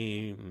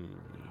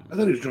 I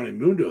thought he was Johnny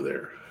Mundo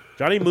there.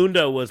 Johnny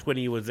Mundo was when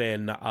he was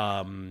in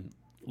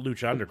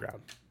Lucha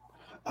Underground.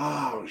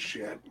 Oh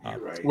shit! You're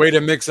right. Way to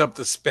mix up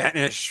the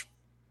Spanish.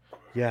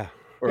 Yeah.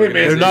 Hey man,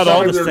 They're not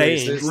all the they're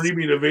same.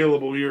 Streaming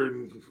available here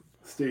in the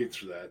States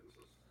for that.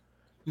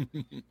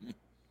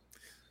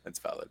 That's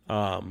valid.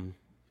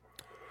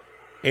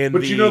 And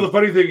But you know the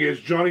funny thing is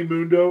Johnny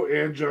Mundo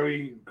and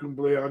Johnny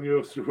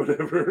Cumpleaños or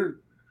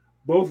whatever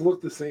both look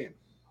the same.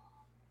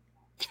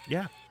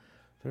 Yeah.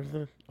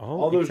 There's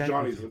All those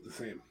Johnnies look the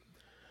same.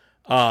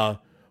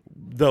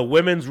 The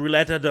women's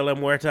Ruleta de la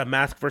Muerta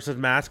mask versus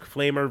mask,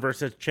 Flamer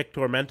versus Chick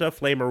Tormenta.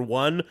 Flamer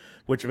won,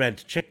 which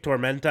meant Chick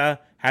Tormenta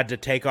had to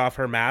take off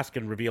her mask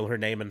and reveal her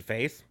name and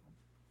face.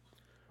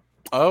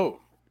 Oh.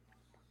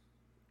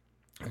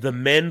 The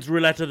men's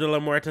Ruleta de la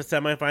Muerta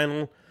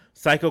semifinal,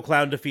 Psycho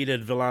Clown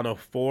defeated Villano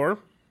 4.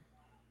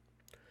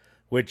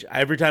 Which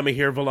every time I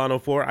hear Villano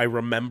 4, I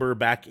remember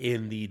back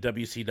in the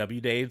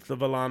WCW days, the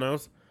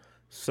Villanos.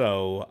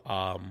 So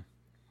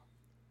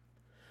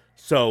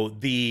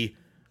the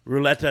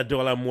Ruleta de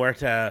la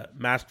Muerta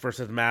mask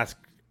versus mask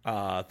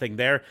thing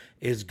there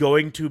is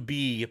going to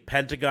be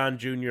Pentagon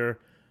Jr.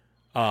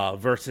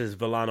 Versus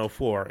Villano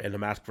 4 in a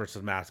mask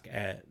versus mask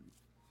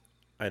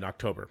in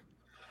October.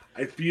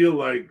 I feel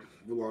like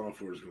Villano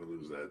 4 is going to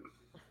lose that.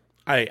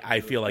 I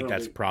feel like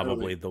that's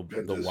probably the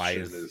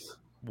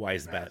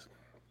wise bet.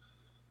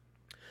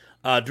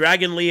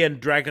 Dragon Lee and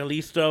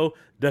Dragalisto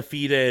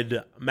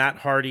defeated Matt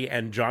Hardy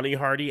and Johnny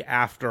Hardy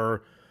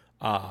after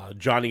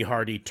Johnny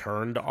Hardy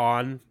turned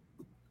on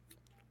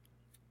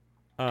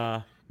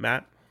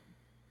Matt.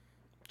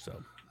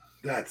 So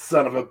that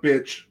son of a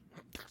bitch.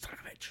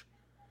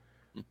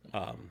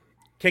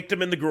 Kicked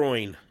him in the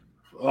groin.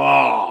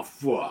 Oh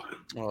fuck.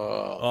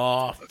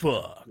 Oh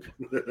fuck.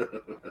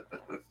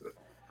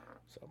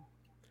 So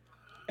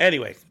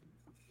anyways.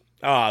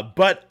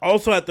 But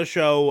also at the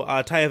show,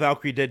 Taya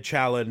Valkyrie did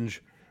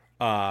challenge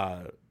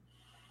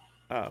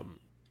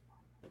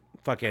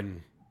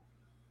fucking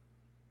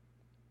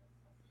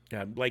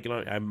yeah, like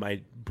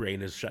my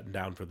brain is shutting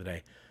down for the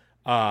day.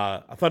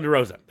 Thunder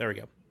Rosa, there we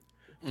go.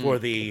 For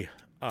the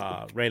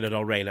Reina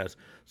del Reinas.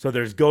 So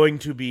there's going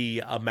to be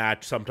a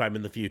match sometime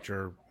in the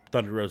future,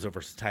 Thunder Rosa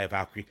versus Taya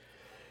Valkyrie,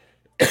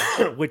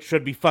 which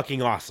should be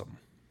fucking awesome.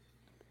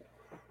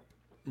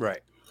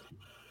 Right.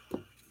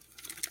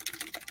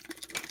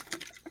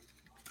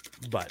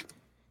 But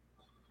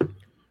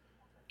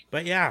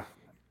yeah.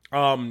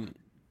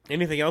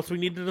 Anything else we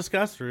need to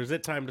discuss, or is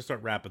it time to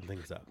start wrapping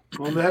things up?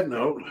 On that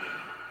note,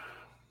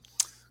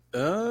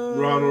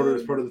 Raw and Order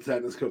is part of the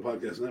Tatnus Co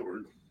Podcast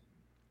Network,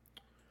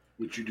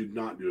 which you did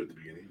not do at the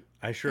beginning.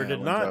 I sure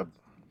did not.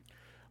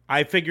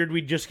 I figured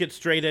we'd just get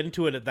straight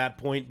into it at that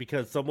point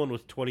because someone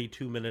was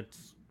 22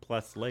 minutes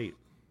plus late.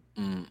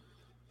 It's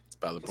a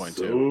valid point,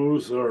 too.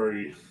 So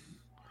sorry.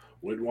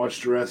 Went and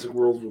watched Jurassic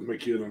World with my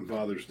kid on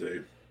Father's Day.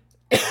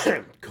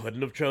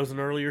 Couldn't have chosen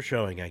earlier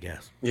showing, I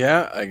guess.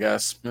 Yeah, I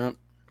guess. Yep.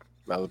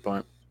 Valid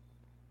point.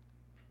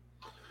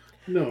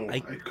 No, I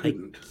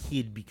couldn't. I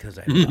kid because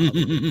I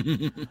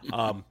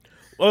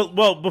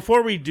well,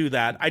 before we do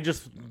that, I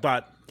just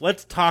thought,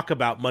 let's talk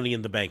about Money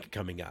in the Bank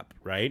coming up,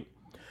 right?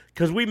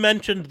 Because we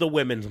mentioned the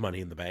women's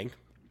Money in the Bank.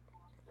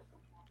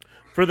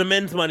 For the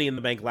men's Money in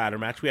the Bank ladder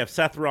match, we have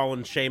Seth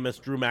Rollins, Sheamus,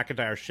 Drew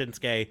McIntyre,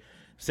 Shinsuke,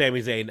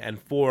 Sami Zayn, and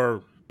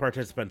 4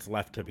 participants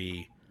left to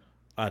be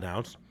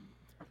announced.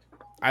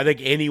 I think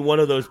any one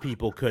of those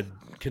people could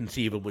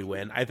conceivably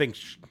win. I think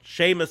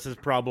Sheamus is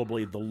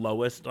probably the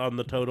lowest on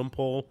the totem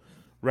pole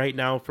right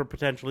now for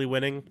potentially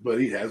winning. But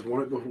he has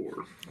won it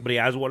before.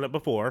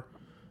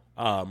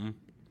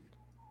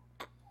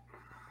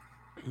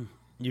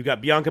 You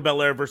got Bianca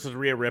Belair versus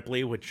Rhea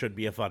Ripley, which should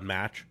be a fun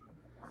match.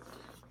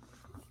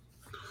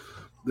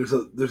 There's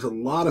a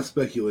lot of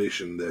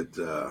speculation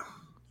that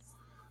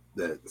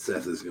that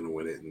Seth is going to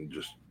win it and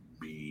just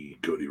be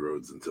Cody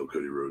Rhodes until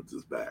Cody Rhodes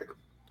is back.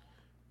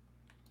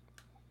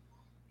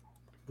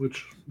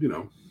 Which,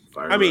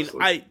 I mean,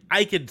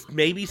 I could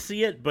maybe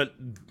see it, but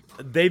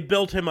they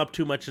built him up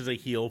too much as a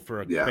heel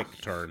for a quick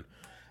turn.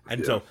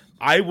 And so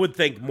I would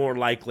think more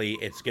likely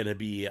it's going to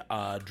be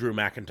Drew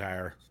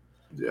McIntyre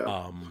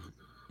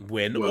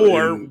win,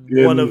 or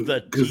one of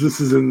the... Because this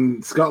is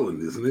in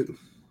Scotland, isn't it?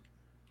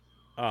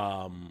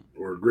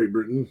 Or Great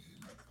Britain?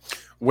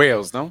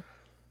 Wales, no?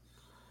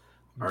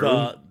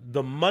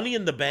 The Money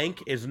in the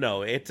Bank is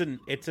it's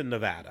in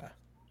Nevada.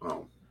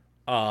 Oh.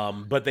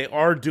 But they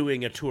are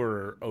doing a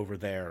tour over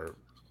there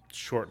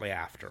shortly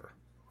after.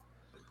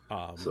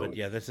 But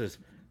yeah, this is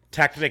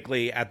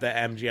technically at the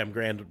MGM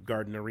Grand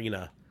Garden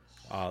Arena,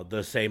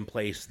 the same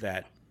place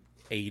that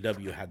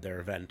AEW had their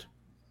event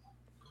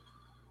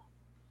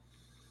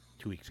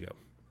 2 weeks ago.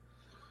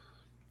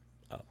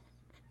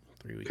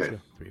 3 weeks ago.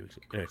 3 weeks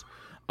ago. Anyways,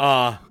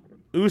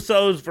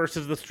 Usos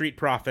versus the Street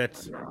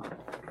Profits.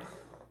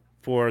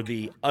 for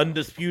the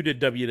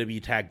undisputed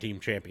WWE Tag Team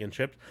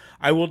Championships.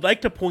 I would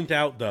like to point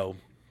out, though,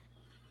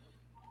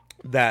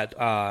 that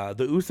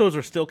the Usos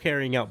are still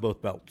carrying out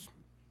both belts.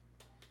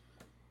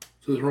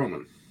 So is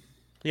Roman.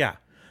 Yeah.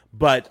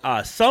 But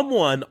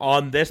someone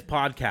on this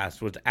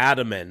podcast was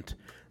adamant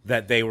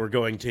that they were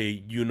going to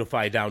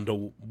unify down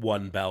to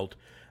one belt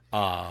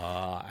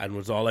and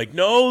was all like,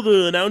 no,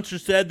 the announcer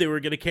said they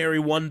were going to carry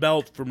one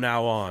belt from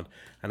now on.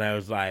 And I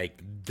was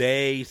like,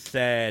 they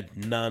said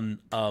none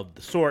of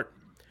the sort.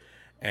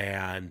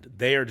 And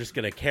they are just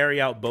going to carry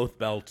out both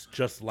belts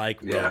just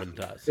like Roman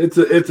does.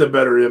 It's a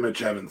better image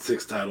having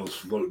 6 titles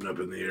floating up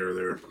in the air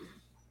there.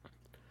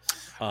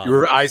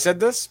 I said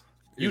this?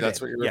 That's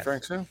did. what you're Yes.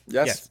 referring to?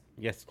 Yes.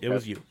 Yes. It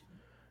was you.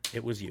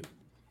 It was you.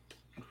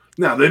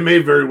 Now, they may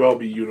very well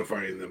be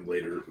unifying them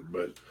later,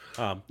 but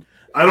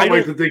I don't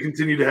like that they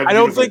continue to have. I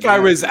don't unified think I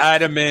was matches.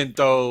 adamant,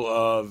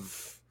 though,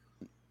 of.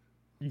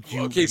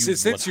 Okay,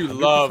 since you 100%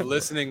 love were.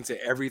 listening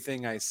to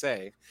everything I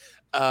say,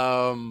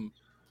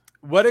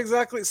 what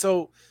exactly?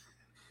 So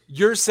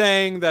you're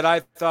saying that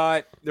I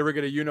thought they were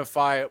going to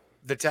unify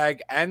the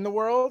tag and the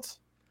world?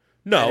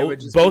 And it No, would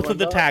just be both one of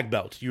the belt? tag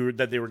belts.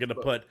 That they were going to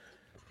put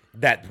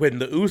that when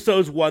the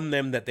Usos won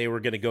them, that they were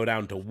going to go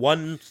down to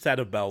one set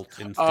of belts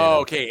instead. Oh,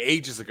 of, okay.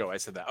 Ages ago, I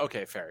said that.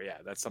 Okay, fair. Yeah,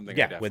 that's something.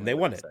 Yeah, I when definitely they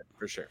would won have it. said,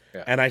 for sure.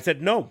 Yeah. And I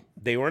said no,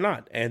 they were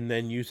not. And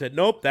then you said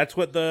nope, that's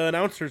what the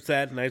announcer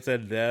said. And I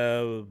said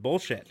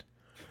bullshit.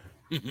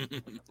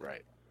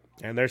 Right.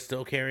 And they're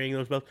still carrying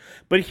those belts.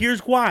 But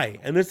here's why.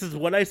 And this is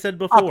what I said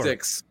before.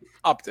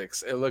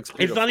 Optics. It looks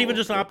beautiful. It's not even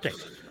just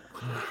optics.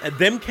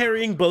 Them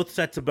carrying both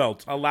sets of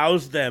belts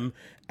allows them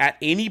at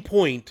any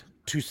point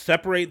to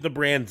separate the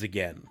brands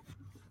again.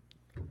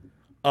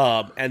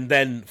 And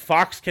then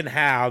Fox can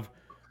have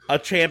a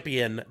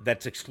champion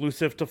that's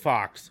exclusive to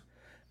Fox,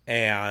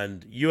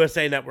 and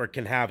USA Network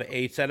can have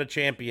a set of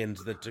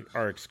champions that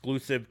are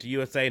exclusive to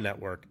USA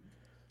Network.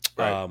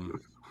 Right.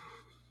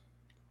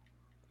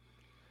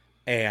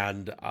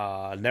 And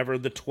never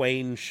the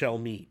twain shall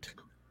meet.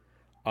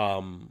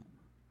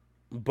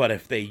 But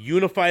if they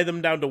unify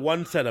them down to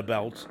one set of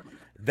belts,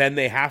 then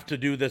they have to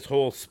do this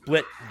whole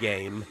split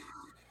game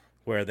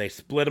where they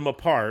split them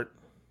apart,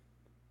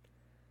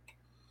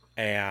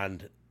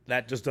 and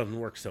that just doesn't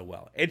work so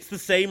well. It's the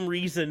same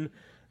reason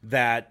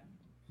that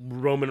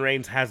Roman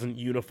Reigns hasn't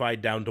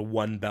unified down to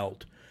one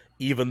belt,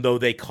 even though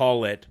they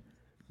call it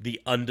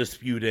the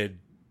undisputed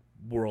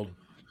world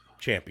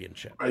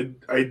championship.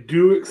 I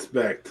do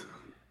expect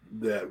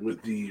that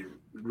with the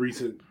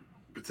recent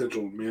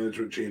potential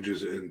management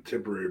changes and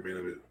temporary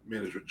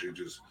management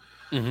changes,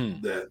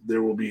 that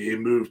there will be a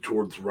move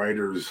towards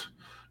writers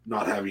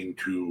not having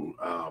to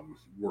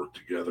work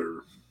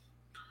together,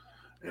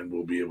 and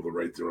will be able to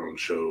write their own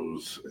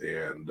shows.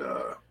 And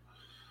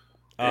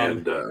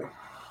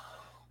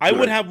I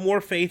would have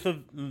more faith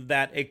of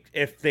that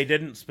if they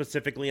didn't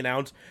specifically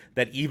announce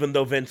that even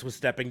though Vince was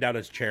stepping down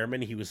as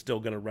chairman, he was still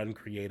going to run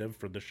creative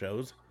for the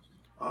shows.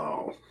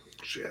 oh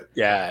shit,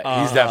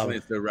 Yeah, he's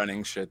definitely still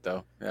running shit,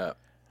 though. Yeah.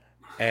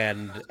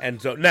 And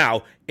so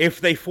now,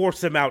 if they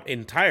force him out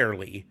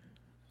entirely,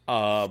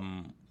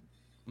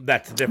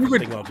 that's a different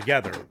thing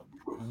altogether.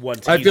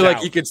 Once I he's feel like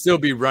out. he could still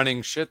be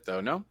running shit,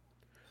 though, no?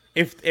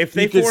 If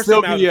they could force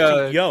still him out be, as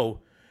CEO,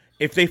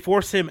 if they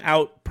force him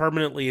out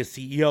permanently as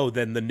CEO,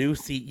 then the new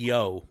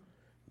CEO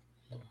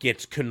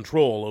gets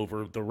control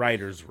over the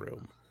writers'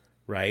 room,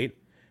 right?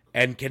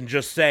 And can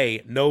just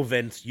say, "No,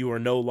 Vince, you are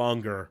no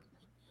longer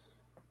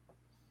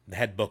the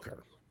head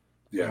booker.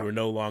 yeah. You are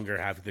no longer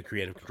have the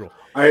creative control."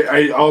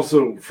 I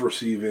also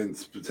foresee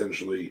Vince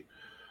potentially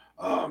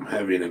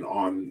having an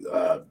on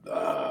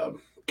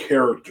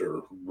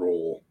character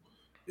role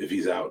if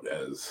he's out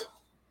as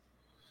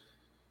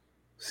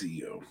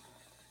CEO.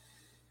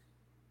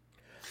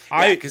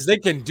 Because they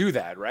can do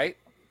that, right?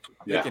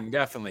 Yeah, They can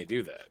definitely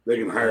do that. they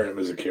can hire him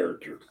as a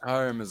character.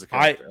 Hire him as a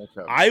character.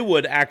 Okay. I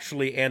would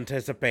actually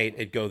anticipate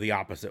it go the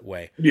opposite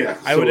way. Yeah,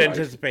 I would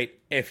anticipate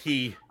if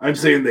I'm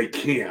saying they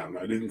can.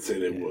 I didn't say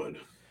they would.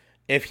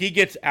 he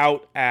gets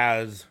out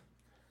as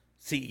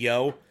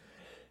CEO,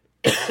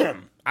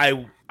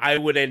 I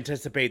would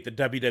anticipate the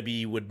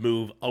WWE would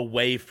move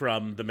away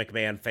from the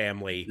McMahon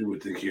family You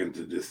would think he had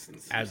to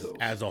distance themselves.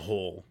 as a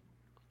whole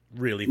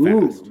really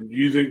fast. Ooh,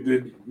 you think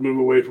they'd move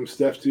away from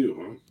Steph too,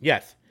 huh?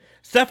 Yes.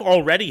 Steph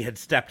already had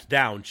stepped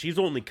down. She's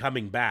only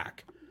coming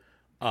back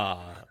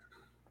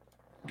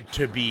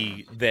to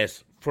be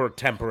this for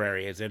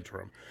temporary as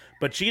interim.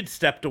 But she had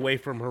stepped away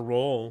from her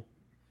role.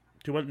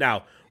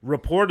 Now,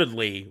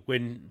 reportedly,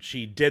 when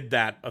she did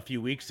that a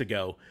few weeks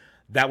ago,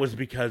 that was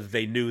because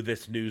they knew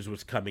this news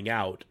was coming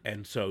out.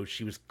 And so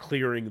she was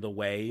clearing the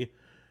way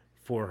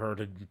for her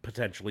to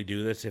potentially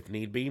do this if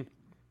need be.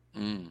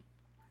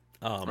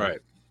 Right.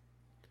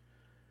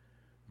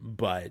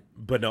 But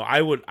no,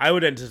 I would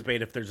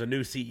anticipate if there's a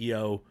new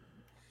CEO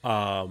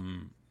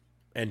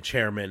and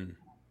chairman,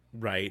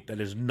 right, that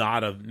is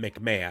not a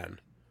McMahon,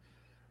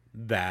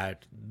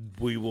 that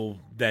we will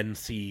then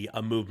see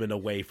a movement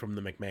away from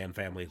the McMahon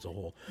family as a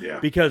whole.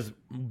 Yeah. Because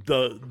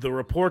the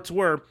reports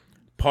were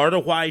part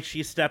of why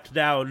she stepped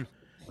down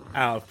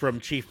from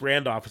chief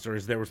brand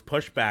officers, there was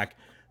pushback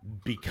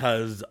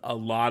because a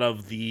lot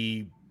of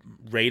the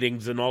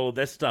ratings and all of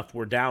this stuff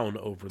were down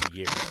over the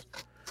years.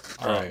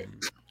 Right.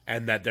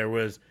 And that there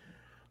was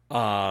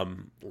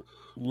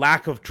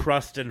lack of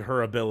trust in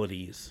her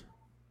abilities.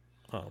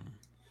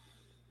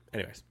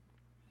 Anyways.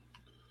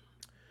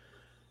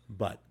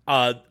 But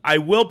I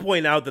will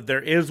point out that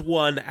there is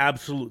one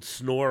absolute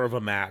snore of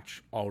a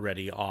match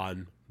already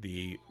on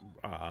the...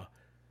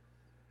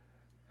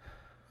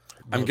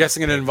 I'm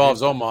guessing it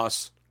involves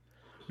Omos.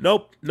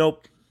 Nope.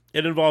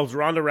 It involves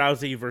Ronda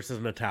Rousey versus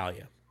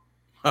Natalya.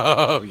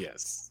 Oh,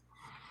 yes.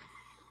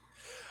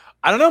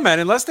 I don't know, man.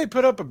 Unless they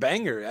put up a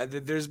banger.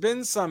 There's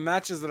been some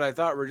matches that I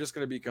thought were just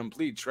going to be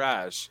complete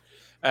trash.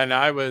 And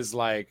I was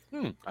like,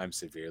 I'm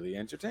severely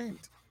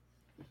entertained.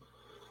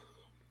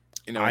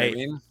 You know what I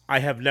mean? I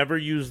have never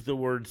used the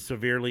word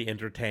severely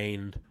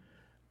entertained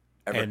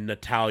Ever. and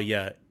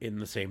Natalya in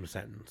the same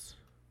sentence.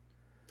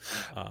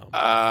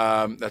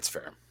 That's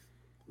fair.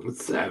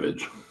 It's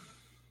savage.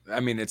 I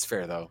mean, it's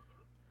fair, though.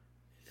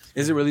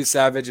 Is it really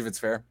savage if it's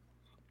fair?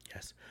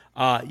 Yes.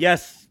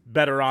 Yes,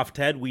 better off,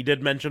 Ted. We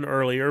did mention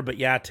earlier, but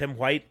yeah, Tim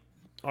White,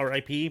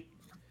 R.I.P.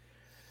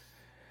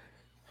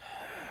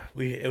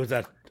 It was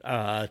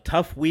a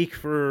tough week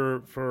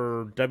for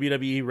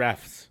WWE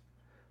refs.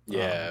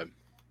 Yeah.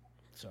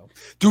 So,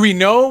 do we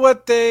know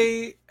what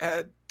they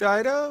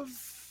died of?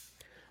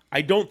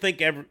 I don't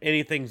think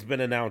anything's been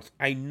announced.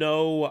 I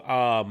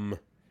know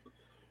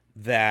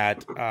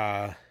that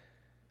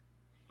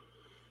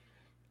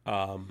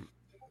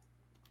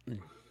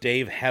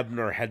Dave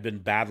Hebner had been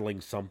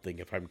battling something,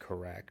 if I'm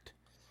correct.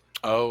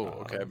 Oh,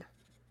 okay.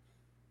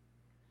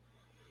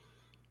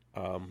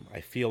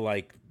 I feel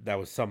like that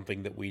was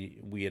something that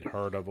we had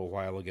heard of a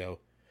while ago.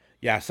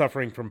 Yeah,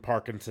 suffering from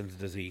Parkinson's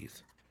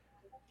disease.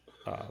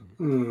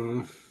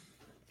 And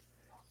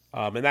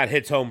that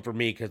hits home for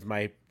me because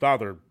my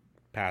father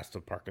passed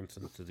of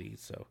Parkinson's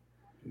disease. So,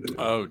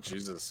 oh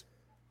Jesus.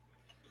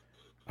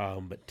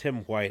 But Tim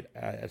White,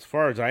 as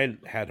far as I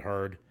had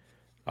heard,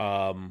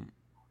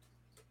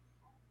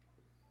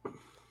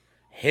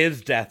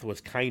 his death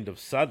was kind of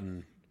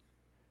sudden.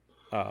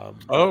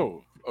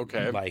 Oh,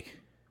 okay. Like,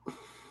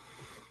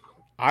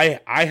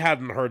 I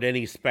hadn't heard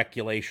any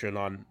speculation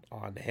on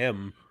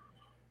him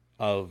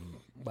of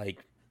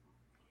like,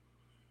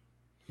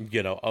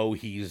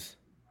 he's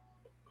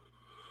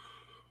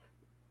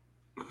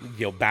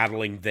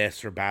battling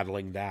this or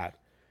battling that.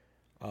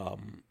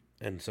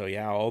 And so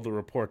yeah, all the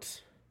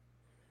reports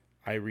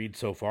I read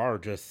so far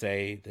just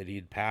say that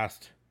he'd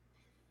passed.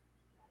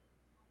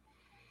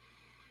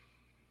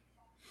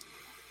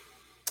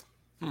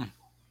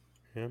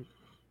 Yeah.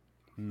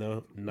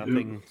 No,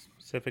 nothing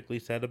specifically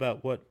said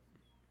about what.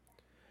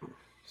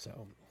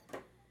 So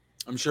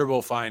I'm sure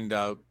we'll find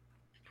out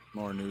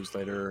more news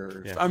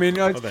later. Yeah, I mean,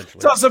 eventually.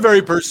 it's also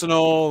very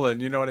personal,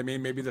 and you know what I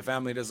mean? Maybe the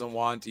family doesn't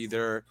want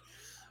either.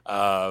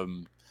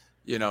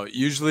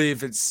 Usually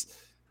if it's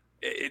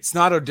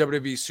not a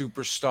WWE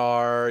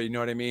superstar, you know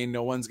what I mean?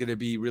 No one's going to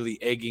be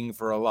really egging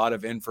for a lot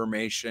of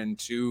information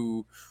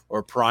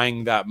or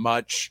prying that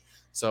much.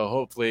 So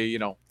hopefully,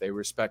 they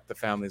respect the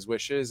family's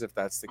wishes if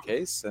that's the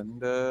case.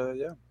 And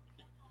yeah.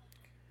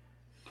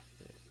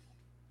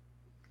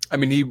 I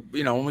mean, he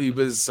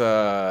was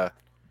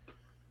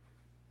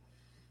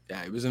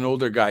he was an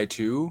older guy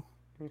too.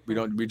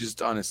 We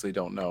just honestly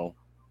don't know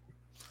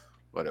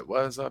what it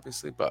was,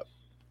 obviously, but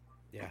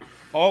yeah.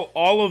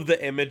 All of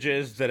the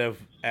images that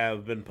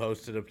have been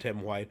posted of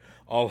Tim White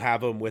all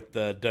have him with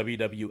the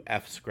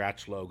WWF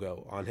scratch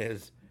logo on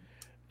his.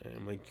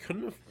 I'm like,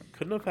 couldn't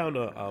have found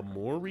a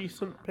more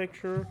recent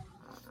picture,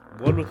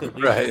 one with at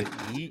least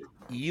the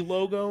E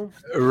logo.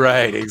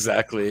 Right,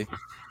 exactly.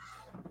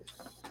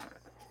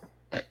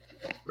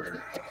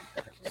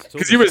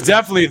 Because he was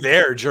definitely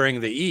there during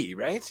the E,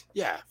 right?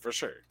 Yeah, for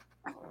sure.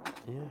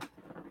 Yeah.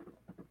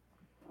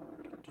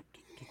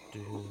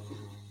 If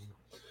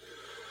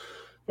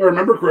I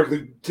remember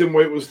correctly, Tim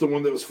White was the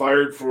one that was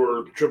fired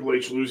for Triple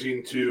H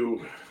losing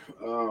to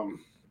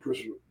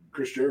Chris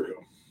Jericho.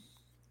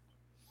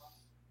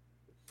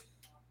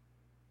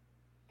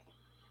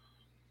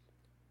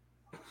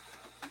 I'm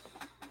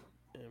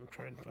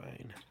trying to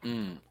find.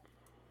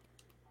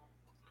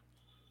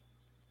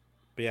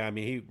 But yeah, I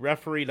mean, he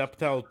refereed up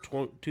till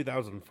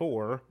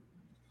 2004.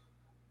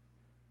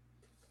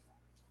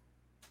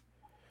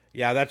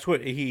 Yeah, that's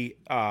what he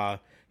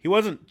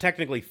wasn't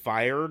technically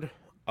fired.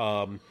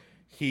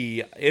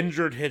 He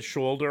injured his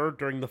shoulder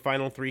during the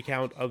final 3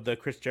 count of the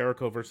Chris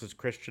Jericho versus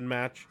Christian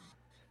match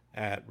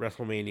at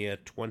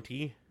WrestleMania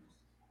 20.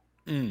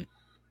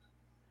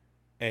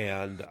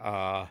 And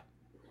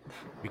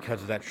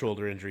because of that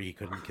shoulder injury, he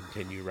couldn't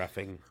continue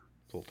reffing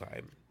full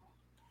time.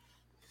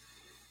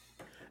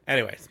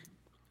 Anyways.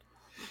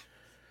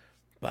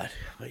 But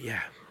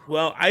yeah.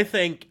 Well, I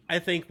think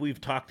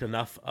we've talked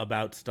enough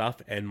about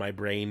stuff, and my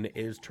brain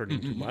is turning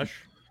to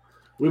mush.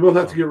 We both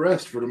have to get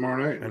rest for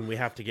tomorrow night, and we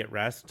have to get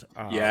rest.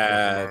 For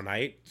tomorrow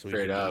night. So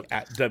straight up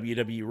at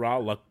WWE Raw.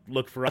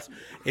 Look for us.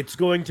 It's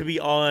going to be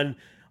on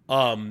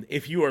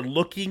If you are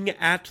looking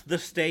at the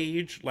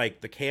stage,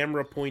 like the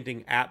camera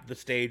pointing at the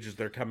stage as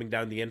they're coming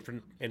down the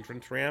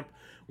entrance ramp,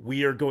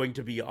 we are going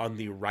to be on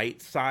the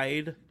right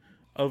side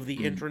of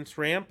the entrance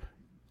ramp.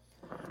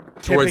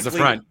 Towards the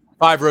front.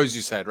 5 rows,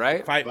 you said,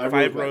 right?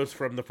 Five rows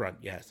from the front,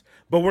 yes.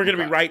 But we're going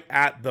to be right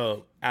at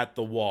the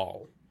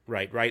wall,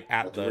 right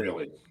at the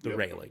railing. The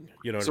railing.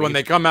 You know. So when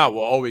they come out,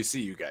 we'll always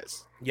see you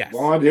guys. Yes.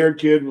 Blonde-haired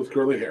kid with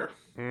curly hair.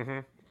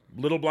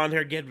 Mm-hmm. Little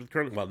blonde-haired kid with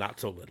curly. Well, not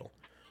so little,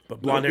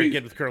 but blonde-haired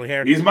kid with curly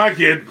hair. He's my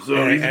kid,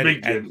 so he's a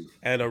big kid.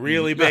 And a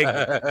really big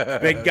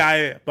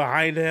guy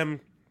behind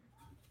him.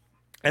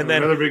 And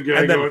then another big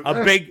guy going,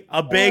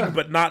 a big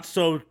but not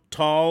so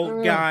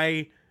tall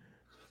guy.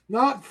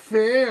 Not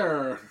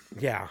fair.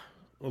 Yeah.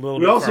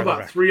 We also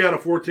bought 3 out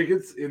of 4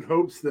 tickets in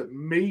hopes that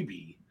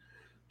maybe,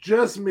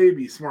 just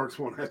maybe, Smarks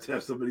won't have to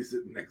have somebody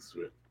sitting next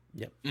to it.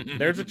 Yep.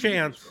 There's a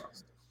chance.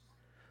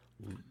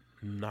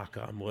 Knock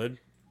on wood.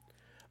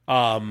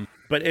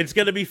 But it's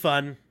going to be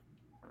fun.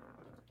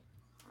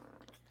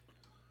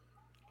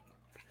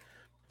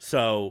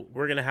 So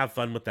we're going to have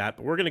fun with that.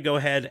 But we're going to go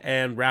ahead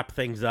and wrap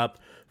things up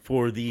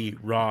for the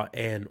Raw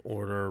and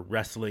Order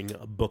Wrestling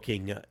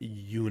booking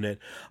unit.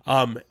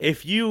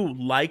 If you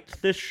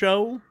liked this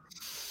show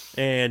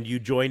and you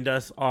joined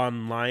us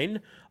online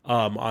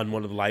on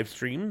one of the live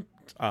streams,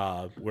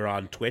 we're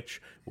on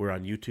Twitch, we're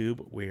on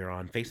YouTube, we're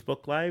on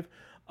Facebook Live.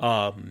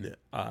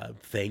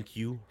 Thank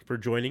you for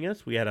joining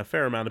us. We had a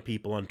fair amount of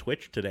people on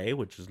Twitch today,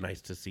 which is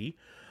nice to see.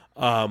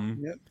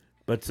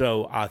 But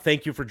so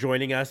thank you for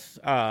joining us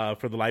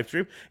for the live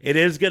stream. It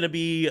is going to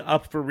be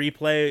up for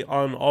replay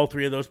on all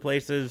 3 of those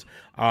places.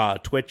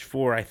 Twitch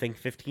for, I think,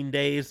 15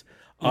 days.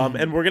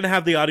 And we're going to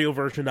have the audio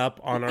version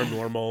up on our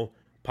normal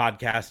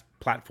podcast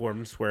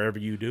platforms, wherever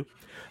you do.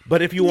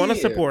 But if you want to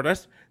support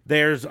us,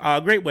 there's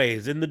great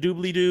ways. In the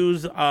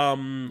doobly-doos,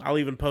 I'll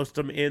even post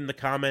them in the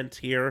comments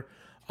here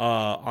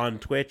on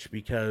Twitch,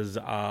 because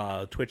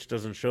Twitch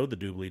doesn't show the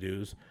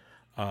doobly-doos,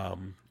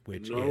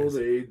 which is... No,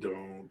 they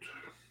don't.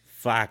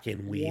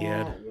 Fucking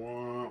weird.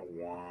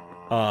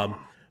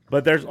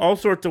 But there's all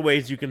sorts of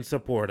ways you can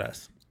support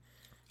us.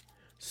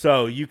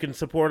 So you can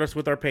support us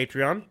with our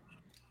Patreon,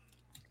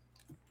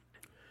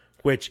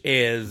 which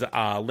is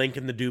link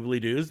in the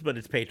doobly-doos, but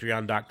it's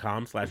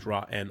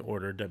patreon.com/Raw and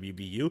Order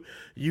WBU.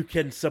 You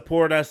can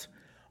support us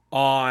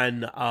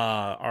on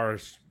our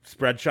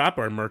spread shop,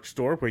 our merch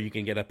store, where you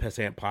can get a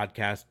Pissant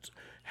Podcast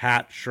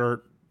hat,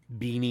 shirt,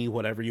 beanie,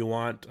 whatever you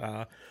want,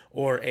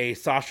 or a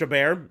Sasha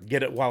Bear,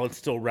 get it while it's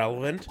still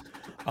relevant,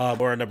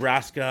 or a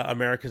Nebraska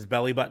America's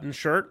Belly Button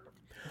shirt,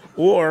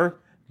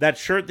 or that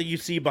shirt that you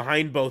see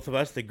behind both of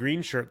us, the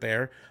green shirt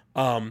there.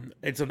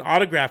 It's an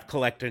autograph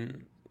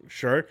collecting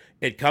shirt.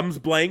 It comes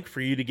blank for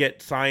you to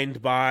get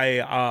signed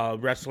by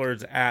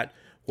wrestlers at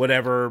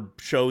whatever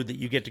show that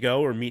you get to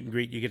go, or meet and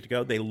greet you get to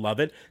go. They love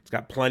it. It's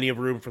got plenty of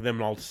room for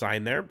them all to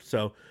sign there.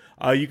 So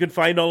you can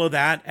find all of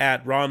that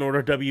at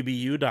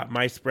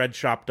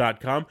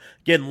rawandorderwbu.myspreadshop.com.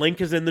 Again, link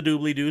is in the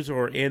doobly-doos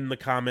or in the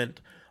comment.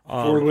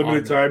 For a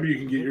limited time, you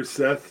can get your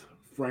Seth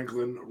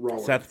Franklin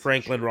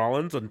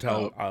Rollins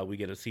until we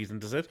get a cease and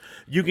desist.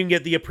 You can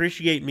get the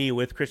Appreciate Me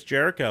with Chris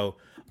Jericho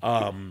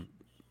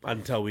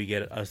until we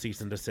get a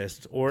cease and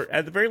desist, or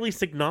at the very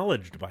least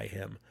acknowledged by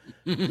him.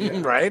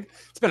 Right?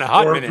 It's been a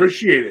hot minute.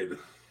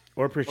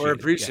 Or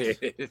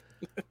appreciated.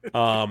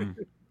 Yes.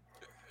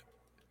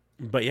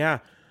 But yeah,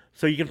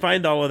 so you can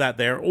find all of that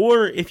there.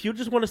 Or if you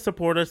just want to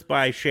support us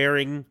by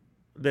sharing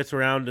this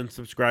around and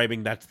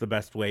subscribing, that's the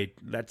best way.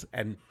 That's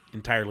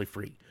entirely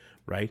free,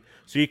 right?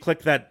 So you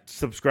click that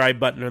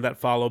subscribe button or that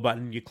follow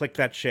button, you click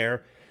that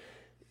share,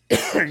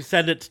 you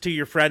send it to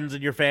your friends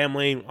and your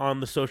family on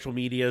the social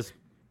medias.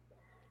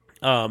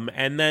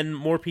 And then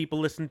more people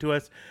listen to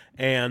us,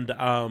 and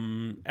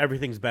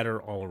everything's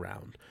better all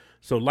around.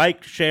 So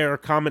like, share,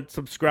 comment,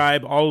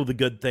 subscribe, all of the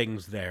good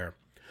things there.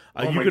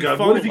 Oh my God,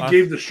 what if he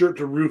gave the shirt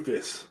to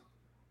Rufus?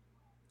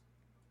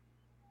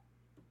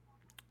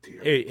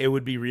 It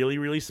would be really,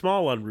 really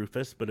small on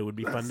Rufus, but it would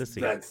be fun to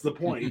see. That's the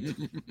point.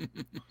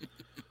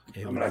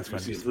 I'm going to have to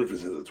see if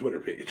Rufus has a Twitter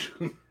page.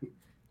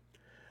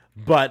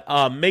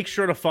 But make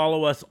sure to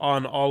follow us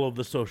on all of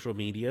the social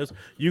medias.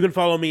 You can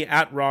follow me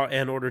at Raw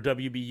and Order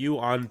WBU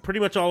on pretty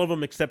much all of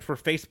them except for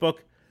Facebook.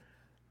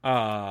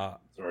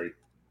 Sorry.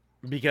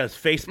 Because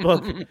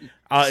Facebook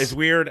is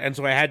weird, and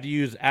so I had to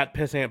use at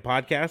Pissant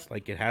Podcast,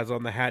 like it has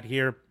on the hat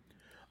here.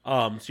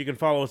 So you can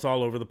follow us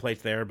all over the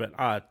place there.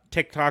 But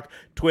TikTok,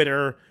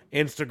 Twitter,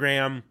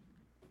 Instagram.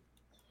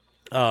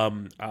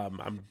 I'm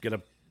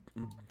gonna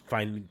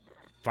find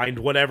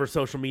whatever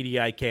social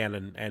media I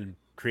can and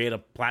create a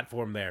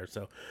platform there.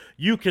 So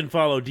you can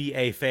follow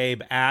DA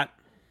Fabe at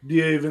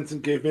DA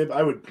Vincent K Fabe.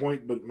 I would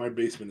point, but my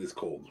basement is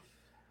cold.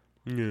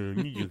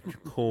 You're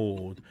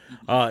cold.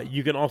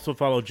 You can also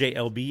follow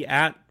JLB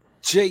at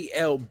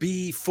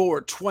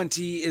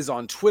JLB420 is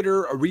on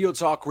Twitter. Real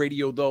Talk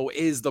Radio, though,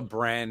 is the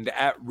brand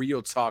at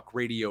Real Talk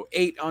Radio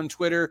 8 on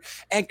Twitter.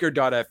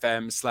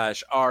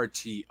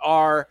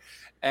 Anchor.fm/RTR.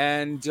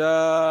 And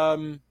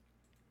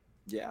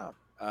yeah,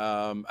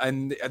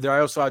 And there I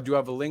also do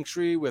have a link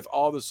tree with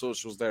all the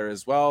socials there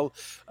as well.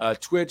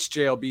 Twitch,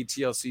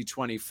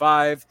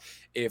 JLBTLC25.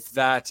 If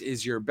that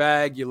is your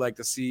bag, you like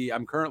to see,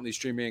 I'm currently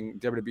streaming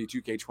WWE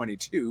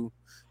 2K22.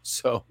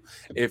 So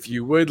if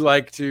you would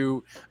like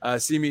to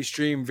see me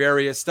stream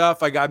various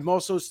stuff, I'm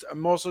also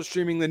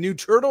streaming the new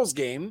Turtles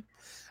game.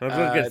 I was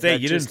going to say,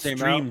 that you didn't just came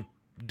stream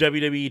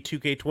WWE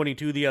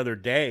 2K22 the other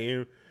day.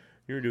 You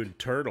were doing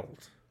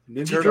Turtles.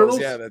 Ninja Turtles, Turtles?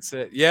 yeah, that's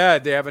it. Yeah,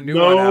 they have a new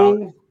one out.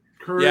 No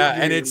current Yeah,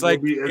 and game it's like-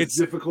 will be as it's-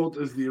 difficult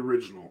as the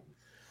original.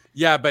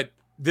 Yeah, but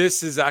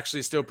this is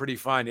actually still pretty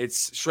fun.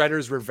 It's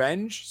Shredder's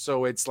Revenge,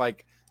 so it's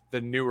like the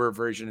newer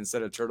version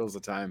instead of Turtles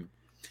of Time.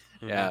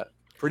 Yeah,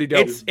 pretty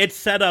dope. It's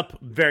set up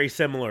very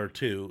similar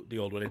to the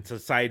old one. It's a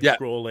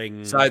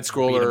side-scrolling Side beat 'em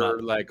scroller,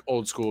 up. like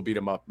old school beat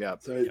 'em up. Yeah.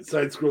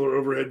 Side scroller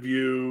overhead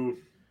view.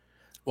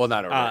 Well,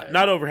 not overhead.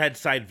 not overhead,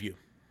 side view,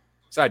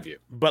 Side view.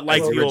 but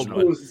like So the old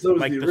original. one, So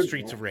was like the original.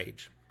 Streets of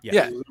Rage.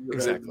 Yeah. It was overhead,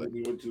 exactly. and then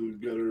you went to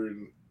the gutter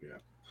and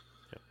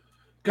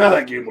God,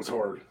 that game was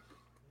hard.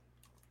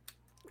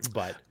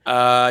 But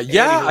Yeah,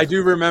 Anywho, I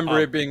do remember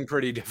it being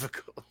pretty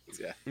difficult.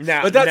 Yeah.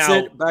 now, But that's now,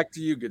 it. Back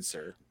to you, good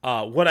sir.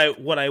 What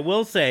I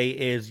will say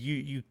is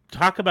you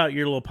talk about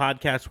your little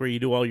podcast where you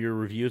do all your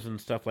reviews and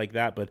stuff like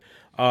that, but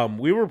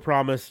we were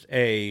promised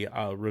a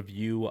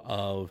review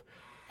of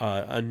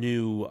a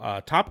new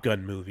Top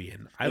Gun movie,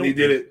 and I And don't. he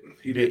did it.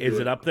 He did. Is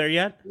do it up there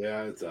yet?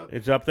 Yeah, it's up.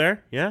 It's up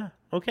there. Yeah.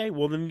 Okay.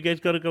 Well, then you guys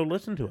got to go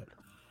listen to it.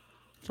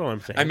 That's all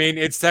I'm saying. I mean,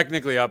 it's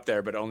technically up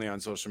there, but only on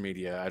social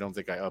media. I don't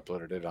think I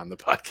uploaded it on the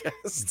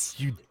podcast.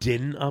 you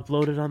didn't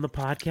upload it on the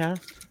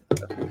podcast.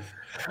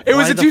 It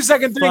was Why a the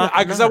 2-second thing fuck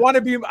because I not?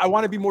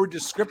 want to be more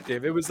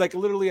descriptive. It was like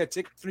literally a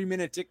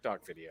 3-minute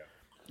TikTok video.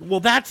 Well,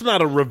 that's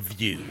not a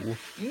review.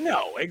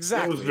 No, It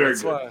exactly. was very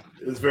That's good. why-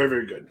 It was very,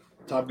 very good.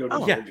 Top Gun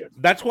was Yeah, very good.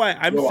 that's why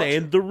I'm Go watch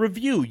saying it. the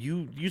review.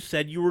 You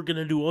said you were going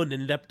to do an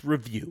in-depth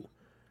review.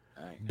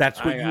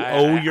 That's what you I-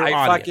 owe your I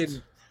audience.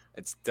 fucking-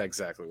 it's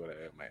exactly what I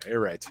am. You're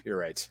right. You're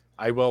right.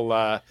 I will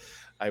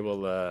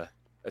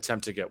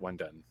attempt to get one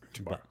done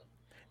tomorrow.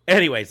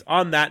 Anyways,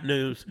 on that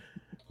news,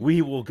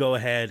 we will go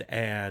ahead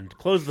and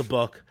close the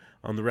book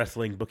on the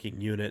wrestling booking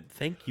unit.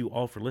 Thank you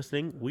all for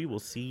listening. We will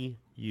see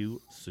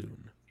you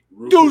soon.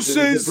 Rufus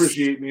Deuces!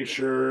 Appreciate me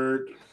shirt.